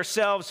find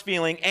ourselves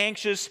feeling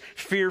anxious,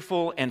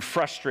 fearful, and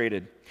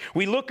frustrated.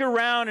 We look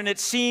around and it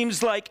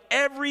seems like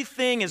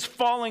everything is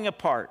falling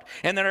apart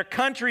and that our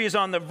country is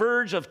on the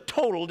verge of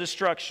total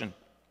destruction.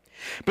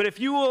 But if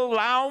you will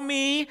allow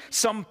me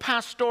some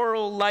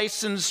pastoral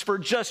license for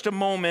just a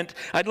moment,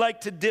 I'd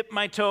like to dip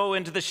my toe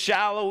into the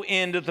shallow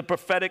end of the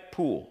prophetic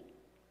pool.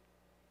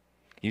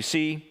 You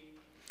see,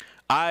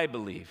 I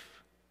believe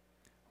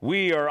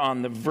we are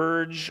on the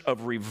verge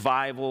of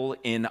revival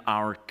in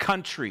our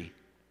country.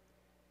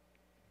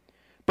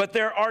 But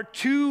there are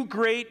two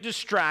great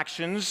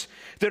distractions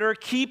that are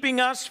keeping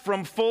us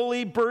from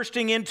fully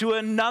bursting into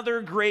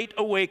another great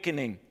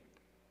awakening.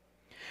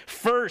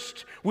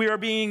 First, we are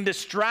being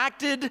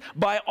distracted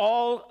by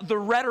all the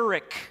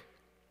rhetoric.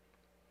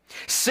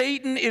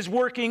 Satan is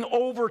working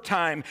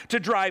overtime to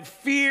drive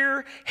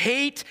fear,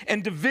 hate,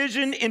 and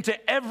division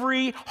into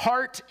every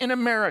heart in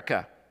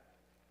America.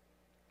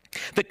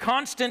 The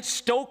constant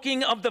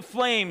stoking of the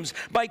flames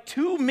by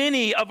too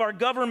many of our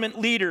government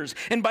leaders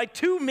and by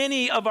too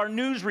many of our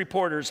news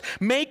reporters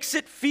makes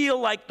it feel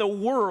like the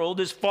world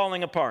is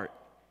falling apart.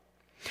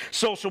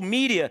 Social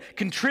media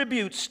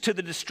contributes to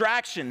the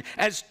distraction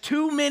as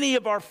too many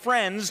of our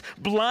friends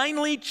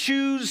blindly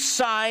choose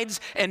sides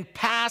and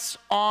pass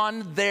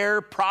on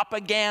their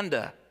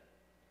propaganda.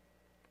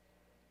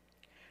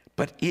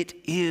 But it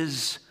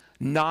is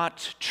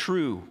not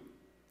true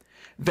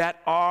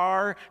that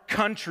our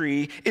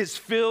country is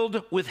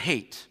filled with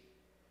hate.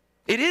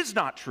 It is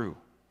not true.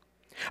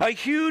 A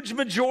huge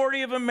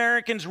majority of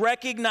Americans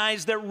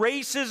recognize that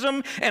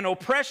racism and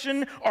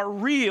oppression are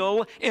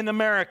real in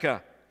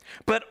America,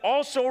 but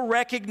also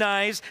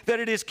recognize that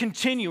it is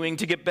continuing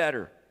to get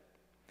better.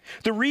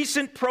 The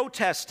recent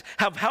protests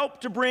have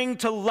helped to bring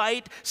to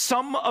light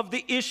some of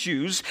the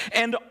issues,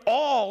 and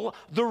all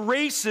the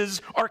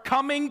races are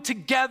coming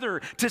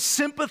together to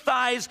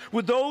sympathize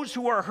with those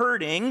who are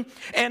hurting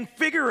and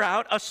figure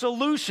out a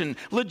solution,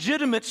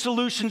 legitimate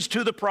solutions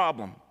to the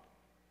problem.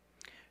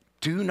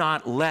 Do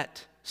not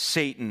let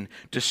Satan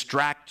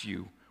distract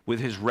you with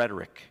his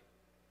rhetoric.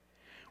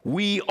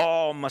 We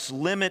all must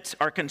limit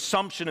our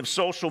consumption of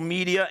social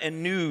media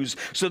and news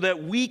so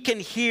that we can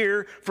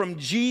hear from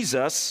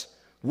Jesus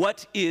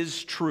what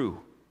is true.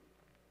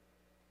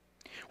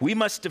 We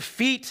must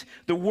defeat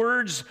the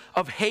words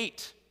of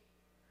hate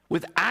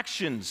with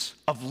actions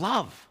of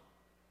love.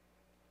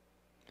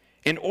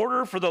 In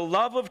order for the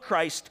love of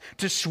Christ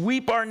to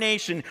sweep our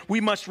nation,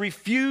 we must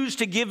refuse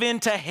to give in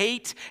to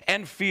hate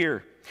and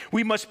fear.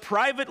 We must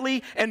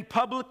privately and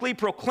publicly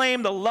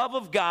proclaim the love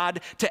of God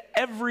to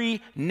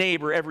every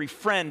neighbor, every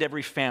friend,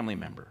 every family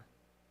member.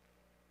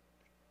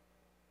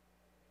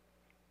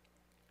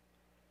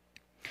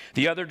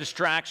 The other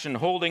distraction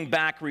holding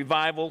back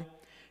revival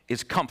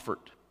is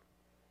comfort.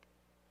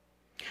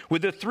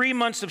 With the 3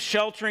 months of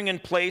sheltering in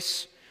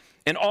place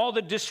and all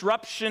the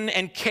disruption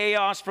and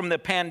chaos from the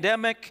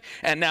pandemic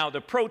and now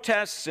the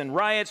protests and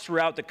riots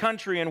throughout the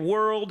country and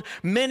world,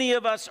 many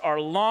of us are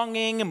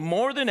longing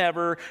more than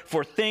ever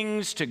for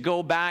things to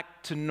go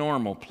back to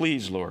normal.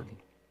 Please, Lord.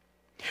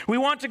 We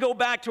want to go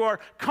back to our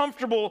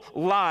comfortable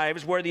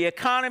lives where the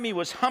economy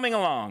was humming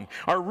along,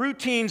 our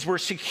routines were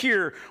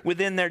secure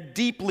within their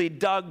deeply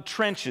dug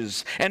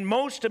trenches, and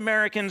most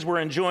Americans were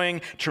enjoying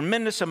a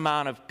tremendous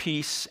amount of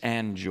peace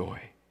and joy.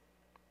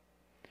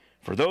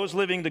 For those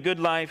living the good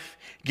life,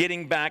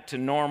 getting back to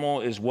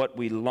normal is what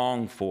we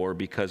long for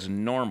because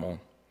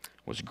normal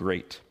was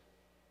great.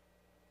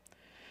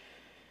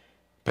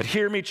 But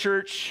hear me,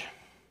 church,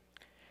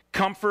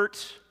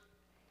 comfort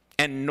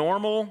and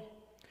normal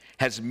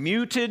has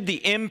muted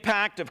the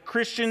impact of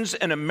Christians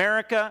in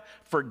America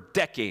for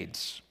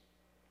decades.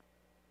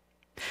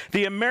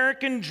 The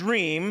American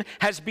dream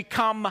has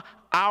become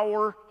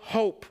our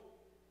hope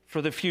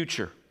for the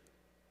future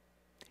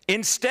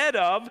instead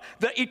of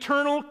the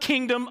eternal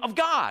kingdom of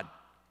God.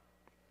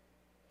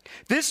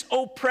 This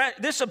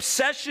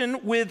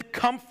obsession with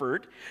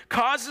comfort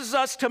causes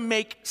us to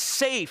make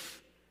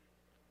safe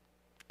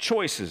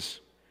choices,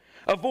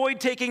 avoid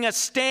taking a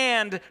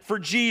stand for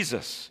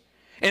Jesus,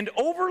 and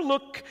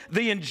overlook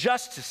the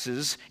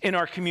injustices in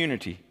our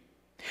community.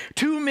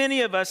 Too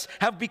many of us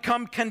have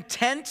become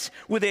content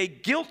with a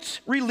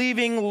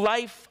guilt-relieving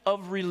life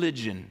of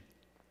religion,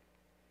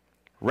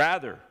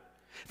 rather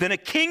than a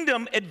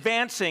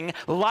kingdom-advancing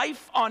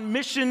life on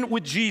mission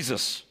with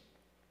Jesus.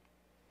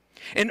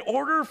 In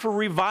order for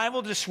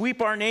revival to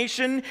sweep our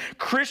nation,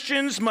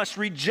 Christians must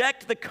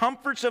reject the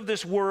comforts of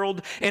this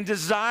world and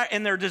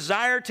their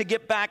desire to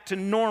get back to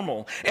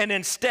normal, and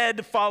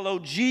instead follow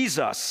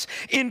Jesus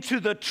into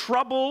the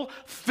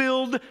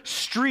trouble-filled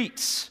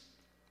streets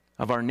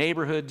of our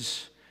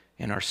neighborhoods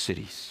and our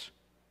cities.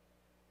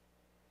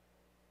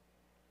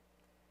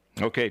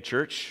 Okay,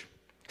 church,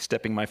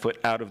 stepping my foot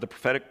out of the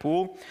prophetic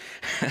pool.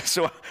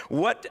 So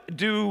what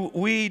do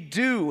we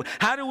do?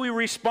 How do we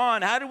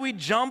respond? How do we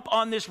jump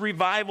on this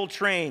revival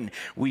train?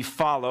 We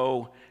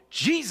follow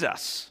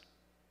Jesus.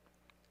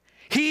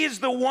 He is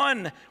the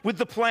one with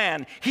the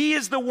plan. He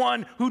is the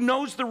one who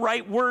knows the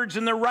right words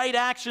and the right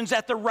actions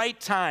at the right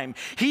time.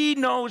 He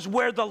knows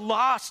where the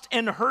lost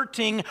and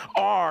hurting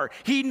are.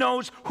 He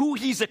knows who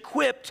he's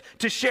equipped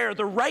to share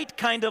the right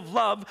kind of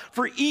love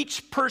for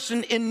each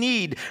person in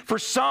need. For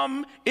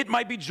some, it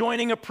might be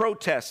joining a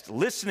protest,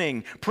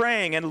 listening,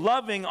 praying, and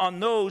loving on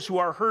those who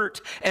are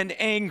hurt and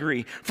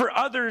angry. For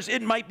others,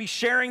 it might be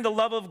sharing the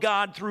love of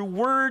God through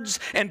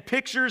words and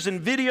pictures and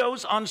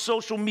videos on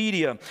social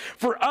media.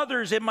 For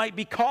others, it might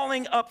be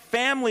calling up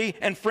family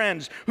and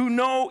friends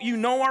who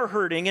are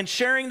hurting and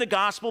sharing the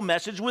gospel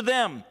message with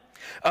them.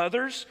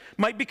 Others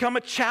might become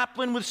a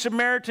chaplain with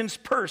Samaritan's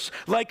Purse,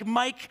 like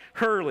Mike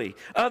Hurley.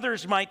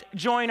 Others might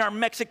join our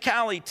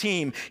Mexicali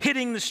team,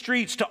 hitting the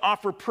streets to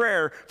offer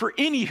prayer for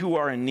any who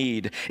are in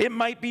need. It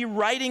might be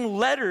writing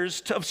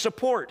letters of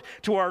support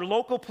to our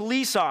local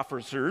police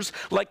officers,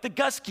 like the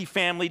Gusky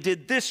family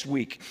did this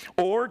week,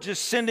 or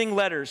just sending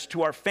letters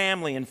to our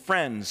family and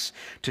friends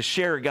to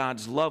share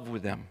God's love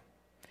with them.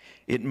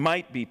 It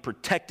might be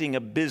protecting a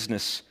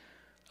business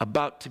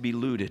about to be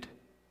looted.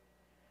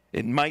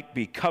 It might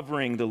be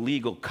covering the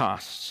legal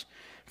costs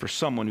for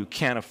someone who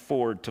can't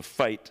afford to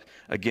fight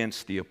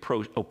against the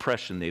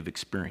oppression they've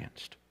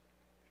experienced.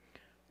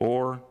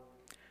 Or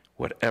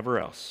whatever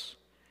else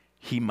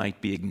he might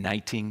be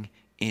igniting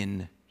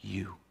in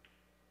you.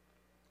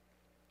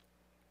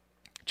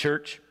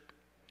 Church,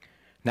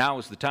 now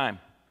is the time.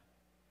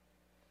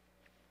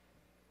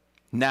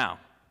 Now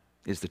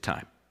is the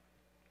time.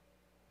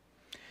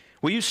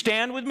 Will you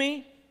stand with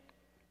me?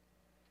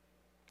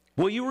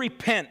 Will you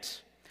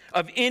repent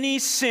of any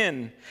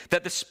sin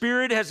that the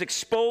Spirit has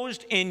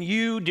exposed in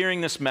you during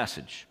this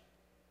message?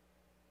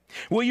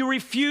 Will you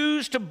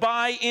refuse to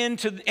buy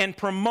into and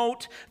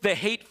promote the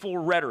hateful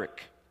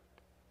rhetoric?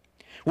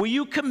 Will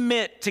you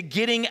commit to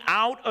getting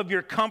out of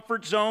your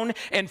comfort zone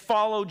and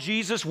follow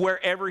Jesus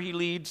wherever he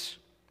leads?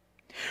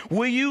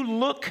 Will you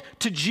look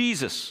to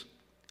Jesus,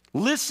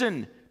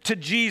 listen to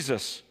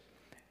Jesus,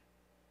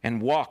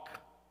 and walk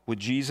with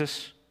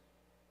Jesus?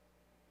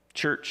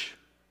 Church,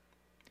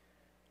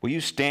 will you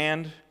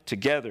stand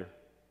together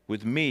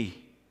with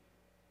me,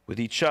 with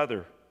each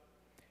other,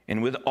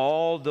 and with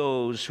all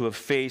those who have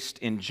faced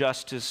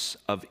injustice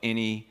of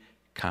any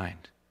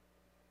kind?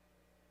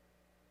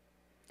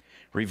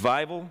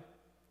 Revival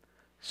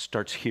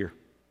starts here,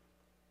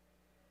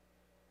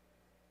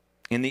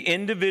 in the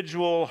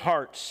individual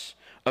hearts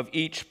of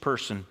each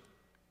person.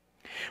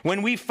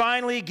 When we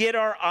finally get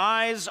our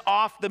eyes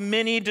off the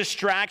many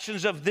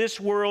distractions of this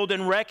world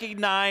and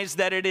recognize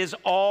that it is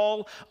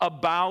all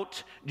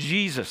about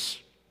Jesus.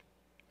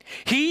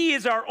 He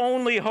is our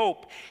only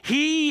hope.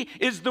 He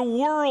is the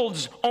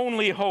world's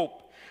only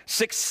hope.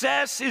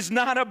 Success is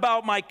not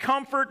about my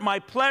comfort, my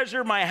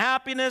pleasure, my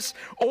happiness,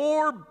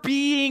 or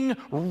being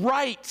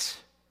right.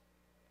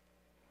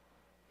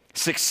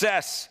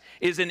 Success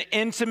is an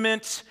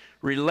intimate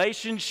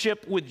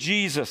relationship with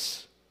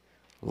Jesus,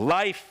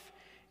 Life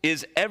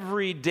is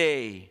every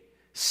day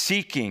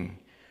seeking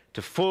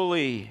to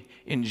fully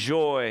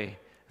enjoy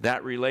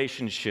that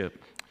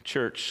relationship.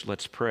 Church,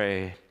 let's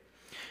pray.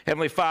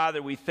 Heavenly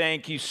Father, we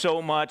thank you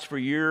so much for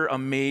your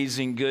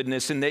amazing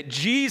goodness and that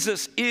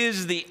Jesus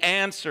is the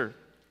answer.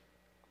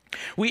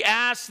 We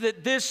ask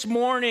that this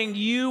morning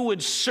you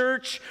would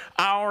search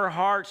our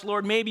hearts.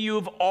 Lord, maybe you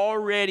have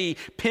already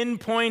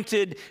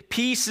pinpointed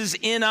pieces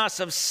in us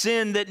of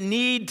sin that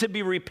need to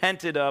be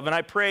repented of. And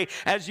I pray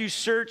as you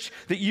search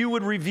that you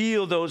would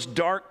reveal those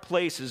dark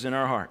places in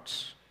our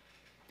hearts.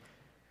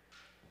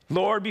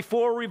 Lord,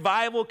 before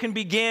revival can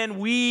begin,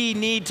 we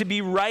need to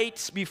be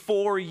right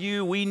before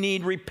you. We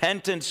need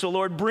repentance. So,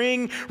 Lord,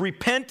 bring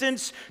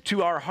repentance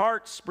to our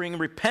hearts. Bring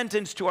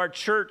repentance to our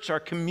church, our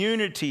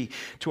community,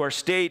 to our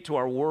state, to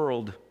our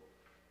world.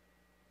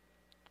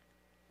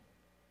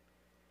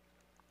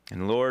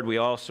 And, Lord, we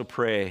also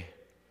pray,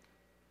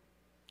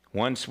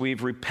 once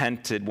we've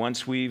repented,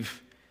 once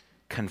we've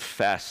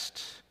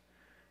confessed,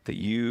 that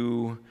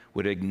you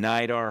would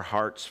ignite our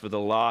hearts for the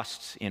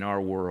lost in our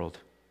world.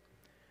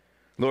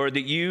 Lord,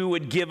 that you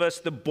would give us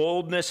the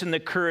boldness and the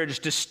courage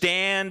to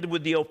stand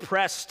with the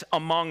oppressed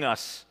among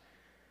us.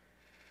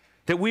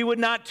 That we would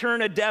not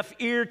turn a deaf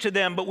ear to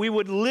them, but we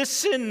would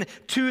listen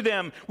to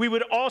them. We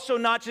would also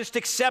not just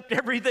accept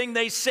everything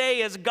they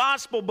say as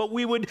gospel, but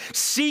we would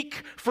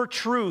seek for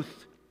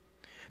truth.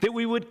 That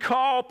we would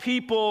call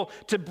people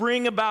to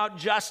bring about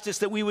justice.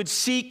 That we would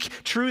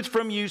seek truth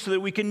from you so that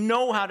we can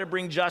know how to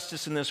bring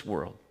justice in this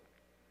world.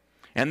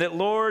 And that,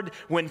 Lord,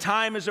 when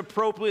time is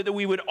appropriate, that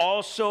we would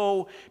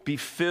also be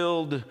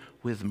filled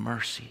with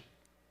mercy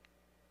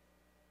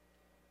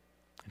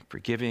and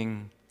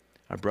forgiving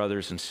our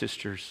brothers and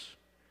sisters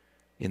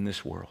in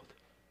this world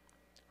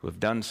who have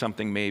done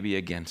something maybe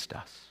against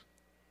us.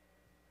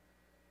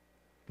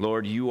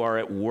 Lord, you are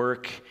at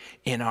work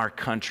in our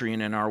country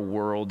and in our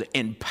world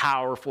in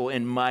powerful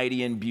and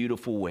mighty and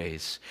beautiful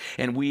ways.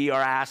 And we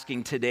are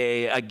asking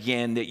today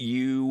again that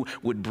you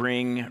would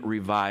bring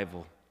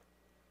revival.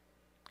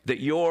 That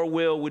your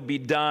will would be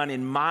done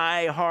in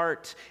my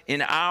heart,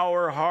 in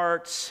our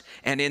hearts,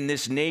 and in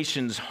this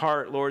nation's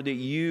heart, Lord, that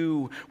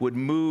you would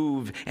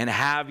move and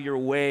have your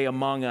way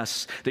among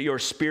us, that your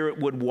Spirit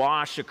would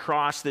wash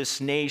across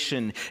this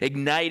nation,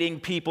 igniting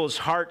people's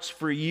hearts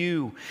for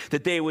you,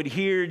 that they would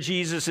hear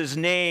Jesus'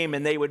 name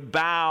and they would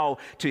bow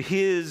to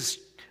his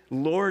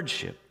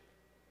lordship.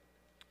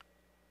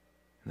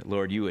 That,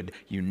 Lord, you would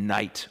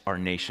unite our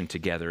nation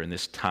together in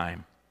this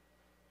time.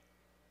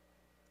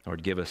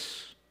 Lord, give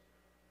us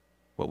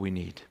what we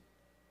need.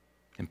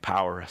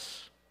 Empower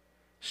us,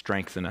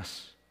 strengthen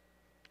us,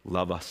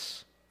 love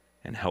us,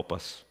 and help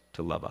us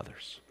to love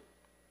others.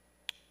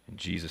 In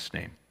Jesus'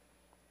 name,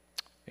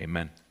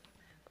 amen.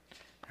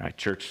 All right,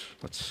 church,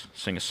 let's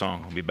sing a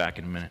song. We'll be back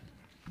in a minute.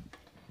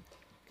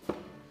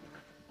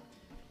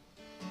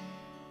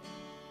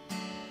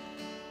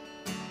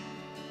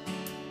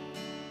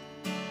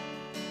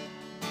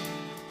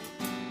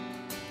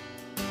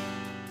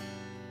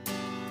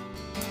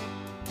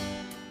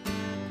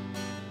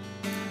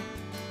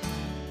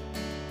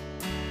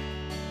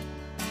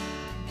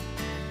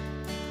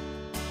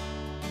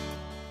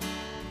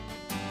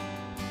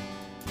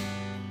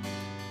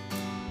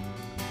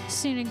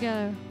 Sing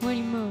together when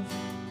you move.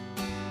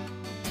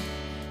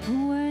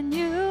 When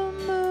you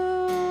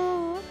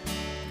move,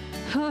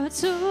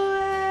 hearts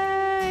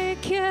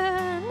awaken,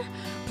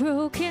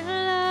 broken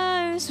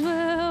lives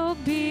will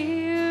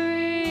be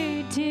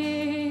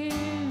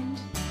redeemed.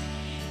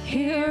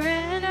 Here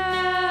and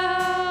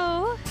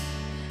now,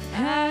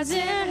 as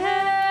in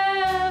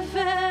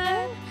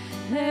heaven,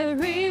 let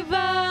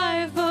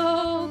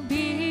revival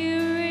be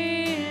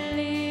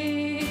released.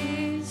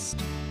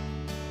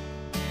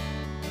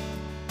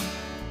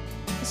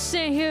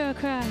 Say, hear a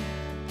cry.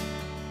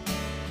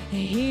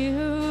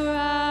 Hear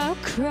our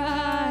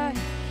cry.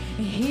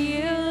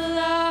 Heal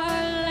our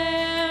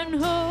land,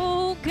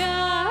 oh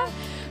God.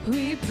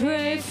 We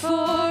pray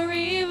for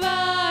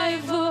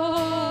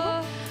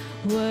revival.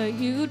 What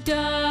you've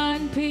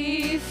done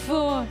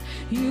before,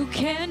 you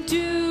can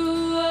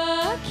do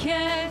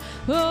again,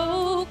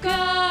 oh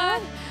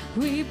God.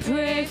 We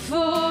pray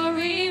for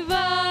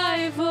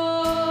revival.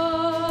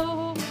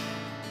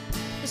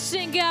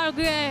 Sing God of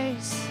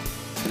grace.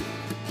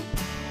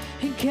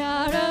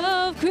 God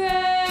of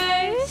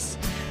grace,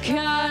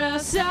 God of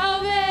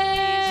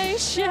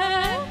salvation,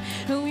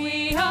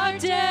 we are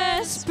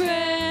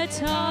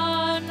desperate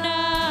on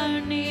our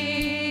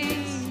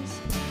knees.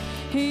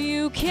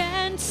 You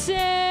can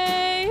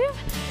save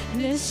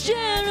this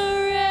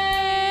generation.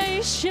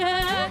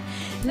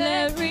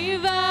 Let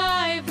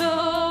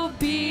revival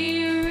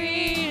be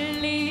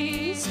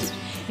released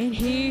and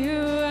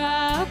hear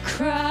our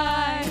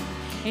cry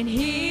and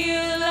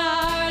heal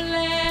our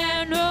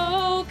land,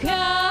 oh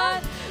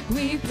God.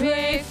 We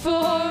pray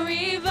for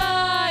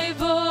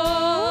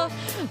revival.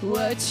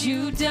 What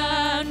you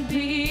done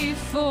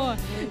before,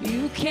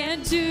 you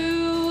can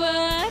do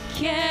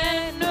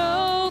again,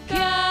 oh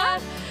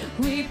God.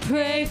 We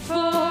pray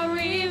for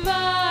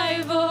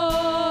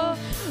revival,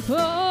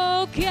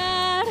 oh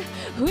God.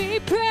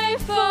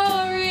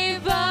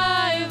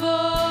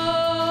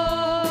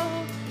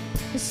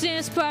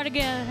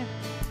 together.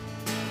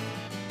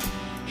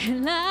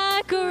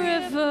 Like a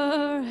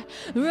river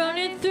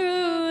running through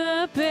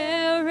the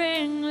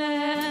barren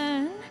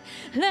land,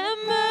 let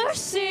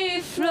mercy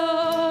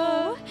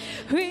flow,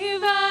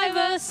 revive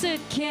us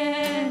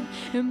again,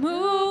 and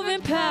move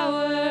in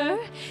power,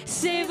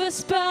 save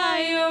us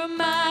by your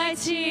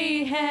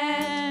mighty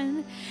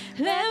hand.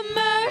 Let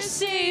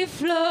mercy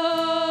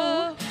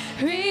flow,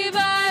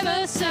 revive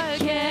us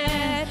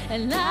again,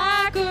 and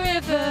like a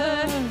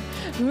river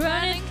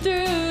running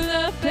through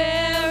the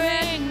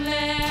barren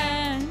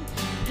land,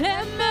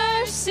 let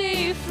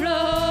mercy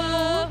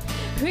flow,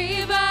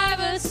 revive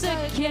us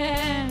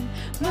again,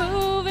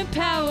 move in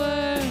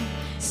power,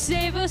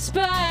 save us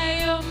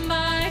by your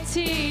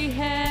mighty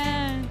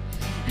hand.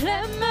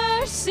 Let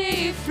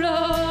mercy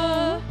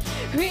flow,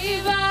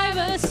 revive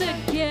us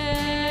again,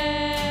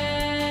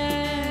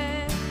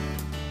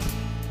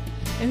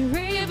 and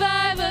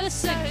revive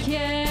us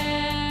again.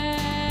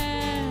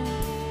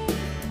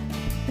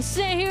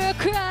 Say, hear a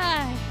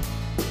cry,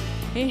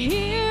 and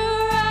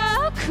hear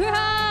our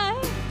cry,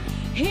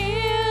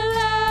 heal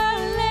our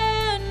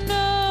land,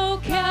 oh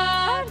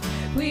God.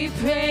 We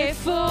pray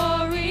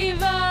for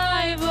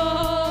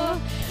revival.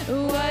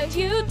 What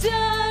you've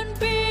done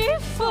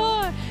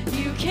before,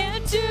 you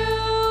can do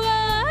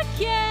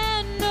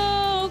again,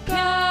 oh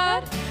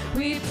God.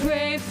 We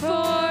pray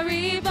for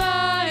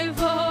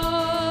revival,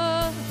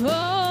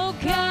 oh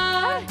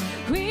God.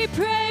 We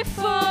pray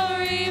for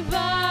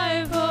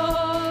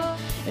revival,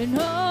 and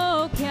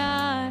oh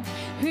God,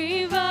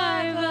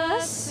 revive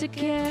us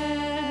again.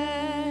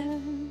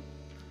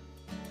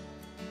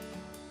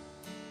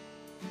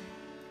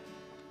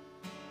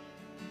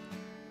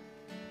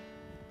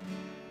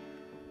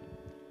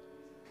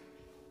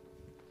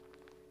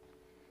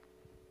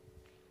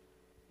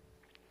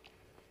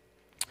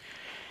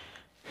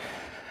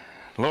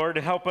 Lord,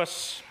 help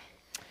us.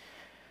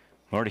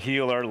 Lord,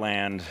 heal our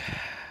land.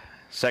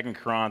 2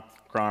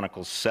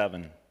 Chronicles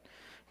 7,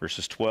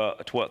 verses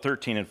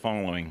 13 and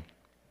following.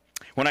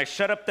 When I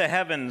shut up the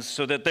heavens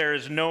so that there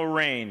is no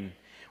rain,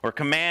 or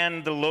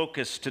command the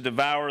locusts to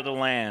devour the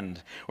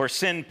land, or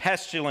send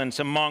pestilence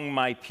among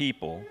my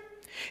people,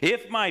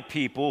 if my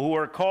people who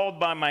are called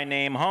by my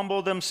name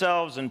humble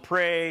themselves and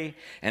pray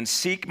and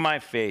seek my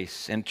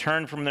face and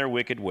turn from their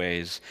wicked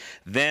ways,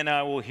 then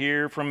I will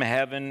hear from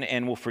heaven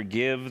and will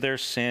forgive their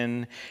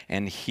sin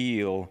and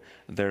heal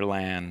their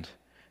land.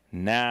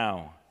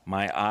 Now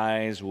my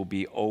eyes will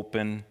be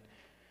open,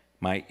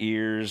 my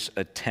ears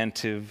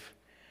attentive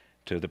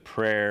to the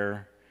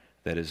prayer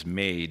that is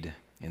made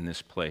in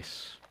this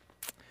place.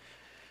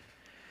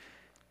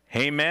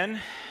 Amen.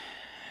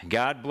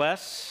 God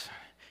bless.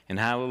 And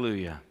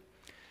hallelujah.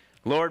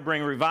 Lord,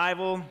 bring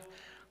revival.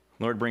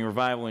 Lord, bring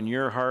revival in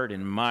your heart,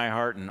 in my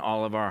heart, and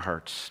all of our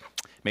hearts.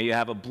 May you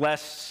have a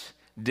blessed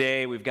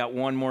day. We've got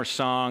one more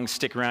song.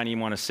 Stick around. You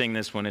want to sing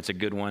this one. It's a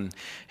good one.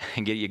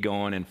 And get you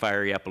going and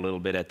fire you up a little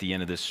bit at the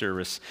end of this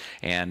service.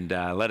 And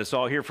let us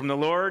all hear from the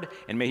Lord.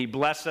 And may he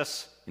bless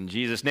us in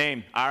Jesus'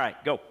 name. All right,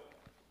 go.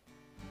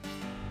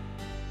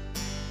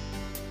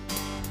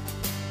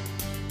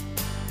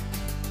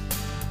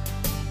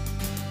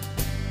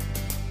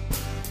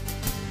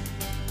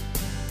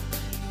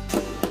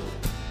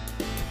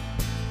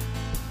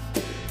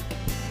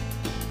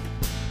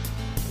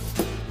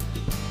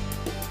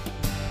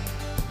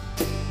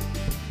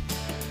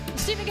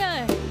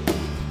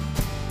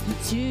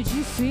 Did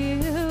you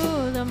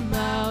feel the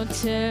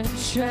mountain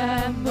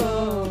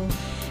tremble?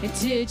 And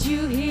did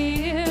you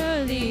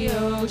hear the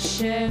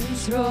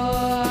oceans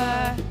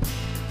roar?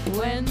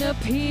 When the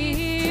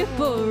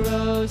people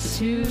rose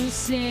to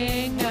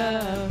sing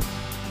of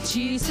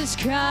Jesus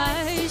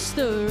Christ,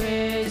 the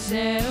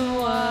risen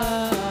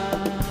one.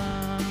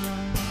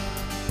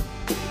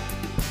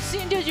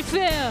 Sing, did you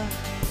feel?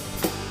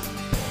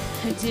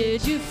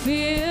 Did you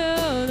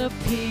feel the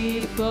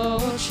people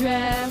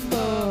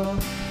tremble?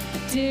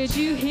 Did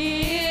you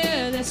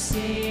hear the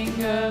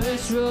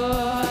singers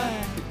roar?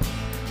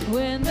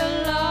 When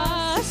the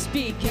lost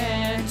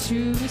began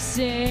to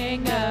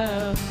sing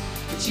of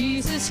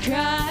Jesus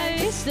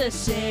Christ, the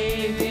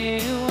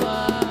saving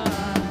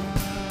one.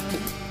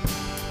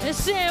 And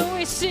so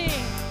we sing,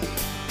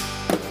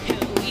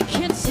 and we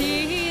can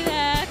see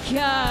that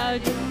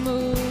God is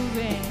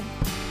moving,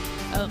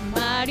 a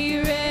mighty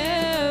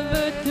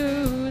river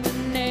through the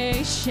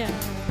nations.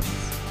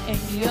 And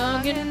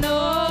young and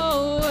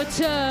old will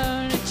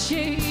turn to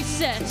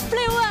Jesus.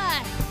 Flame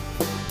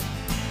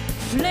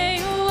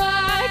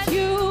wide,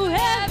 you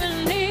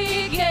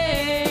heavenly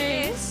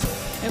gates,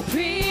 and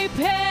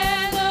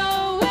prepare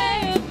the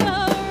way of the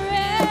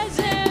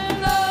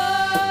risen Lord.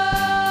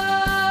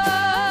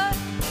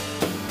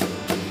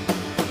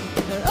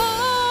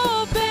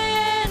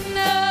 Open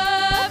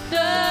up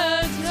the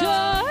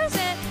doors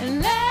and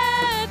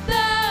let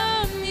the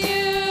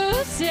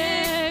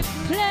music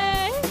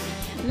play.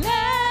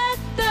 Let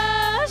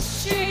the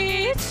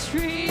streets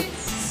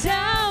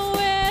resound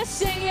with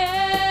singing.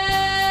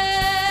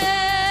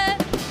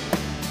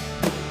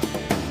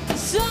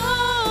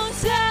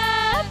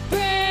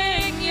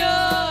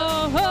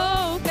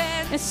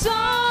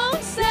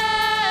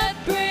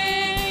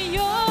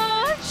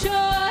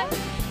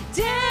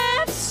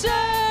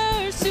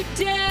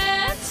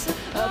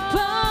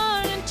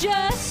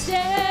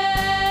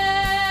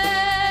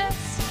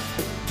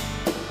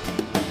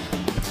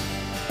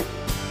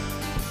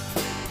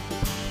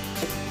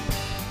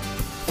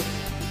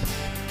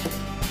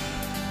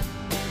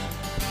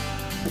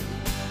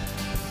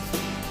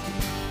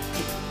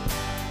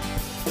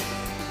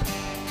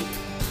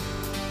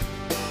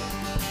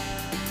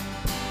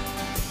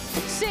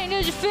 Sing,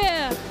 did you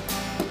feel?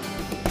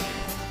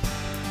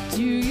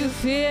 Do you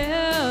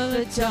feel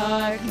the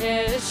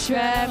darkness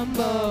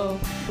tremble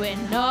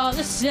when all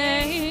the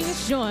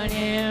saints join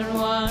in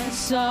one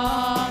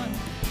song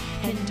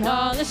and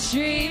all the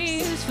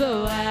streams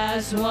flow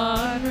as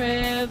one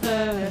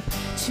river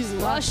to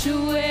wash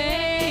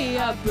away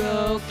our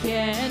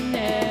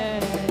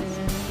brokenness?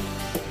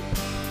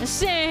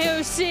 Sing, here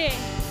we sing,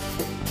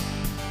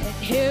 and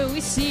here we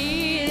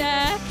see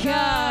that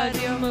God,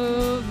 you're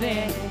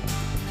moving.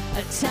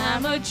 A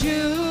time of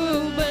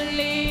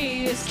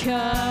jubilee is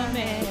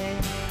coming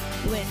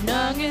when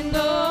none can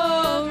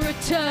go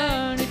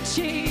return to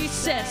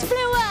Jesus.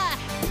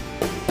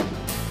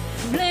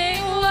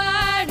 Fling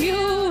wide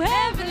you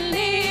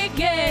heavenly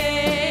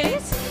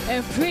gates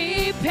and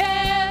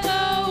prepare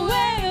the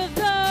way of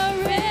the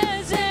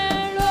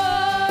risen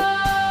Lord.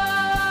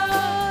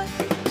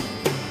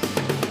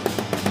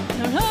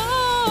 And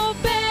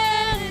open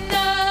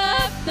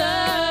up the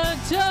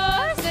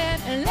doors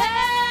and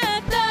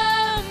let the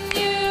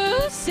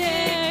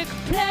music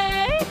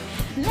play.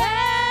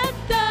 Let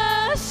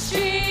the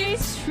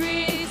streets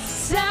free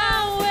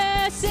sound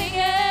we're singing.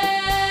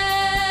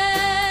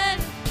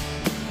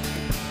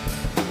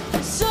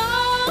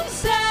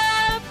 Songs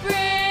that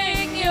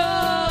bring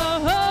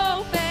your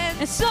hope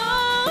and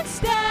songs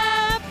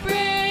that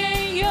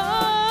bring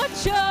your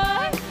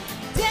joy.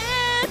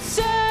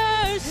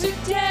 Dancers who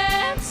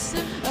dance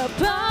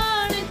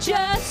upon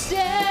injustice.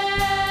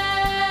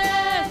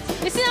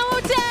 It's one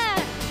more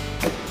time.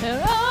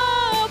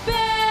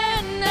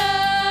 Open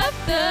up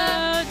the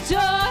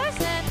doors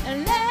and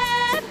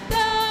let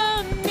the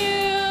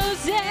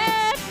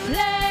music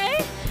play.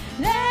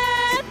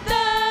 Let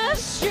the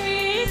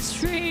streets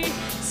free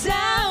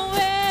sound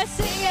we're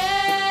singing.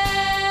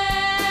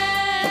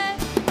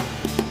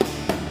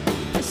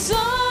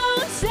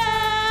 Songs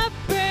that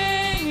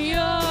bring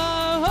your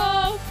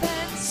hope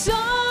and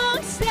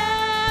songs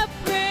that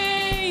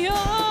bring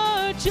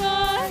your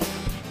joy.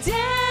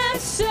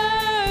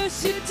 Dancers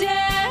who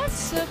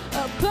dance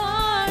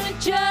upon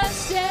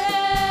injustice.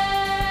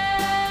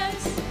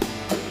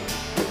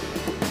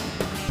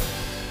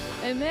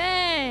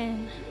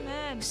 Amen.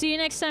 Amen. See you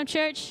next time,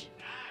 church.